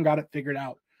perfect. I don't got it figured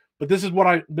out, but this is what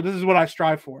I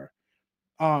strive for.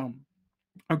 Our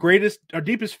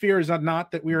deepest fear is not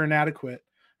that we are inadequate.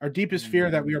 Our deepest fear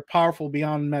that we are powerful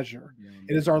beyond measure.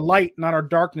 It is our light, not our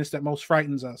darkness, that most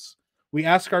frightens us. We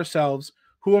ask ourselves,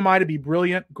 Who am I to be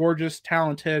brilliant, gorgeous,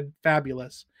 talented,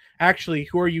 fabulous? Actually,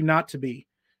 who are you not to be?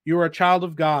 You are a child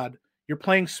of God. Your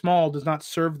playing small does not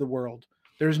serve the world.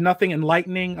 There's nothing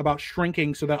enlightening about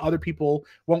shrinking so that other people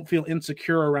won't feel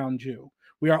insecure around you.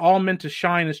 We are all meant to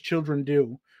shine as children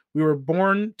do. We were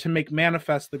born to make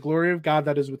manifest the glory of God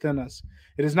that is within us.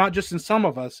 It is not just in some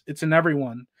of us, it's in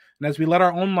everyone. And as we let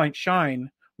our own light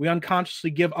shine, we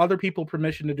unconsciously give other people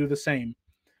permission to do the same.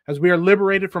 As we are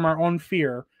liberated from our own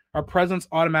fear, our presence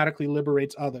automatically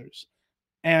liberates others.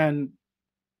 And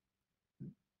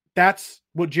that's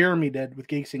what Jeremy did with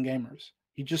Geeks and Gamers.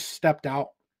 He just stepped out.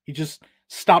 He just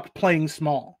stopped playing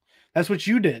small. That's what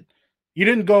you did. You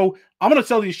didn't go, I'm going to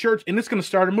sell these shirts and it's going to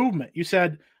start a movement. You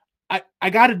said, I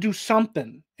got to do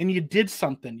something. And you did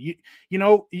something.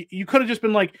 You could have just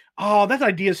been like, oh, that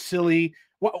idea is silly.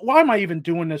 Why am I even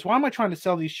doing this? Why am I trying to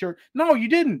sell these shirts? No, you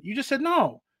didn't. You just said,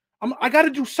 no, I got to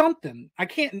do something. I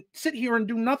can't sit here and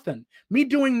do nothing. Me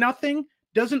doing nothing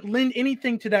doesn't lend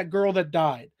anything to that girl that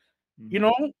died.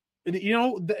 Mm-hmm.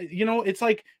 It's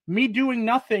like me doing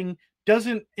nothing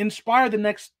doesn't inspire the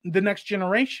next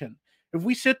generation. If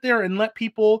we sit there and let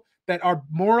people that are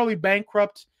morally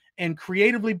bankrupt and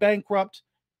creatively bankrupt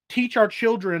teach our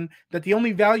children that the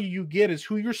only value you get is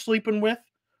who you're sleeping with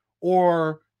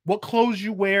or what clothes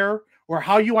you wear or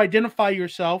how you identify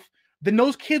yourself, then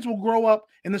those kids will grow up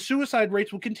and the suicide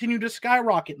rates will continue to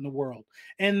skyrocket in the world.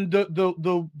 And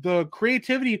the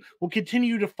creativity will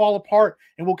continue to fall apart,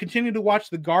 and we'll continue to watch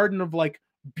the garden of like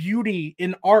beauty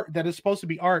in art that is supposed to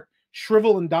be art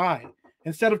shrivel and die.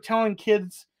 Instead of telling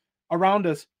kids around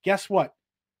us, guess what?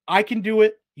 I can do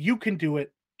it. You can do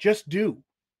it. Just do.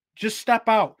 Just step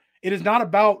out. It is not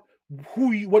about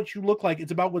what you look like.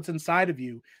 It's about what's inside of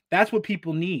you. That's what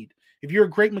people need. If you're a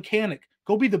great mechanic,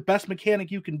 go be the best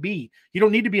mechanic you can be. You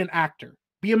don't need to be an actor.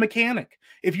 Be a mechanic.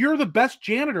 If you're the best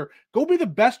janitor, go be the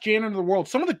best janitor in the world.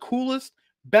 Some of the coolest,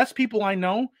 best people I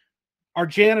know are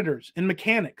janitors and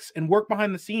mechanics and work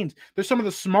behind the scenes. They're some of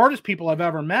the smartest people I've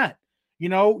ever met.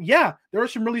 Yeah, there are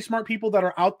some really smart people that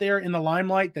are out there in the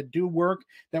limelight that do work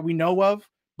that we know of,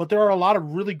 but there are a lot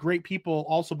of really great people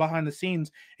also behind the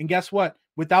scenes. And guess what?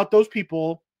 Without those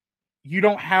people, you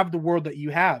don't have the world that you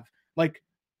have. Like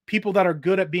people that are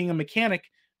good at being a mechanic,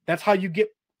 that's how you get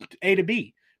A to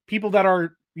B. People that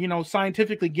are,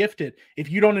 scientifically gifted, if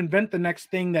you don't invent the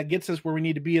next thing that gets us where we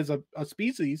need to be as a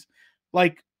species,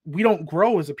 like we don't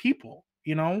grow as a people,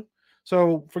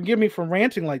 So forgive me for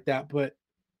ranting like that, but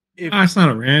it's not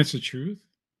a rant, it's the truth.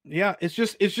 Yeah, it's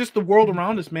just the world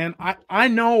around us, man. I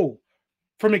know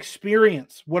from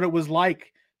experience what it was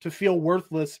like to feel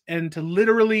worthless and to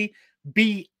literally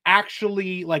be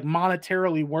actually like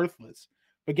monetarily worthless.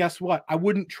 But guess what? I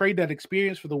wouldn't trade that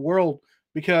experience for the world,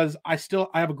 because I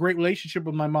have a great relationship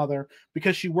with my mother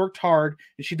because she worked hard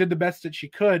and she did the best that she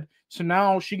could. So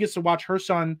now she gets to watch her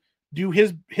son do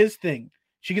his thing.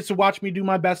 She gets to watch me do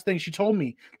my best thing. She told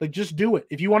me, like, just do it.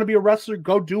 If you want to be a wrestler,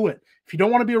 go do it. If you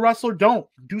don't want to be a wrestler, don't.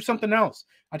 Do something else.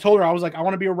 I told her, I was like, I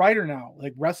want to be a writer now.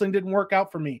 Like, wrestling didn't work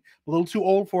out for me. I'm a little too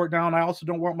old for it now, and I also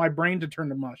don't want my brain to turn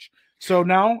to mush. So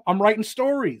now I'm writing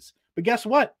stories. But guess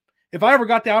what? If I ever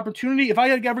got the opportunity, if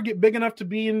I ever get big enough to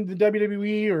be in the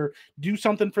WWE or do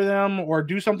something for them or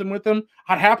do something with them,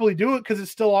 I'd happily do it because it's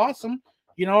still awesome.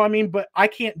 You know what I mean? But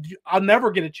I'll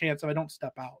never get a chance if I don't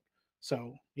step out.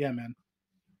 So, yeah, man.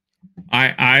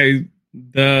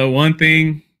 The one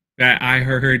thing that I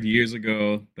heard years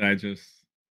ago that just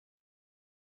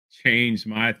changed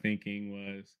my thinking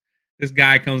was this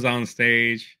guy comes on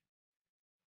stage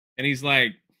and he's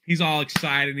all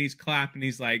excited and he's clapping.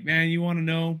 He's like, man, you want to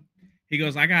know? He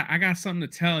goes, I got something to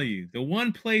tell you. There's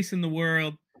one place in the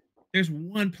world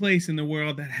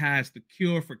that has the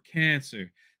cure for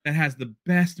cancer, that has the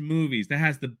best movies, that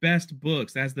has the best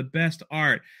books, that has the best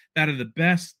art, that are the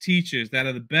best teachers, that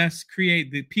are the best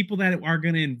the people that are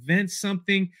going to invent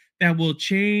something that will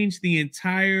change the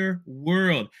entire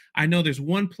world. I know there's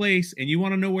one place, and you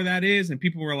want to know where that is? And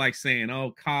people were like saying,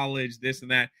 oh, college, this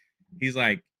and that. He's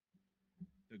like,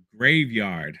 the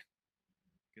graveyard.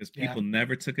 Because people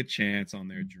never took a chance on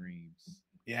their dreams.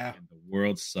 Yeah. And the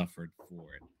world suffered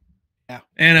for it. Yeah.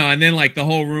 And then like the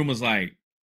whole room was like,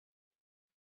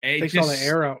 it just the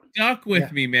air out. Stuck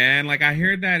with me, man. Like I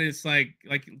heard that, it's like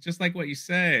just like what you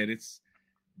said. It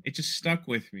just stuck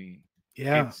with me.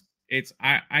 Yeah.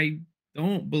 I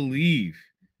don't believe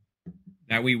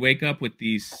that we wake up with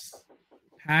these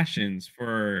passions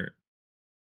for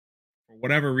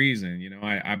whatever reason.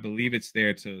 I believe it's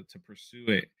there to pursue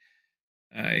it.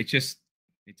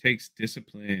 It takes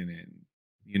discipline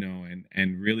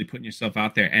and really putting yourself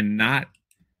out there, and not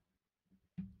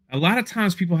a lot of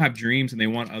times people have dreams and they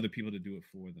want other people to do it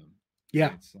for them.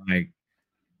 Yeah. It's like,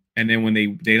 And then when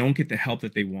they don't get the help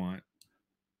that they want,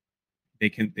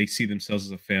 they see themselves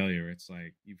as a failure. It's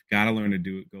like, you've got to learn to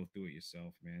go through it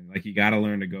yourself, man. Like, you got to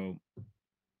learn to go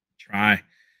try.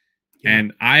 Yeah.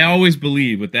 And I always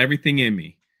believe, with everything in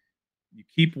me, you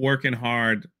keep working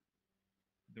hard,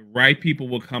 the right people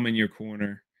will come in your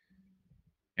corner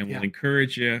and will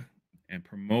encourage you and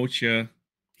promote you.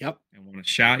 Yep. And want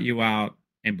to shout you out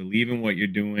and believe in what you're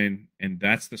doing. And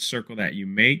that's the circle that you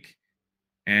make,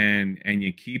 and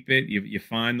you keep it. You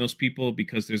find those people,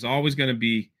 because there's always going to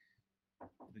be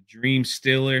the dream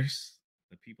stealers,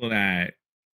 the people that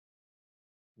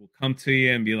will come to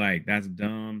you and be like, that's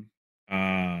dumb.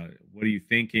 What are you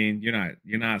thinking?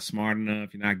 You're not smart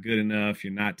enough. You're not good enough.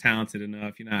 You're not talented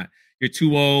enough. You're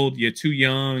too old. You're too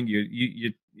young.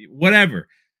 You whatever.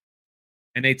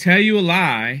 And they tell you a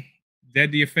lie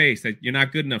dead to your face that you're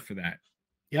not good enough for that.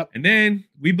 Yep. And then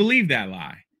we believe that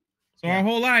lie. So our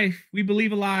whole life, we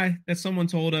believe a lie that someone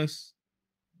told us,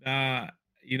 that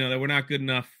we're not good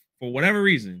enough for whatever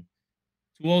reason.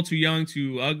 Too old, too young,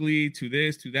 too ugly, too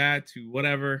this, too that, too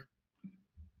whatever.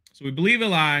 So we believe a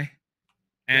lie,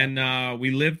 and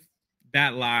we live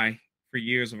that lie for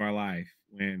years of our life,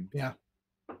 when it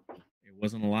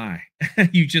wasn't a lie.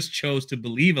 You just chose to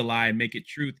believe a lie and make it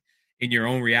truth in your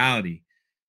own reality.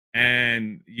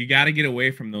 And you got to get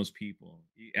away from those people.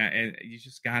 And you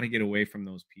just got to get away from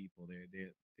those people.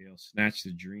 They'll snatch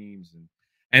the dreams.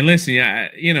 And listen,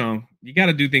 you got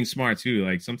to do things smart too.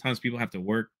 Like, sometimes people have to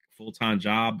work a full-time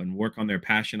job and work on their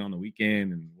passion on the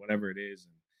weekend and whatever it is.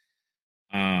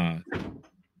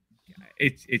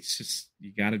 It's just,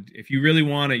 you got to, if you really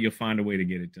want it, you'll find a way to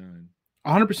get it done.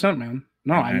 100%, man.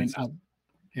 No, I mean,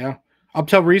 up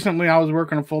till recently, I was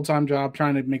working a full-time job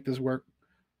trying to make this work.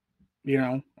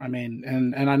 I mean,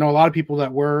 and I know a lot of people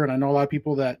that were, and I know a lot of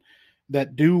people that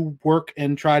do work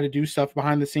and try to do stuff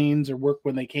behind the scenes or work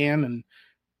when they can. And,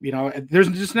 there's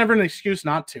just never an excuse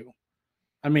not to.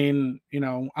 I mean,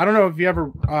 I don't know if you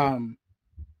ever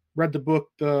read the book,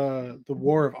 The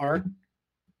War of Art.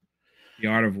 The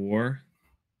Art of War?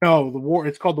 No,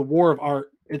 it's called The War of Art.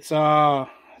 It's a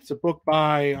book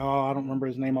by, I don't remember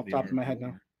his name off the top of my head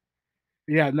now.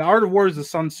 Yeah, The Art of War is the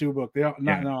Sun Tzu book.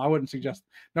 No, I wouldn't suggest.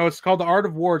 No, it's called The Art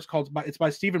of War. It's by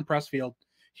Stephen Pressfield.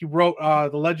 He wrote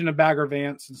The Legend of Bagger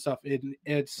Vance and stuff.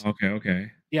 It's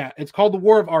okay. Yeah, it's called The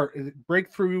War of Art.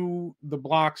 Break through the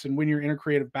blocks and win your inner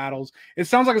creative battles. It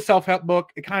sounds like a self-help book.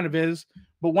 It kind of is.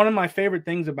 But one of my favorite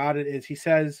things about it is he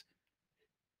says,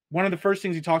 one of the first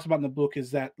things he talks about in the book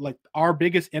is that, like, our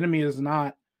biggest enemy is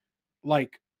not,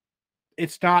 like,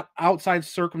 it's not outside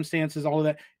circumstances, all of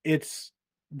that. It's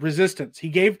resistance. He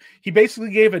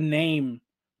basically gave a name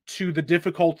to the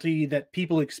difficulty that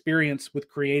people experience with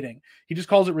creating. He just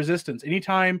calls it resistance.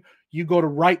 Anytime you go to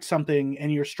write something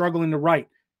and you're struggling to write,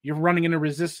 you're running into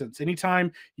resistance.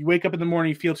 Anytime you wake up in the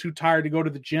morning, you feel too tired to go to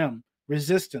the gym,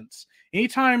 resistance.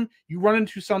 Anytime you run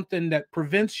into something that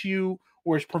prevents you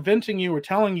or is preventing you or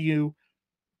telling you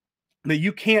that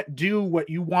you can't do what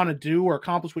you want to do or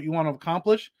accomplish what you want to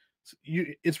accomplish,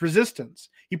 it's resistance.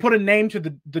 He put a name to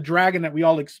the dragon that we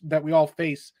all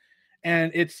face.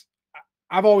 And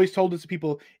I've always told this to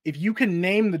people, if you can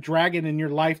name the dragon in your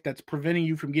life that's preventing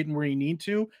you from getting where you need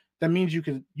to, that means you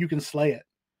can slay it.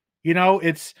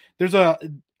 It's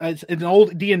an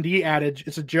old D&D adage.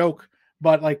 It's a joke,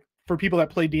 but like, for people that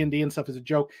play D&D and stuff, is a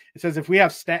joke. It says, if it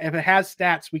has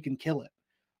stats, we can kill it.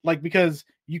 Like, because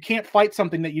you can't fight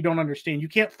something that you don't understand. You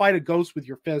can't fight a ghost with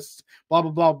your fists, blah,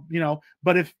 blah, blah,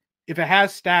 but if it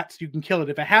has stats, you can kill it.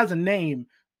 If it has a name,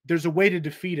 there's a way to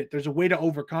defeat it. There's a way to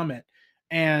overcome it.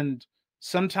 And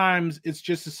sometimes it's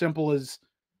just as simple as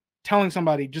telling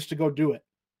somebody just to go do it.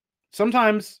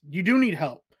 Sometimes you do need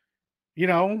help.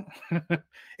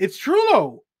 It's true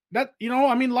though. That,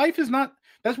 life is not,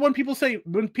 that's when people say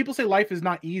life is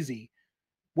not easy.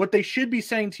 What they should be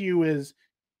saying to you is,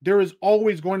 there is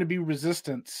always going to be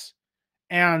resistance.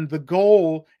 And the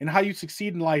goal and how you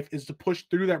succeed in life is to push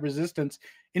through that resistance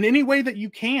in any way that you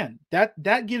can.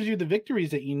 That gives you the victories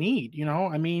that you need.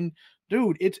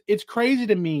 Dude, it's crazy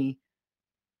to me.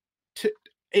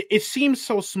 It seems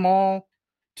so small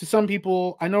to some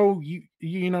people. I know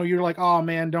you're like, oh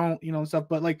man, don't, and stuff,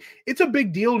 but like, it's a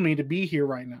big deal to me to be here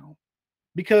right now,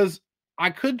 because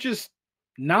I could just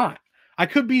not. I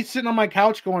could be sitting on my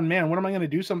couch going, man, when am I going to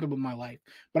do something with my life?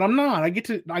 But I'm not. I get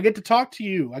to talk to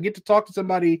you. I get to talk to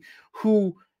somebody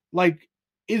who, like,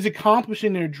 is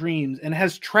accomplishing their dreams and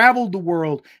has traveled the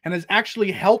world and has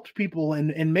actually helped people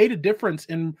and made a difference.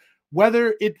 And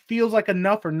whether it feels like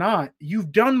enough or not,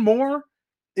 you've done more.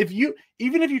 Even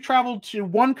if you traveled to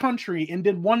one country and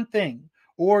did one thing,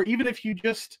 or even if you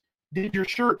just did your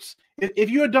shirts. If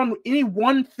you had done any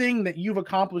one thing that you've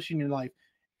accomplished in your life,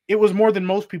 it was more than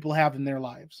most people have in their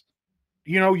lives.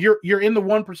 You know, you're in the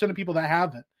 1% of people that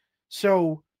haven't.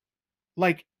 So,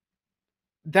 like,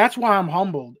 that's why I'm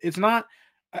humbled. It's not.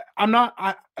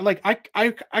 I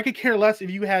could care less if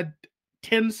you had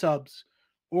 10 subs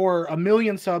or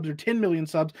 1,000,000 subs or 10 million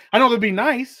subs. I know that'd be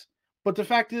nice, but the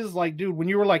fact is, like, dude, when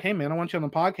you were like, hey man, I want you on the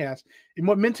podcast, and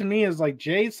what meant to me is like,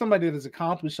 Jay's somebody that has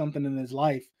accomplished something in his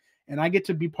life, and I get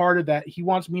to be part of that. He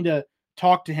wants me to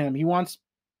talk to him. He wants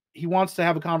to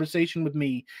have a conversation with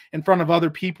me in front of other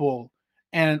people,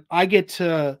 and I get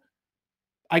to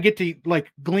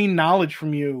like glean knowledge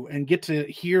from you and get to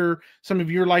hear some of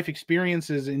your life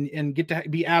experiences and get to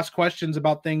be asked questions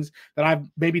about things that I've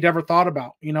maybe never thought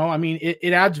about. You know, I mean,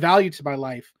 it adds value to my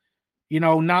life, you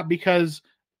know, not because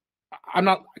I'm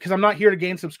not here to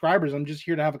gain subscribers. I'm just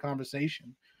here to have a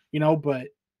conversation, you know, but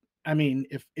I mean,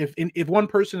 if one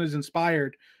person is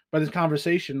inspired by this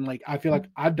conversation, like, I feel like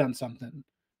I've done something,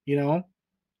 you know?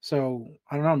 So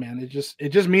I don't know, man. It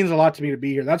just means a lot to me to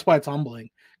be here. That's why it's humbling,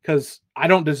 because I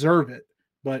don't deserve it,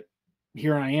 but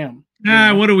here I am.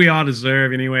 What do we all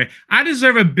deserve anyway? I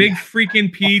deserve a big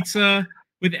freaking pizza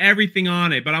with everything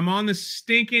on it, but I'm on this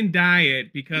stinking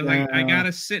diet because I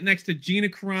gotta sit next to Gina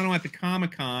Carano at the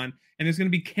Comic-Con, and there's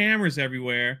gonna be cameras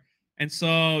everywhere. And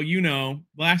so, you know,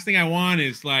 the last thing I want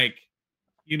is, like,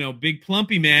 you know, big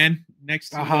plumpy man next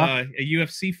to a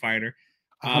UFC fighter.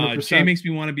 100%. Jay makes me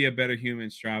want to be a better human,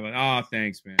 Strava. Oh,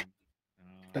 thanks, man.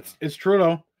 It's true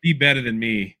though. Be better than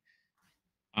me.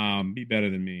 Be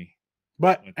better than me.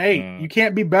 But hey, you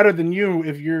can't be better than you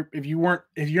if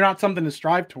you're not something to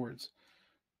strive towards.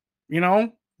 You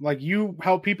know, like, you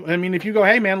help people. I mean, if you go,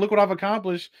 hey man, look what I've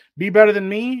accomplished, be better than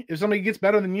me. If somebody gets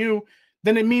better than you,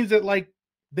 then it means that, like,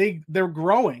 they're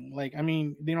growing. Like, I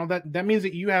mean, you know, that means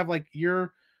that you have, like,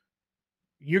 you're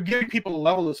giving people a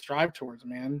level to strive towards,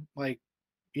 man. Like,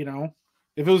 you know,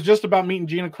 if it was just about meeting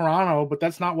Gina Carano, but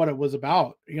that's not what it was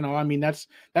about. You know, I mean, that's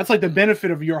like the benefit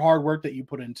of your hard work that you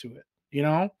put into it, you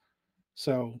know?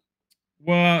 So,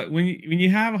 well, when you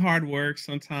have hard work,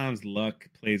 sometimes luck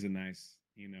plays a nice,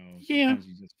 you know, sometimes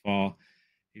you just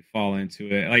fall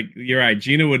into it. Like, you're right.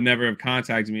 Gina would never have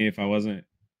contacted me if I wasn't,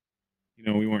 you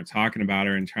know, we weren't talking about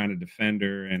her and trying to defend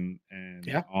her and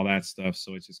all that stuff.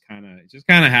 So it just kind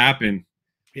of happened.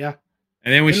 Yeah.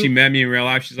 And then when she met me in real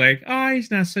life, she's like, oh, he's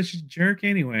not such a jerk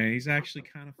anyway. He's actually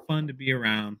kind of fun to be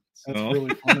around. So. That's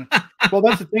really funny. Well,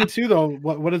 that's the thing too, though.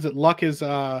 What is it? Luck is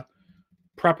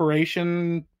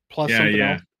preparation plus something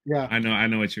else. Yeah. I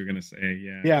know what you're gonna say.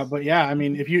 Yeah. Yeah, but yeah, I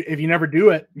mean, if you never do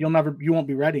it, you won't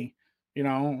be ready. You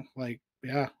know, like,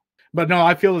 yeah. But no,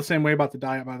 I feel the same way about the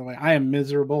diet, by the way. I am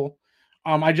miserable.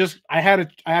 I had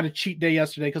a cheat day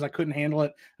yesterday because I couldn't handle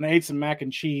it, and I ate some mac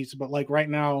and cheese. But, like, right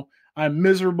now, I'm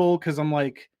miserable because I'm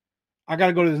like, I got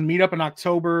to go to this meetup in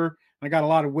October, and I got a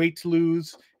lot of weight to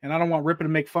lose, and I don't want Ripper to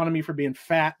make fun of me for being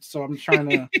fat, so I'm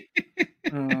trying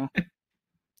to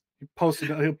post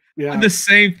it. Yeah, the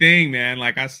same thing, man.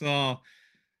 Like, I saw,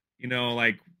 you know,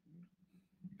 like,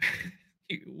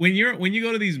 when you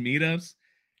go to these meetups,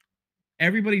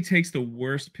 everybody takes the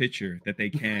worst picture that they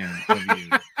can of you.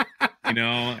 You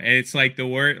know, and it's like the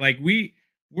word, like,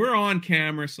 we're on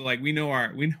camera, so, like, we know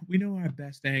our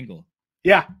best angle.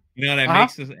 Yeah. You know, that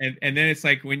makes us, and then it's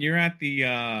like when you're at the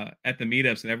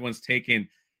meetups and everyone's taking,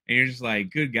 and you're just like,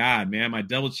 good God, man, my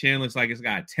double chin looks like it's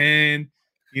got 10,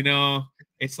 you know,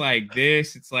 it's like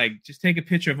this, it's like, just take a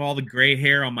picture of all the gray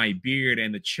hair on my beard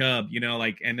and the chub, you know,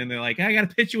 like, and then they're like, I got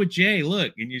a picture with Jay,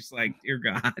 look, and you're just like, dear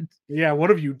God. Yeah, what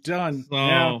have you done?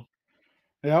 So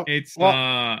yeah. It's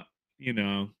you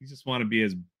know, you just want to be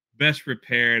as best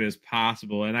prepared as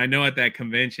possible. And I know at that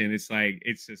convention, it's like,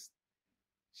 it's just,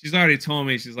 she's already told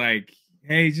me, she's like,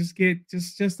 hey, just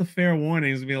a fair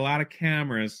warning. There's gonna be a lot of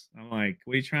cameras. I'm like,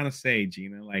 what are you trying to say,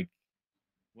 Gina? Like,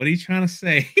 what are you trying to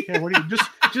say? Yeah, what are you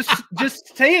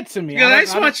just say it to me. Yeah, I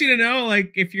just want you to know,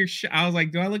 like, if you're I was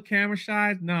like, do I look camera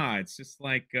shy? Nah, it's just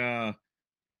like, you know,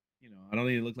 I don't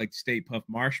even look like Stay Puft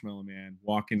Marshmallow Man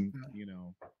walking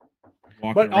around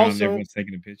and everyone's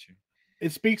taking a picture.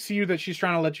 It speaks to you that she's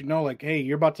trying to let you know, like, hey,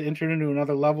 you're about to enter into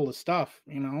another level of stuff,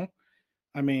 you know?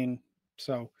 I mean,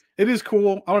 so it is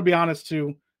cool. I'm gonna be honest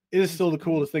too. It is still the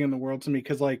coolest thing in the world to me,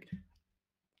 because, like,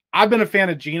 I've been a fan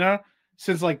of Gina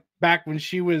since, like, back when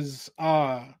she was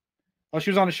she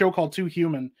was on a show called Too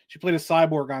Human. She played a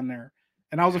cyborg on there.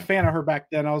 And I was a fan of her back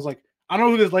then. I was like, I don't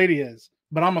know who this lady is,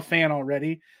 but I'm a fan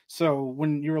already. So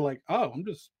when you were like, oh, I'm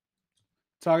just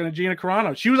talking to Gina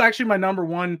Carano. She was actually my number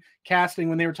one casting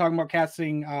when they were talking about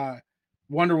casting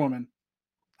Wonder Woman.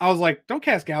 I was like, don't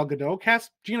cast Gal Gadot,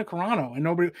 cast Gina Carano. And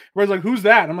everybody's like, who's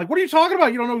that? And I'm like, what are you talking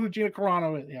about? You don't know who Gina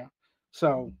Carano is. Yeah.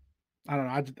 So I don't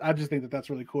know. I just think that's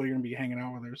really cool. You're going to be hanging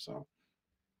out with her. So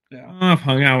yeah. Oh, I've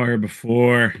hung out with her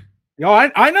before. Yo,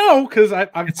 I know, because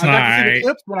I've got to see the right.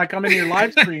 clips when I come into your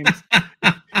live streams.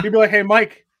 You'd be like, hey,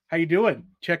 Mike, how you doing?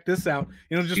 Check this out.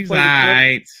 Just She's play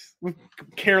the clip with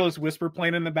Careless Whisper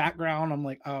playing in the background. I'm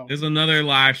like, oh. There's another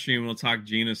live stream. We'll talk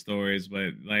Gina stories,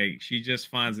 but like she just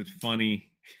finds it funny.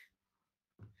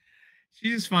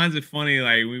 She just finds it funny.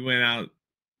 Like we went out.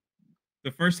 The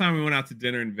first time we went out to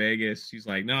dinner in Vegas, she's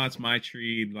like, no, it's my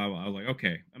treat. Blah, blah. I was like,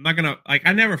 okay, I'm not going to, like,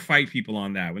 I never fight people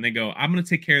on that. When they go, I'm going to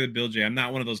take care of the bill, Jay. I'm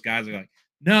not one of those guys that are like,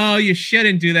 no, you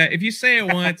shouldn't do that. If you say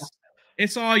it once,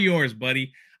 it's all yours,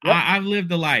 buddy. Yep. I've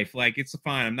lived a life. Like, it's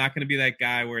fine. I'm not going to be that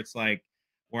guy where it's like,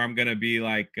 where I'm going to be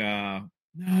like, no,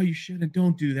 you shouldn't.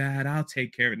 Don't do that. I'll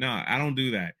take care of it. No, I don't do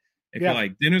that. If you're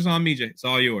like, dinner's on me, Jay, it's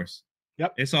all yours.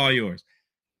 Yep. It's all yours.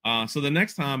 So the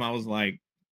next time I was like,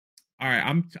 all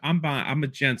right, I'm a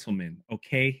gentleman,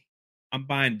 okay? I'm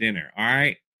buying dinner, all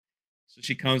right? So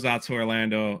she comes out to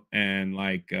Orlando and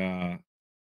like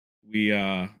we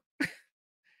go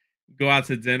out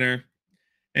to dinner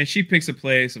and she picks a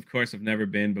place, of course, I've never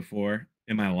been before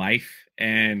in my life.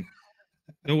 And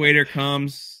the waiter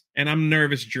comes and I'm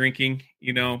nervous drinking,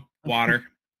 water.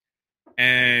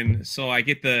 And so I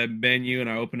get the menu and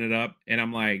I open it up and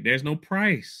I'm like, there's no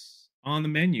price on the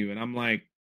menu. And I'm like,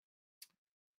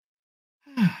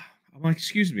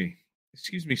 excuse me,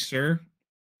 sir.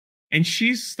 And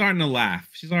she's starting to laugh.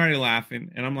 She's already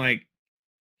laughing. And I'm like,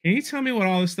 can you tell me what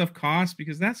all this stuff costs?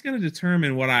 Because that's going to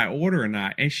determine what I order or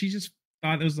not. And she just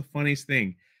thought it was the funniest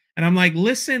thing. And I'm like,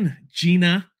 listen,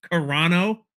 Gina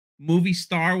Carano, movie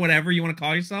star, whatever you want to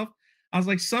call yourself. I was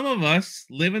like, some of us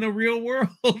live in a real world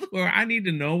where I need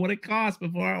to know what it costs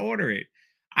before I order it.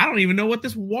 I don't even know what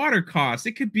this water costs.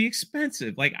 It could be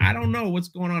expensive. Like, I don't know what's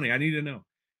going on here. I need to know.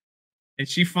 And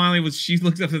she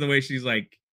looks up to the way she's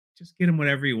like, just get him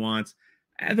whatever he wants.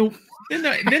 And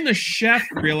then the chef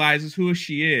realizes who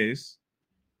she is.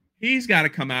 He's got to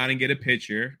come out and get a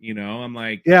picture. I'm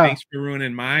like, thanks for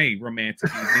ruining my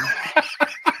romantic evening.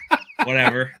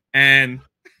 Whatever. And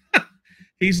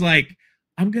he's like,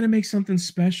 I'm going to make something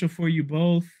special for you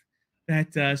both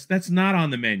that's not on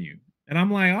the menu. And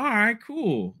I'm like, all right,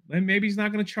 cool. Then maybe he's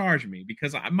not going to charge me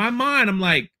because in my mind, I'm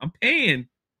like, I'm paying.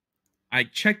 I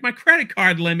checked my credit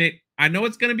card limit. I know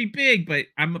it's gonna be big, but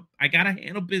I gotta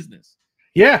handle business.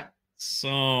 Yeah.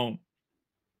 So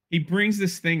he brings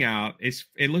this thing out.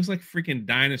 It looks like freaking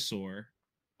dinosaur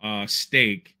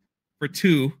steak for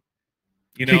two,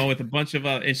 with a bunch of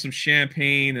and some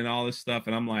champagne and all this stuff.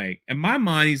 And I'm like, in my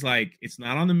mind, he's like, it's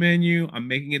not on the menu. I'm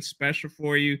making it special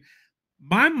for you.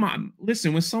 My mom,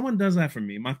 listen, when someone does that for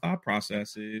me, my thought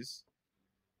process is,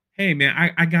 hey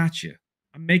man, I got you.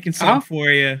 I'm making something for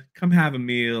you. Come have a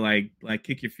meal. Like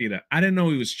kick your feet up. I didn't know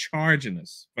he was charging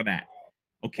us for that.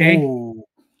 Okay. Ooh.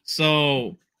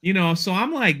 So, so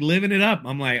I'm like living it up.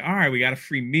 I'm like, all right, we got a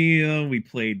free meal. We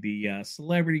played the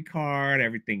celebrity card.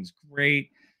 Everything's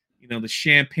great. The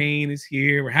champagne is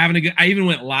here. We're having a good, I even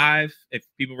went live. If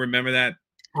people remember that.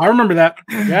 I remember that.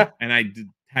 Yeah. And I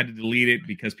had to delete it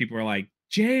because people were like,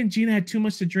 Jay and Gina had too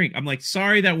much to drink. I'm like,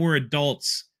 sorry that we're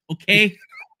adults. Okay.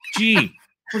 Gee.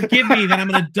 Forgive me that I'm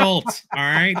an adult, all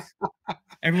right?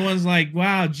 Everyone's like,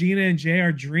 wow, Gina and Jay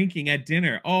are drinking at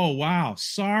dinner. Oh, wow,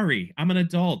 sorry. I'm an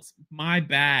adult. My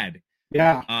bad.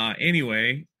 Yeah.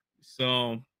 Anyway,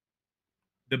 so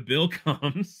the bill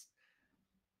comes,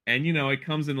 and, it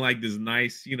comes in like this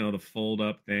nice, the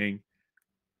fold-up thing.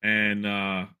 And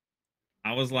I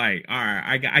was like, all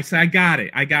right, I said, I got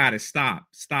it.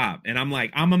 Stop. And I'm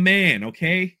like, I'm a man,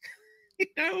 okay?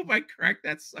 I hope I cracked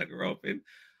that sucker open.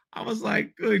 I was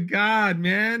like, good God,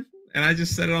 man. And I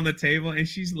just set it on the table and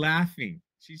she's laughing.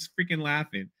 She's freaking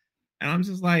laughing. And I'm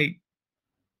just like,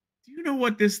 do you know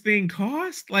what this thing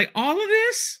cost? Like all of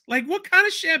this? Like what kind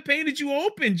of champagne did you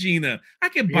open, Gina? I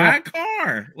can buy a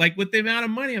car, like with the amount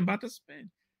of money I'm about to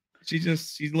spend. She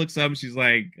looks up and she's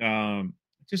like,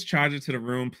 just charge it to the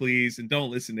room, please. And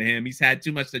don't listen to him. He's had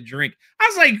too much to drink. I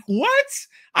was like, what?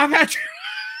 I've had too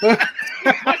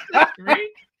much to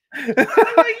drink?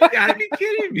 Like, you gotta be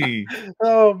kidding me.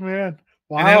 Oh man.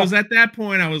 Wow. And it was at that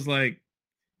point I was like,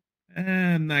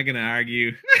 I'm not gonna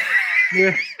argue.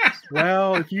 Yeah.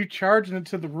 Well, if you charging it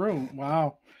to the room,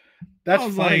 wow.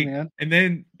 That's funny, man. And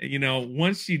then,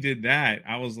 once she did that,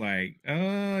 I was like,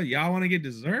 y'all want to get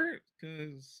dessert?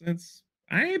 Because since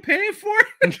I ain't paying for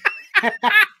it.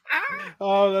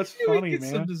 Oh, that's funny,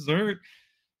 man. Some dessert.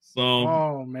 So,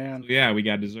 oh man. So yeah, we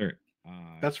got dessert.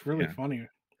 That's really funny.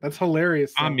 That's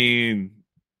hilarious. I mean,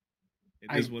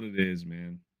 it is what it is,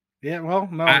 man. Yeah, well,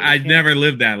 no, I never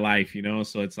lived that life, you know,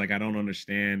 so it's like I don't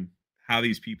understand how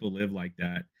these people live like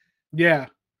that. Yeah.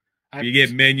 You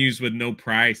get menus with no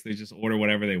price, they just order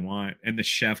whatever they want, and the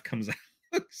chef comes out.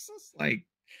 It's just like,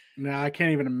 no, I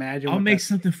can't even imagine. I'll make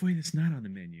something for you that's not on the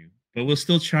menu, but we'll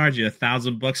still charge you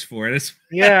 $1,000 for it.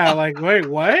 Yeah, like, wait,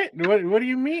 what? What do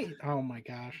you mean? Oh my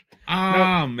gosh.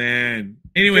 Oh man.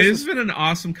 Anyway, this has been an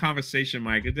awesome conversation,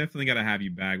 Mike. I definitely got to have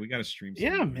you back. We got to stream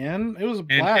something. Yeah, man. It was a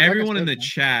blast. And everyone in the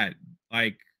chat,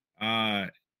 like,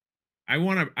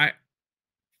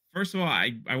 first of all,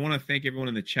 I want to thank everyone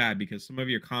in the chat, because some of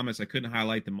your comments, I couldn't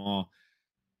highlight them all,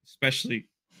 especially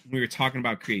when we were talking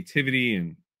about creativity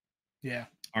and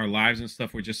our lives and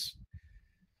stuff. Were just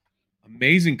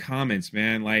amazing comments,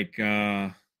 man. Like,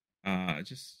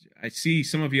 just, I see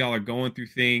some of y'all are going through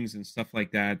things and stuff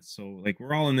like that. So like,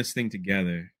 we're all in this thing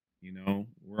together, you know,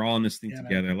 we're all in this thing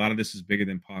together. Man. A lot of this is bigger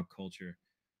than pop culture.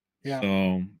 Yeah.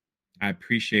 So I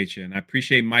appreciate you. And I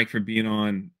appreciate Mike for being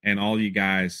on, and all you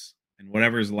guys, and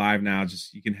whatever is live now,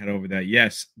 just, you can head over that.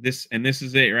 Yes. This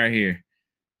is it right here.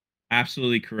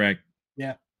 Absolutely correct.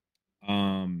 Yeah.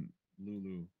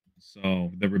 Lulu.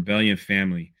 So the Rebellion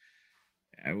family.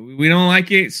 We don't like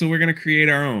it, so we're gonna create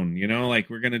our own, you know, like,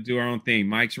 we're gonna do our own thing.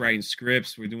 Mike's writing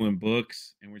scripts, we're doing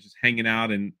books, and we're just hanging out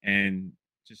and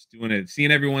just doing it.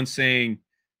 Seeing everyone saying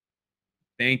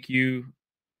thank you.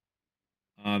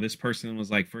 This person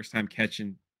was like, first time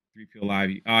catching 3PO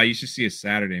live. You should see us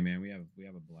Saturday, man. We have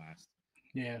a blast.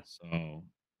 Yeah. So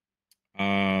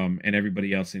and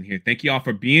everybody else in here, thank you all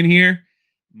for being here.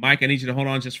 Mike, I need you to hold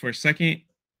on just for a second,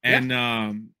 and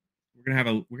we're gonna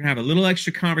have a little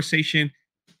extra conversation.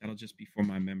 That'll just be for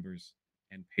my members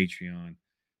and Patreon.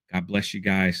 God bless you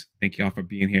guys. Thank you all for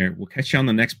being here. We'll catch you on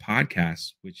the next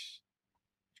podcast, which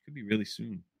could be really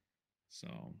soon.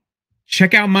 So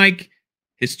check out Mike.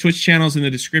 His Twitch channel's in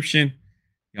the description.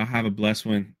 Y'all have a blessed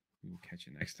one. We'll catch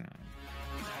you next time.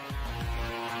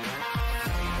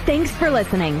 Thanks for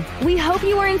listening. We hope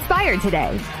you were inspired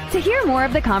today. To hear more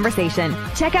of the conversation,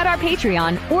 check out our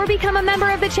Patreon or become a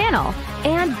member of the channel.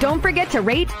 And don't forget to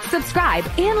rate, subscribe,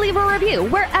 and leave a review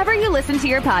wherever you listen to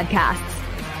your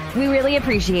podcasts. We really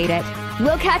appreciate it.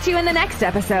 We'll catch you in the next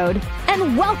episode.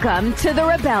 And welcome to the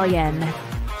Rebellion.